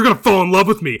van. You're going to fall in love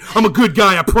with me. I'm a good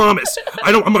guy, I promise.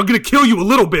 I'm going to kill you a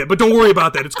little bit, but don't worry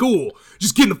about that. It's cool.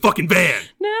 Just get in the fucking van.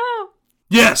 No.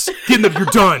 Yes, you're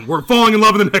done. We're falling in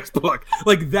love in the next book.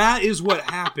 Like, that is what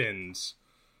happens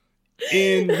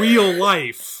in real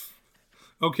life.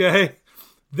 Okay?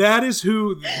 That is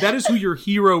who your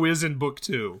hero is in book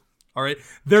 2. All right.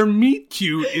 Their meet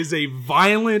cute is a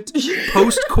violent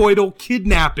post-coital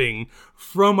kidnapping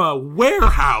from a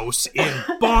warehouse in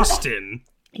Boston.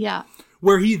 Yeah.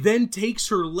 Where he then takes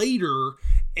her later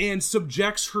and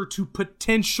subjects her to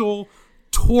potential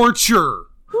torture.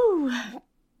 Whew.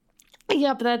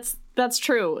 Yep, that's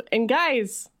true. And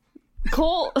guys,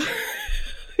 Cole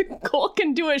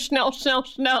can do a schnell.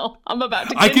 I'm about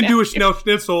to. I can do a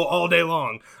schnitzel all day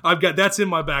long. That's in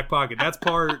my back pocket. That's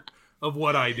part of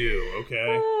what I do.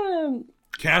 Okay.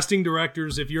 Casting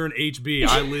directors, if you're an HB,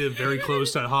 I live very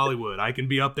close to Hollywood. I can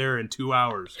be up there in 2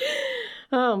 hours.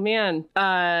 Oh man.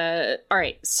 All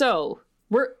right. So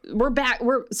we're back.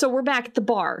 We're back at the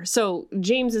bar. So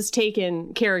James has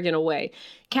taken Kerrigan away.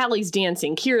 Callie's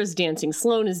dancing. Kira's dancing.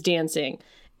 Sloane is dancing.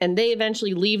 And they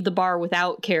eventually leave the bar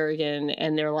without Kerrigan.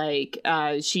 And they're like,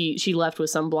 she left with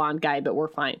some blonde guy, but we're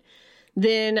fine.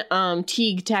 Then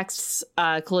Teague texts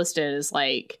Callista and is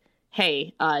like,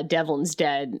 hey, Devlin's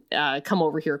dead. Come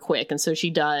over here quick. And so she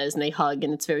does. And they hug.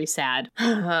 And it's very sad.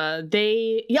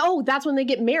 That's when they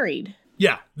get married.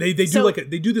 Yeah, they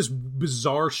do this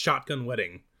bizarre shotgun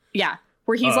wedding. Yeah,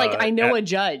 where he's like, I know a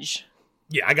judge.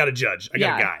 Yeah, I got a judge. I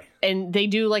got a guy. And they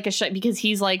do like a shot because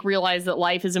he's like realized that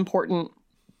life is important.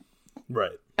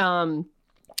 Right.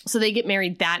 So they get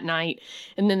married that night,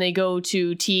 and then they go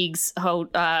to Teague's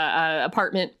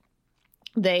apartment.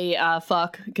 They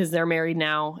fuck because they're married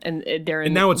now, and they're in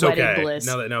and now it's wedding okay. bliss.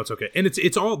 Now it's okay, and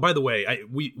it's all. By the way,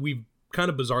 we've kind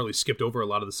of bizarrely skipped over a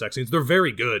lot of the sex scenes. They're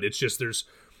very good. It's just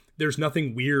there's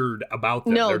nothing weird about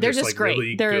them. No, they're just like great.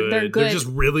 Really they're good. They're just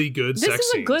really good sex scenes. This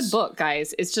is a good book,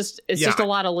 guys. It's just a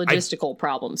lot of logistical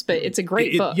problems, but it's a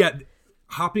great book. Yeah,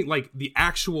 hopping like the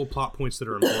actual plot points that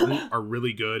are important are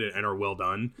really good and are well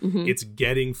done. Mm-hmm. It's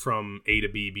getting from A to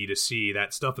B, B to C.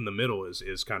 That stuff in the middle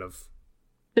is kind of.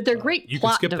 But they're great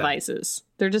plot devices.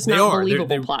 They're just not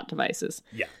believable plot devices.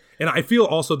 Yeah. And I feel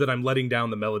also that I'm letting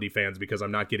down the Melody fans because I'm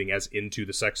not getting as into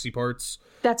the sexy parts.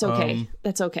 That's okay.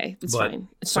 That's okay. It's fine.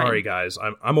 It's sorry, fine. guys.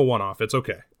 I'm a one-off. It's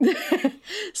okay.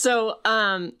 So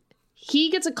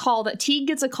Teague gets a call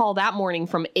that morning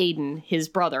from Aiden, his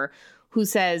brother, who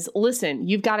says, listen,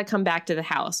 you've got to come back to the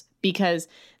house because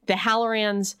the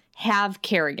Hallorans have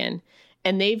Kerrigan.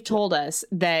 And they've told us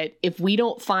that if we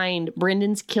don't find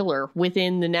Brendan's killer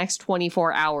within the next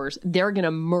 24 hours, they're going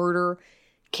to murder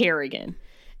Kerrigan.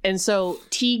 And so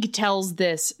Teague tells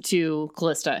this to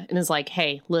Callista and is like,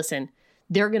 hey, listen,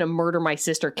 they're going to murder my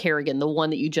sister Kerrigan, the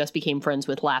one that you just became friends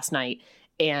with last night.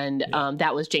 And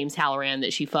that was James Halloran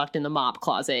that she fucked in the mop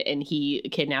closet and he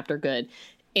kidnapped her good.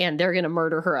 And they're going to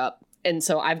murder her up. And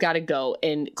so I've got to go.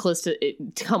 And Callista,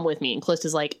 come with me. And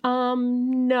Callista's like,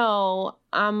 no,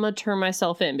 I'm going to turn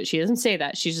myself in. But she doesn't say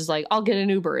that. She's just like, I'll get an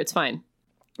Uber. It's fine.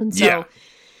 And so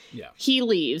he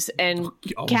leaves. And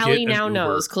Callie now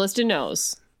knows, Callista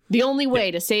knows, the only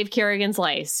way to save Kerrigan's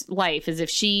life is if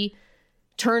she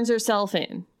turns herself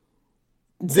in.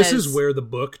 This is where the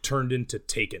book turned into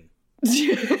Taken.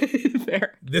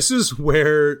 Fair. This is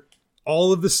where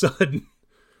all of a sudden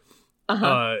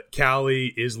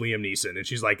Callie is Liam Neeson, and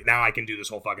she's like, now I can do this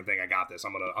whole fucking thing. I got this.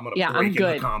 I'm gonna break into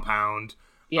the compound.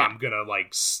 Yeah. I'm gonna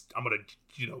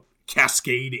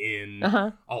cascade in.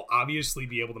 I'll obviously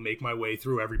be able to make my way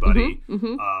through everybody.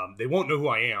 They won't know who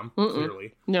I am,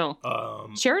 clearly. No.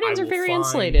 Sheridans are very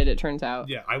insulated, it turns out.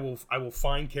 Yeah, I will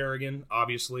find Kerrigan,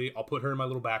 obviously. I'll put her in my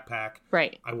little backpack.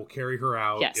 Right. I will carry her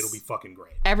out. Yes. It'll be fucking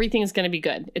great. Everything's going to be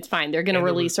good. It's fine. They're going to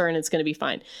release her and it's going to be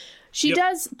fine. She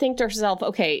does think to herself,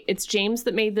 okay, it's James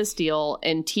that made this deal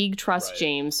and Teague trusts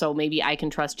James, so maybe I can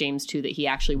trust James too that he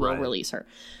actually will release her.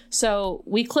 So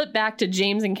we clip back to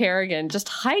James and Kerrigan, just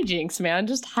hijinks, man,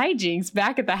 just hijinks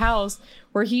back at the house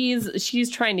where she's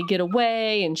trying to get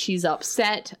away and she's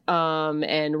upset,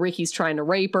 and Ricky's trying to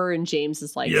rape her and James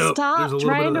is like, stop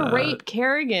trying to rape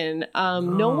Kerrigan.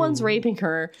 No one's raping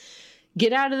her.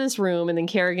 Get out of this room. And then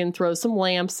Kerrigan throws some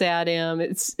lamps at him.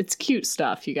 It's cute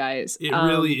stuff, you guys. It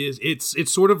really is.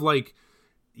 It's sort of like,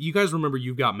 you guys remember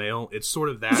You've Got Mail? It's sort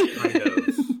of that kind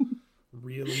of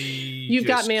really You've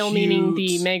Got Mail, cute. Meaning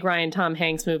the Meg Ryan Tom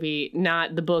Hanks movie,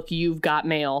 not the book You've Got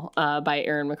Mail by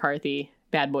Aaron McCarthy,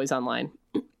 Bad Boys Online.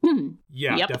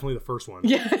 Yeah, definitely the first one.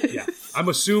 Yeah. I'm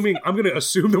going to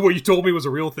assume that what you told me was a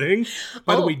real thing.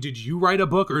 By the way, did you write a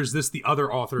book or is this the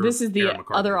other author? This is the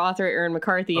other author, Aaron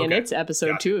McCarthy, and it's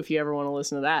episode 2 if you ever want to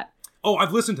listen to that. Oh,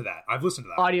 I've listened to that.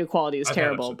 Audio quality is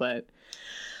terrible, but...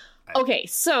 Okay,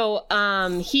 so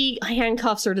he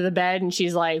handcuffs her to the bed and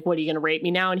she's like, what, are you going to rape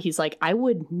me now? And he's like, I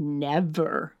would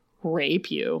never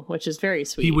rape you, which is very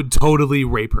sweet. He would totally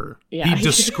rape her. Yeah. He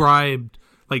described...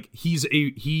 Like he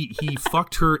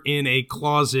fucked her in a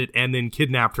closet and then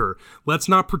kidnapped her. Let's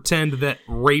not pretend that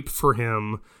rape for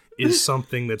him is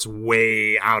something that's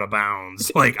way out of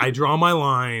bounds. Like, I draw my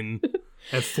line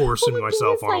at forcing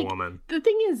myself on a woman. The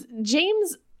thing is,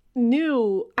 James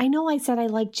knew, I know I said I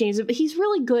like James, but he's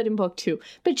really good in book 2.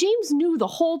 But James knew the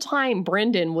whole time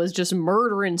Brendan was just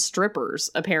murdering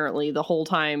strippers, apparently, the whole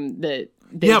time that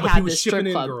they had but he was this shipping strip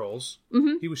in club. girls.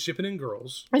 Mm-hmm. He was shipping in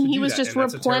girls. And he was just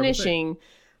replenishing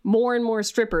more and more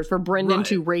strippers for Brendan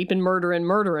to rape and murder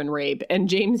and rape. And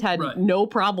James had no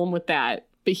problem with that.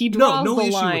 But he draws the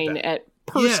line at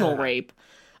personal rape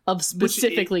of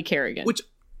specifically Kerrigan.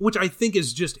 Which I think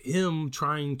is just him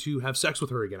trying to have sex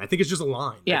with her again. I think it's just a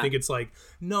line. Yeah. I think it's like,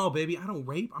 no, baby, I don't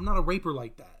rape. I'm not a raper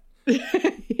like that.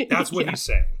 That's what he's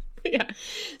saying. Yeah.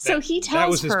 So he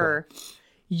tells her,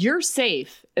 you're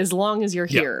safe as long as you're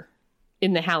here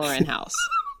in the Halloran house.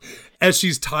 As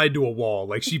she's tied to a wall.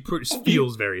 Like, she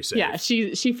feels very safe. Yeah,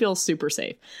 she feels super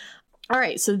safe. All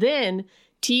right, so then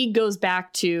Teague goes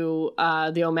back to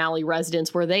the O'Malley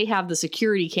residence where they have the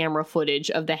security camera footage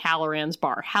of the Halloran's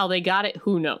bar. How they got it,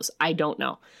 who knows? I don't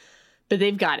know. But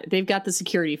they've got it. They've got the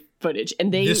security footage.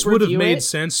 And this would have made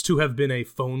sense to have been a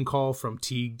phone call from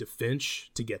Teague to Finch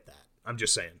to get that. I'm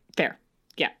just saying. Fair.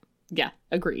 Yeah,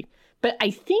 agreed. But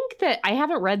I think that I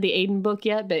haven't read the Aiden book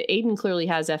yet, but Aiden clearly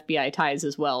has FBI ties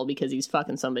as well because he's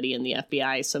fucking somebody in the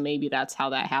FBI. So maybe that's how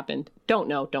that happened. Don't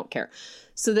know. Don't care.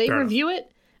 So they review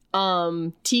it.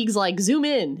 Teague's like, zoom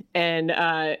in. And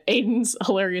Aiden's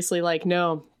hilariously like,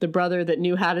 no, the brother that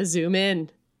knew how to zoom in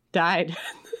died.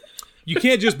 You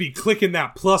can't just be clicking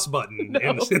that plus button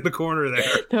in the corner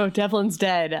there. No, Devlin's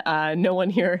dead. No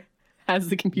one here has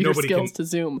the computer skills to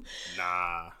zoom.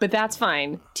 Nah. But that's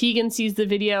fine. Tegan sees the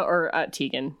video,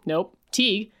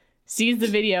 Teague sees the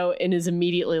video and is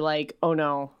immediately like, oh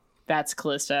no, that's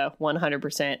Callista,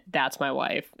 100%, that's my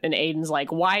wife. And Aiden's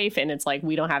like, wife? And it's like,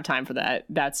 we don't have time for that.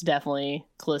 That's definitely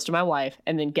Callista, my wife.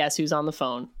 And then guess who's on the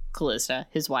phone? Callista,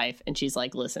 his wife. And she's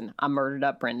like, listen, I murdered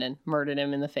up Brendan, murdered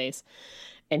him in the face.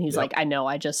 And he's like, I know,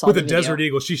 I just saw with the a video. Desert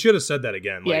Eagle. She should have said that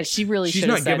again. Yeah, she really should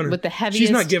have said with the heaviest.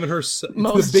 She's not giving her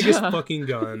the biggest fucking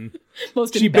gun.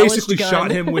 She basically gun.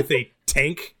 shot him with a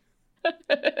tank.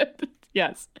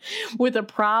 Yes. With a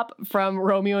prop from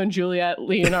Romeo and Juliet,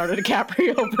 Leonardo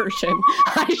DiCaprio version.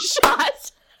 I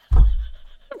shot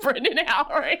Brendan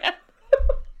Halloran.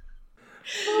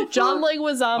 John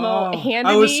Leguizamo handed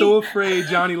me... I was so afraid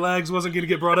Johnny Legs wasn't going to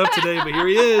get brought up today, but here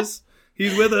he is.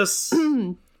 He's with us.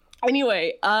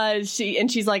 Anyway,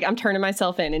 she's like, I'm turning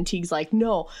myself in. And Teague's like,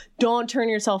 no, don't turn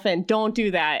yourself in. Don't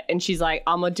do that. And she's like,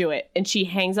 I'm going to do it. And she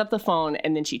hangs up the phone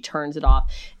and then she turns it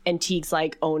off. And Teague's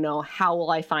like, oh no, how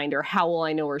will I find her? How will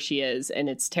I know where she is? And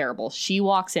it's terrible. She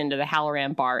walks into the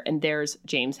Halloran bar and there's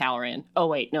James Halloran. Oh,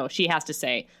 wait, no, she has to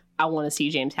say, I want to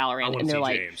see James Halloran. And they're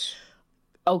like, James.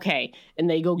 Okay. And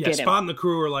they go get him. Spot and the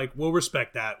crew are like, we'll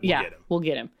respect that. We'll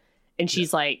get him. And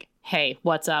she's like, hey,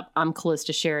 what's up? I'm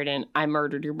Callista Sheridan. I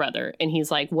murdered your brother. And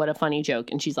he's like, what a funny joke.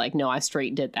 And she's like, no, I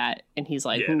straight did that. And he's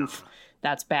like, oof,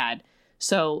 that's bad.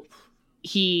 So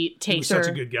he takes her. He was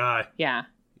such a good guy. Yeah.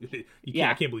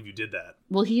 I can't believe you did that.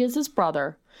 Well, he is his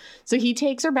brother. So he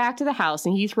takes her back to the house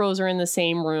and he throws her in the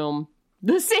same room.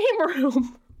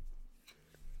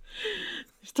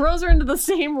 Throws her into the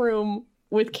same room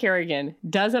with Kerrigan.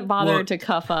 Doesn't bother to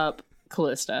cuff up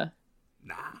Callista.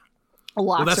 Nah.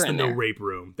 Well, that's the no rape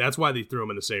room. That's why they threw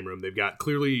them in the same room. They've got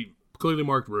clearly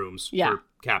marked rooms for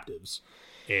captives,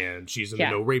 and she's in the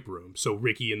no rape room. So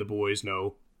Ricky and the boys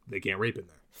know they can't rape in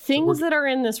there. Things that are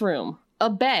in this room: a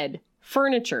bed,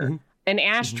 furniture, an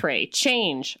ashtray,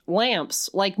 change, lamps,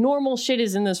 like normal shit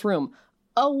is in this room.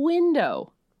 A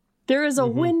window. There is a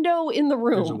window in the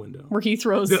room where he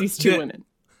throws these two women.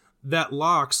 That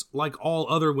locks like all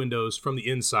other windows from the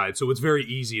inside, so it's very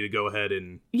easy to go ahead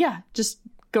and just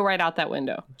go right out that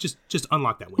window. Just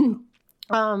unlock that window.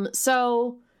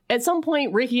 So at some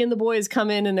point, Ricky and the boys come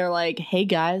in and they're like, hey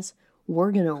guys,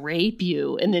 we're going to rape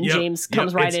you. And then James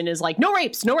comes in and is like, no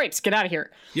rapes, get out of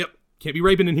here. Yep. Can't be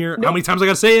raping in here. Nope. How many times I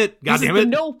got to say it? God damn it.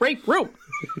 No rape room.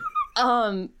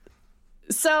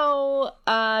 So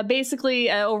basically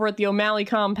over at the O'Malley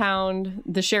compound,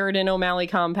 the Sheridan O'Malley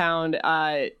compound,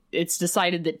 it's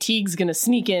decided that Teague's going to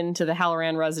sneak into the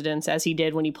Halloran residence as he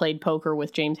did when he played poker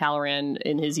with James Halloran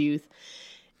in his youth.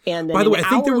 And then by the way, I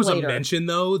think there was a mention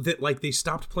though that like they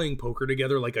stopped playing poker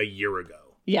together like a year ago.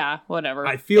 Yeah, whatever.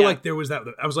 I feel like there was that.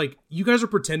 I was like, you guys are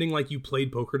pretending like you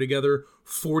played poker together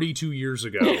 42 years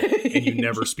ago and you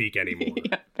never speak anymore.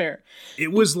 Yeah, fair.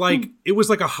 It was like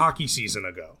a hockey season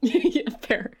ago. Yeah,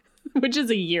 fair. Which is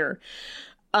a year.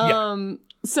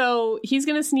 So he's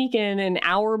going to sneak in an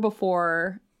hour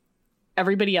before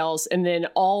everybody else, and then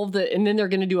and then they're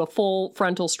going to do a full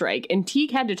frontal strike. And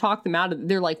Teague had to talk them out of it.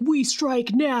 They're like, we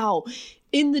strike now,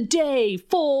 in the day,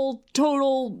 full,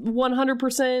 total,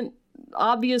 100%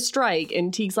 obvious strike.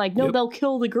 And Teague's like, no, they'll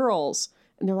kill the girls.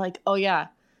 And they're like, oh yeah,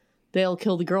 they'll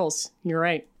kill the girls. You're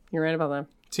right. You're right about that.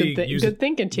 Teague, good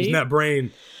thinking, Teague. Using that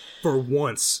brain for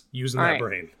once. Using that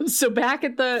brain. So back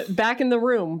in the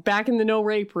room, back in the no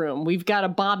rape room, we've got a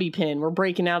bobby pin. We're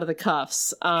breaking out of the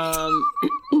cuffs.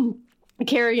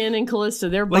 Kerrigan and Callista,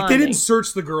 they're bonding. Like, they didn't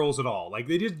search the girls at all. Like,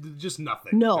 they did just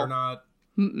nothing. No. They're not.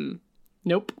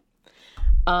 Nope.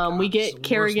 We get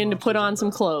Kerrigan to put on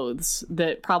some clothes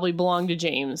that probably belong to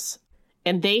James.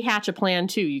 And they hatch a plan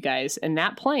too, you guys. And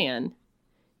that plan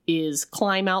is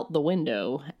climb out the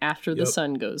window after the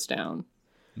sun goes down.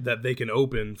 That they can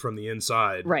open from the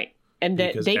inside. Right. And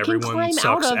that they can climb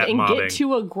out of and get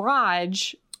to a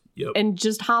garage and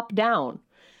just hop down.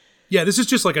 Yeah, this is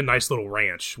just like a nice little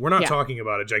ranch. We're not talking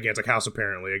about a gigantic house,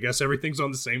 apparently. I guess everything's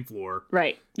on the same floor.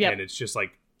 Right. Yeah. And it's just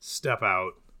like step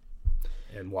out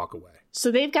and walk away. So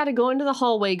they've got to go into the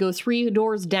hallway, go 3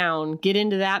 doors down, get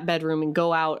into that bedroom, and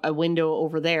go out a window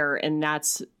over there, and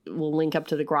will link up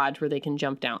to the garage where they can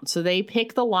jump down. So they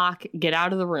pick the lock, get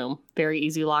out of the room. Very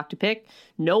easy lock to pick.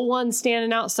 No one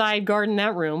standing outside guarding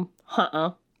that room.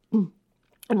 And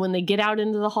when they get out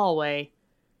into the hallway,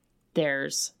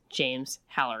 there's James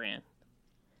Halloran.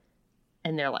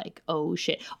 And they're like, oh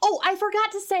shit. Oh, I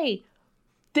forgot to say,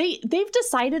 they've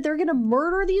decided they're going to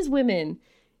murder these women.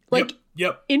 Like,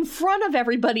 in front of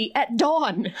everybody at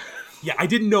dawn. Yeah, I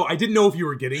didn't know if you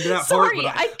were getting to that part,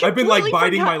 but I've been like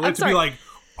biting my lip to be like,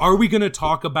 are we going to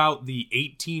talk about the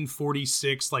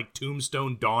 1846 like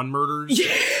Tombstone Dawn murders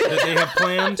that they have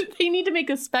planned? They need to make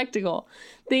a spectacle.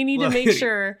 They need to make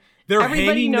sure they're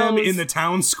everybody hanging knows them in the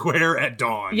town square at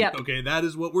dawn. Yep. Okay, that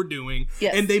is what we're doing.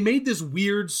 Yes. And they made this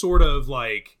weird sort of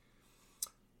like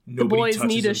the boys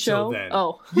need a show. Then.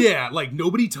 Oh, yeah, like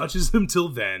nobody touches them till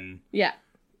then. Yeah.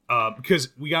 Because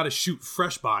we got to shoot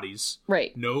fresh bodies.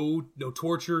 Right. No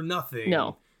torture, nothing.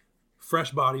 No.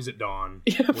 Fresh bodies at dawn.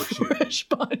 Yeah, fresh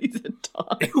bodies at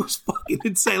dawn. It was fucking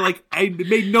insane. Like, it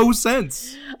made no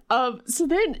sense. So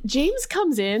then James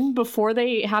comes in before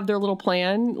they have their little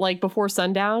plan, like before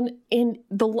sundown. And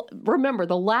remember,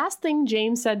 the last thing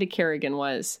James said to Kerrigan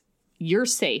was, you're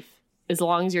safe. As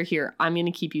long as you're here, I'm going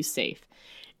to keep you safe.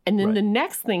 And then the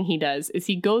next thing he does is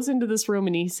he goes into this room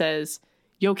and he says,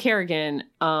 yo, Kerrigan,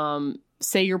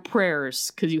 say your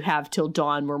prayers because you have till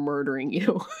dawn. We're murdering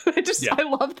you. I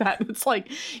love that. It's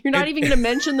like, you're not even going to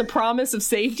mention the promise of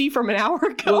safety from an hour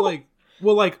ago.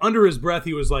 Well, like under his breath,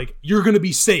 he was like, you're going to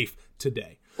be safe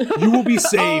today. You will be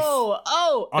safe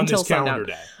on this calendar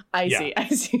day. I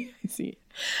see.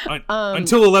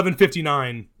 Until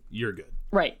 11:59, you're good.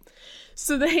 Right.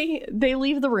 So they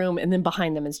leave the room, and then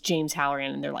behind them is James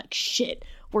Halloran, and they're like, shit,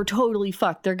 we're totally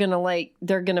fucked. They're going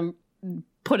to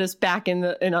put us back in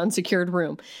an unsecured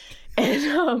room.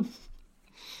 And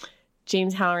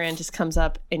James Halloran just comes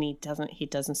up and he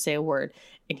doesn't say a word,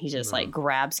 and he just like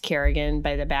grabs Kerrigan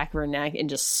by the back of her neck and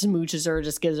just smooches her,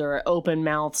 just gives her an open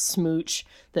mouth smooch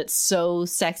that's so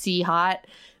sexy hot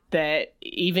that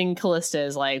even Callista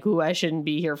is like, ooh, I shouldn't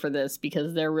be here for this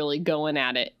because they're really going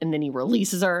at it. And then he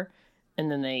releases her, and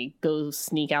then they go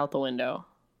sneak out the window.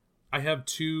 I have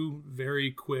 2 very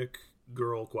quick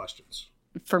girl questions.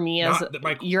 For me,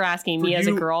 you're asking me as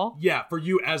a girl? Yeah, for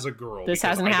you as a girl. This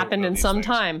hasn't happened in some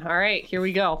time. All right, here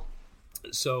we go.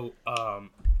 So,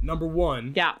 number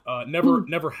 1. Yeah.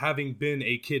 Never having been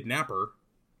a kidnapper.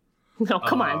 No,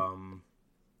 come on.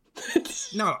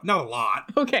 Not a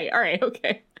lot. Okay, all right,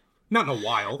 okay. Not in a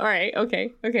while. All right,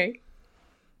 okay.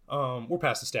 We're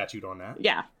past the statute on that.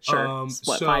 Yeah, sure.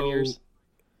 5 years?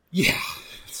 Yeah,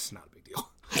 it's not a big deal.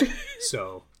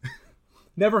 So,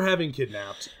 never having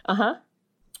kidnapped. Uh-huh.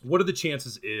 What are the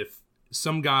chances if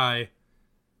some guy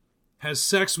has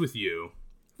sex with you,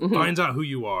 finds out who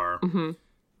you are,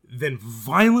 then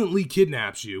violently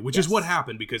kidnaps you, which is what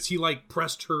happened because he like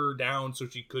pressed her down so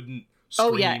she couldn't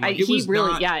scream. Oh yeah, like, it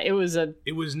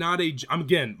was not a...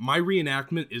 Again, my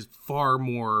reenactment is far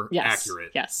more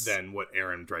accurate than what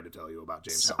Aaron tried to tell you about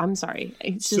James Halloran. I'm sorry.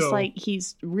 It's just like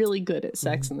he's really good at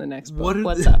sex in the next book.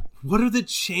 What's up? What are the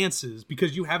chances,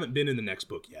 because you haven't been in the next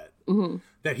book yet,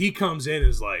 that he comes in and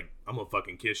is like, I'm gonna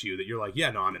fucking kiss you, that you're like, yeah,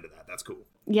 no, I'm into that. That's cool.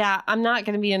 Yeah, I'm not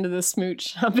going to be into the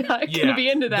smooch. I'm not going to be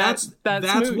into that.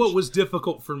 That's smooch. What was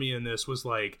difficult for me in this was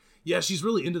like, yeah, she's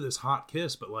really into this hot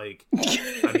kiss, but like,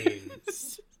 I mean,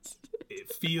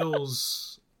 it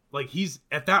feels like he's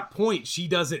at that point. She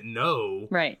doesn't know.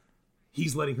 Right.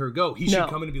 He's letting her go. He should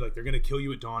come in and be like, they're going to kill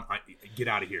you at dawn. Get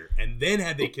out of here. And then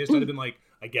had they kissed, I'd have been like,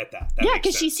 I get that. Yeah,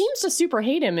 because she seems to super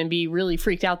hate him and be really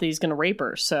freaked out that he's going to rape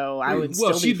her. So I would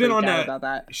still be freaked out about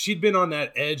that. She'd been on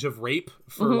that edge of rape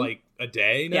for like a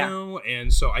day now,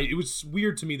 and so it was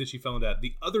weird to me that she fell into that.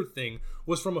 The other thing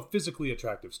was from a physically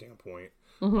attractive standpoint.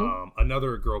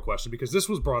 Another girl question, because this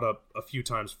was brought up a few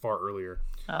times far earlier.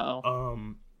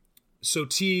 So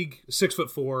Teague,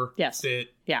 6'4",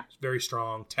 fit, very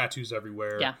strong, tattoos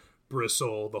everywhere,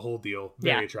 bristle, the whole deal,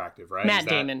 very attractive, right? Matt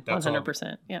Damon,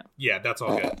 100%. Yeah, that's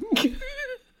all good.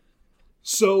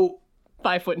 So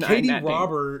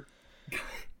 5'9",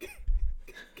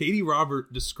 Katie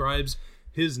Robert describes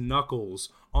his knuckles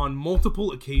on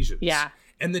multiple occasions. Yeah.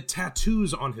 And the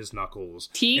tattoos on his knuckles.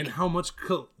 Teague? And how much...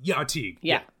 Teague.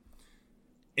 Yeah.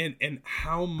 And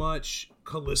how much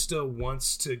Callista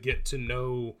wants to get to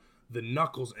know the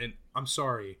knuckles. And I'm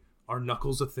sorry, are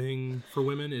knuckles a thing for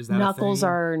women? Is that knuckles a thing?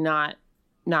 Are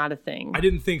not a thing. I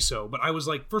didn't think so, but I was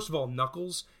like, first of all,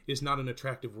 knuckles is not an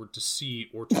attractive word to see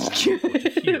or to read or to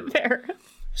hear. Fair.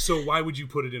 So why would you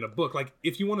put it in a book? Like,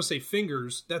 if you want to say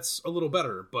fingers, that's a little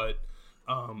better, but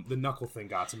the knuckle thing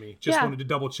got to me. Just wanted to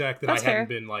double check that I hadn't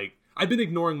been like... I've been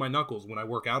ignoring my knuckles. When I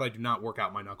work out, I do not work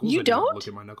out my knuckles. You don't? Look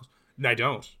at my knuckles. No, I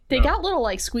don't. They got little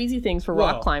like squeezy things for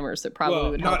rock climbers that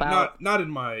probably would help out. Not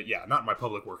in my my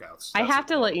public workouts. I have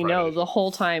to let you know, the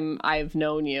whole time I've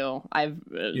known you,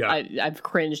 I've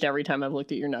cringed every time I've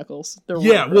looked at your knuckles. They're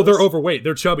overweight.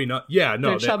 They're chubby.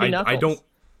 They're chubby knuckles.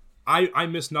 I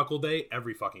miss Knuckle Day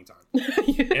every fucking time.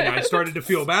 And I started to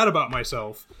feel bad about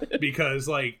myself because,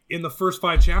 like, in the first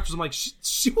 5 chapters, I'm like,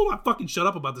 she will not fucking shut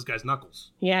up about this guy's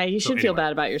knuckles. Yeah, you should feel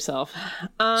bad about yourself.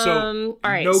 All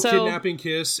right, kidnapping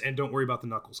kiss, and don't worry about the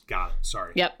knuckles. Got it.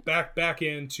 Sorry. Yep. Back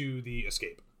into the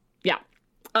escape. Yeah.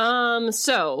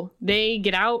 So they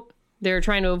get out. They're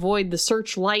trying to avoid the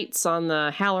searchlights on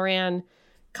the Halloran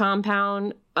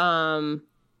compound. By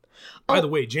the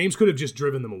way, James could have just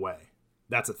driven them away.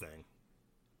 That's a thing.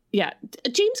 Yeah,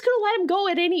 James could have let him go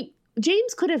at any...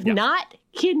 James could have not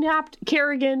kidnapped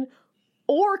Kerrigan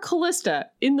or Callista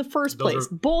in the first place.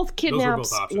 Both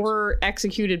kidnaps were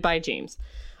executed by James.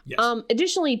 Yes.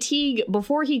 Additionally, Teague,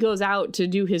 before he goes out to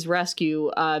do his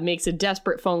rescue, makes a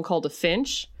desperate phone call to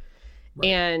Finch. Right.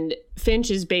 And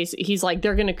Finch is he's like,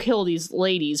 they're going to kill these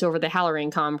ladies over the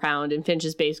Halloran compound. And Finch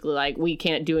is basically like, we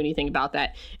can't do anything about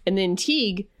that. And then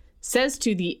Teague says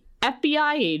to the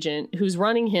FBI agent who's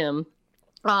running him,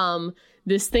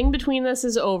 this thing between us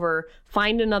is over.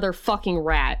 Find another fucking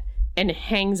rat, and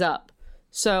hangs up.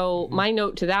 So my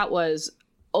note to that was,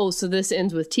 so this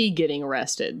ends with Teague getting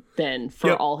arrested then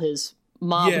for all his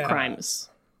mob crimes.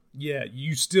 Yeah,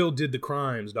 you still did the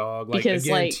crimes, dog. Like, because,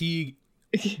 again, Teague...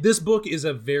 This book is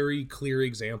a very clear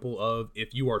example of,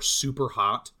 if you are super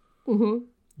hot,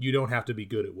 you don't have to be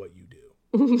good at what you do.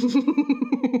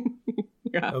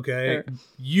 Yeah, okay, fair.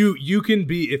 You can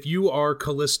be, if you are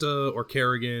Callista or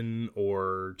Kerrigan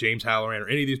or James Halloran or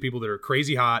any of these people that are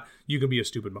crazy hot, you can be a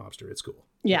stupid mobster. It's cool.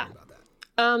 Yeah. About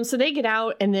that. So they get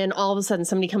out, and then all of a sudden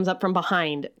somebody comes up from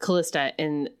behind Callista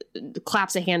and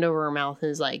claps a hand over her mouth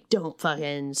and is like, "Don't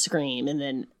fucking scream!" And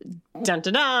then dun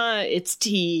dun dun, it's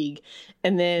Teague,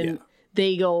 and then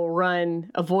they go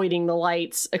run, avoiding the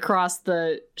lights across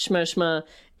the shma.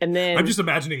 And then I'm just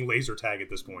imagining laser tag at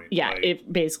this point. Yeah, like,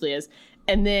 it basically is.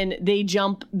 And then they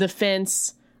jump the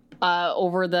fence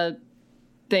over the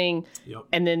thing. Yep.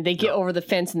 And then they get over the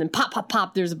fence, and then pop, pop,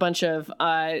 pop. There's a bunch of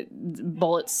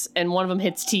bullets, and one of them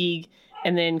hits Teague.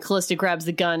 And then Callista grabs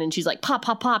the gun, and she's like, pop,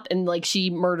 pop, pop. And like she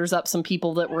murders up some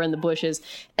people that were in the bushes.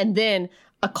 And then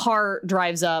a car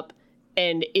drives up,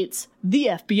 and it's the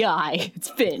FBI. It's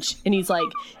Finch. And he's like,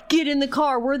 get in the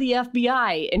car. We're the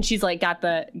FBI. And she's like, got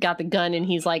the gun. And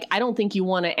he's like, I don't think you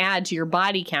want to add to your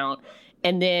body count.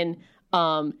 And then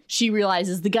she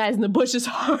realizes the guys in the bushes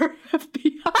are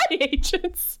FBI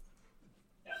agents.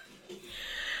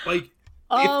 Like,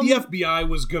 if the FBI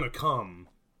was going to come,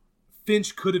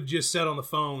 Finch could have just said on the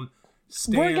phone,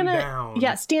 stand down.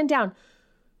 Yeah, stand down.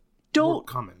 We're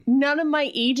coming. None of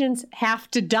my agents have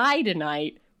to die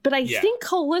tonight. But I think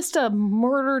Callista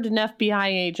murdered an FBI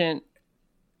agent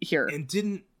here. And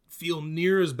didn't feel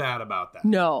near as bad about that.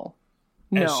 No.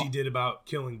 As she did about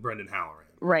killing Brendan Halloran.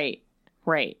 Right.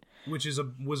 Which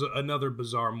was another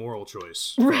bizarre moral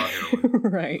choice for our heroine.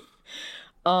 Right.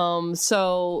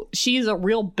 So she's a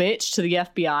real bitch to the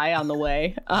FBI on the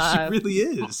way. She really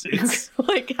is. It's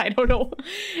like, I don't know.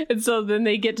 And so then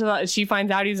they get to she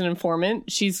finds out he's an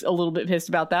informant. She's a little bit pissed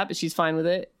about that, but she's fine with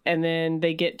it. And then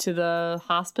they get to the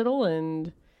hospital,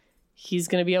 and he's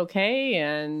going to be okay.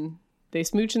 And they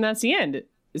smooch, and that's the end.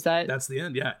 That's the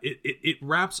end. Yeah. It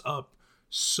wraps up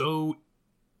so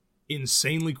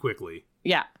insanely quickly.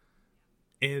 Yeah.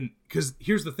 And because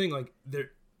here's the thing, like,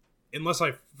 there, unless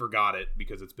I forgot it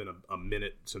because it's been a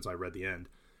minute since I read the end.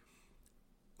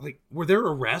 Like, were there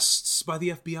arrests by the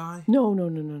FBI?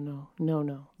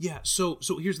 No. Yeah. So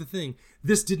here's the thing.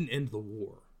 This didn't end the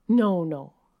war.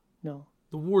 No.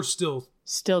 The war's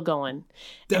still going.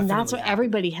 And that's what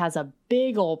everybody has a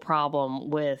big old problem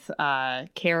with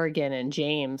Kerrigan and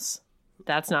James.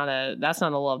 That's not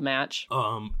a love match.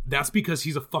 That's because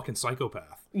he's a fucking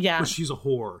psychopath. Yeah. But she's a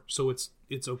whore, so it's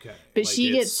okay. But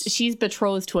like, she's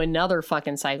betrothed to another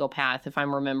fucking psychopath, if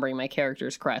I'm remembering my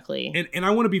characters correctly. And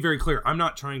I want to be very clear. I'm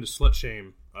not trying to slut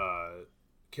shame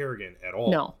Kerrigan at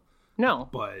all. No.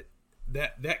 But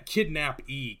that kidnap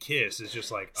kiss is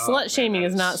just like slut shaming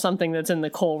is not something that's in the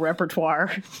Cole repertoire.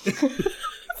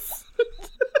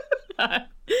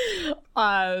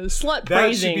 Slut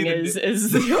praising is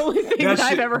the only thing that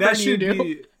I've ever heard you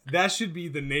do. That should be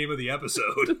the name of the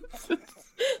episode.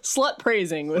 Slut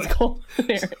praising with Cole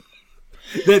and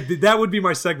Aaron. That would be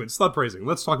my segment. Slut praising.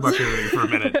 Let's talk about Kerrigan for a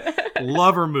minute.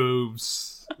 Lover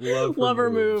moves. Lover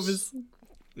moves.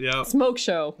 Yeah. Smoke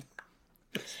show.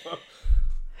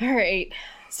 All right.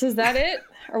 So is that it?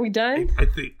 Are we done? I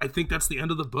think that's the end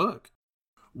of the book.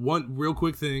 One real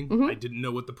quick thing. Mm-hmm. I didn't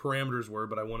know what the parameters were,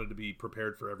 but I wanted to be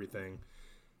prepared for everything.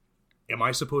 Am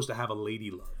I supposed to have a lady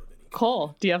love of any kind?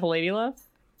 Cole, do you have a lady love?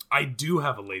 I do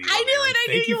have a lady love. I knew it.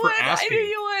 Thank you for asking. I knew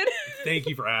you would. Thank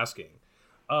you for asking.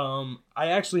 I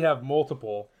actually have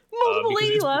multiple. Multiple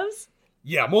lady loves?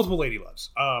 Yeah, multiple lady loves.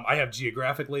 I have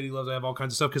geographic lady loves. I have all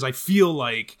kinds of stuff because I feel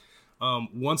like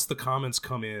once the comments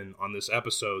come in on this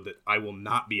episode that I will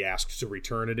not be asked to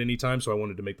return at any time, so I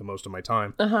wanted to make the most of my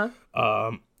time.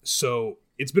 So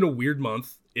it's been a weird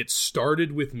month. It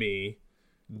started with me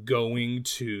going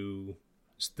to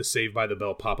the Saved by the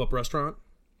Bell pop-up restaurant.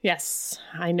 Yes,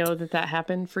 I know that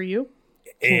happened for you.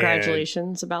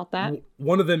 Congratulations about that.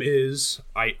 One of them is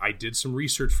I did some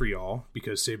research for y'all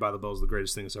because Saved by the Bell is the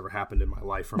greatest thing that's ever happened in my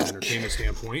life from an entertainment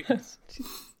standpoint.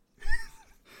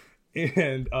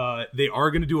 And they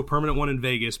are going to do a permanent one in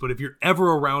Vegas, but if you're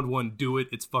ever around one, do it.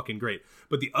 It's fucking great.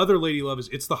 But the other lady love is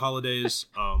it's the holidays.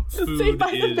 Food Saved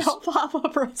by the Bell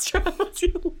pop-up restaurant.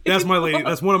 That's my lady.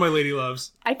 That's one of my lady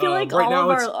loves. I feel like right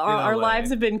all of our lives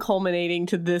have been culminating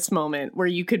to this moment where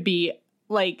you could be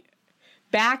like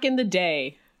back in the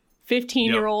day,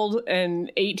 15-year-old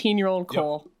and 18-year-old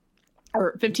Cole,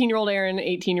 or 15-year-old Aaron,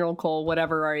 18-year-old Cole,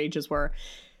 whatever our ages were.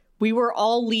 We were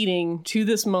all leading to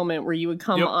this moment where you would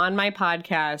come on my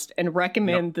podcast and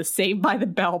recommend the Saved by the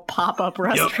Bell pop-up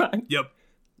restaurant.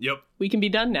 Yep. We can be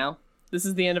done now. This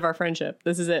is the end of our friendship.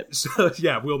 This is it. So,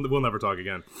 yeah, we'll never talk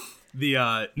again.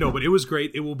 No, but it was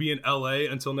great. It will be in LA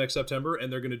until next September,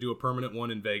 and they're going to do a permanent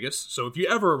one in Vegas. So if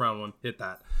you're ever around one, hit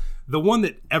that. The one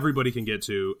that everybody can get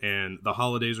to, and the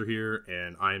holidays are here,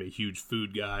 and I am a huge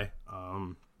food guy.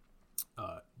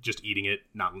 Just eating it,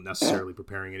 not necessarily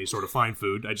preparing any sort of fine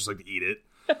food. I just like to eat it.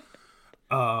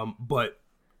 But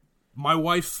my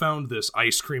wife found this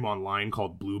ice cream online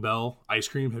called Bluebell ice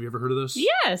cream. Have you ever heard of this?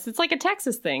 Yes, it's like a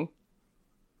Texas thing.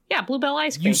 Yeah, Bluebell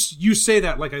ice cream. You say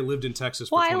that like I lived in Texas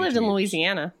for 22 I lived in years.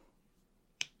 Louisiana.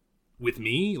 With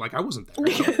me? Like, I wasn't there.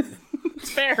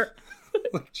 It's fair.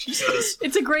 Like, Jesus.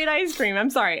 It's a great ice cream. I'm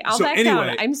sorry. I'll back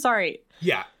down. I'm sorry.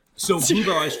 Yeah. So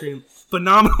Bluebell ice cream,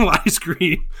 phenomenal ice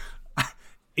cream.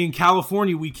 In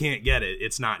California, we can't get it.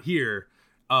 It's not here.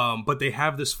 But they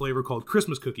have this flavor called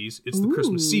Christmas cookies. It's the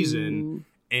Christmas season,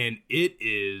 and it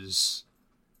is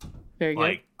very good.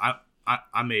 Like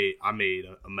I made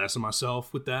a mess of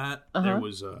myself with that. There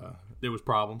was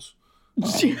problems.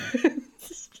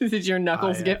 Did your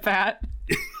knuckles get fat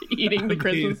eating the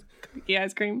Christmas cookie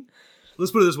ice cream?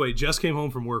 Let's put it this way: Jess came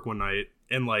home from work one night,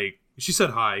 and like she said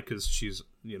hi because she's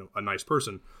a nice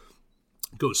person.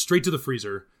 Goes straight to the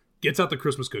freezer. Gets out the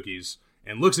Christmas cookies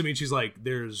and looks at me and she's like,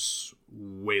 there's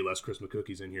way less Christmas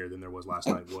cookies in here than there was last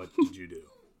night. What did you do?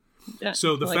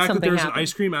 So the fact that there's an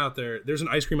ice cream out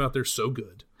there so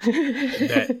good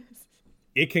that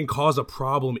it can cause a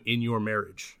problem in your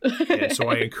marriage. And so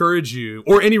I encourage you,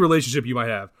 or any relationship you might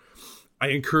have, I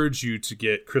encourage you to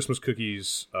get Christmas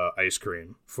cookies ice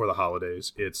cream for the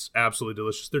holidays. It's absolutely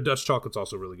delicious. Their Dutch chocolate's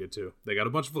also really good too. They got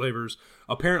a bunch of flavors.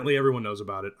 Apparently everyone knows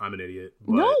about it. I'm an idiot.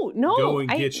 No.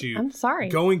 I'm sorry.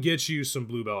 Go and get you some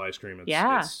Bluebell ice cream.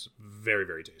 It's very,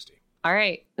 very tasty. All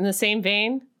right. In the same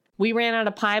vein, we ran out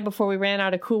of pie before we ran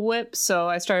out of Cool Whip, so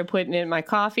I started putting it in my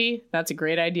coffee. That's a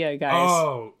great idea, guys.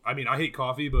 Oh, I mean, I hate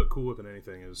coffee, but Cool Whip and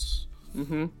anything is...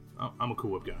 Mm-hmm. I'm a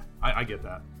Cool Whip guy. I get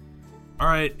that. All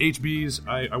right, HBs,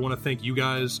 I want to thank you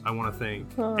guys. I want to thank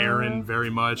Aaron very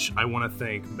much. I want to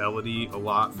thank Melody a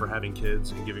lot for having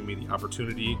kids and giving me the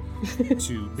opportunity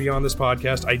to be on this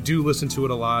podcast. I do listen to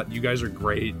it a lot. You guys are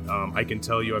great. I can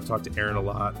tell you I've talked to Aaron a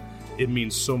lot. It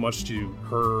means so much to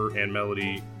her and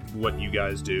Melody what you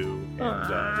guys do.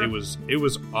 And it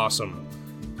was awesome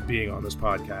being on this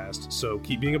podcast. So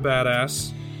keep being a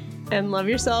badass. And love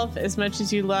yourself as much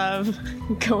as you love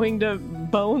going to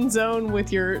Bone Zone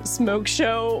with your smoke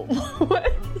show.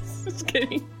 Just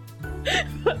kidding.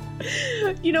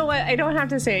 You know what? I don't have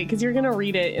to say it because you're going to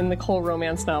read it in the Cole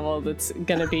romance novel that's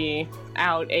going to be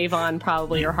out, Avon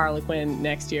probably, or Harlequin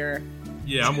next year.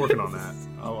 Yeah, I'm working on that.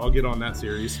 I'll get on that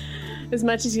series. As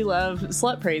much as you love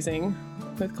slut praising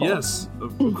with Cole. Yes,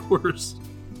 of course.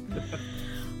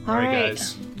 All right,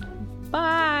 guys.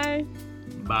 Bye.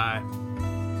 Bye.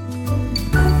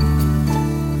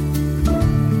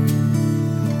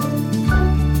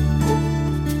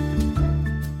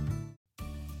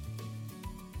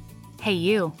 Hey,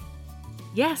 you.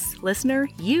 Yes, listener,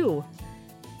 you.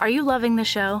 Are you loving the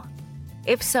show?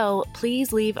 If so,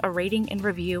 please leave a rating and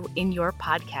review in your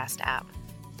podcast app.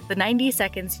 The 90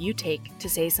 seconds you take to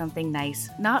say something nice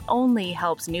not only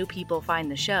helps new people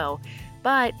find the show,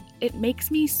 but it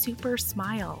makes me super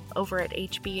smile over at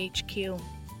HBHQ.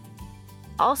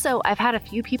 Also, I've had a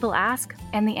few people ask,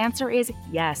 and the answer is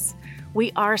yes.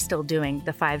 We are still doing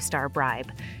the 5-star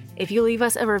bribe. If you leave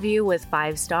us a review with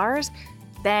 5 stars,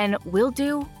 then we'll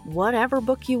do whatever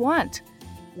book you want.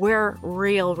 We're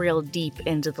real deep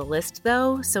into the list,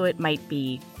 though, so it might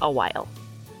be a while.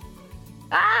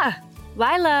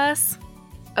 Lilas!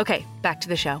 Okay, back to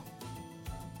the show.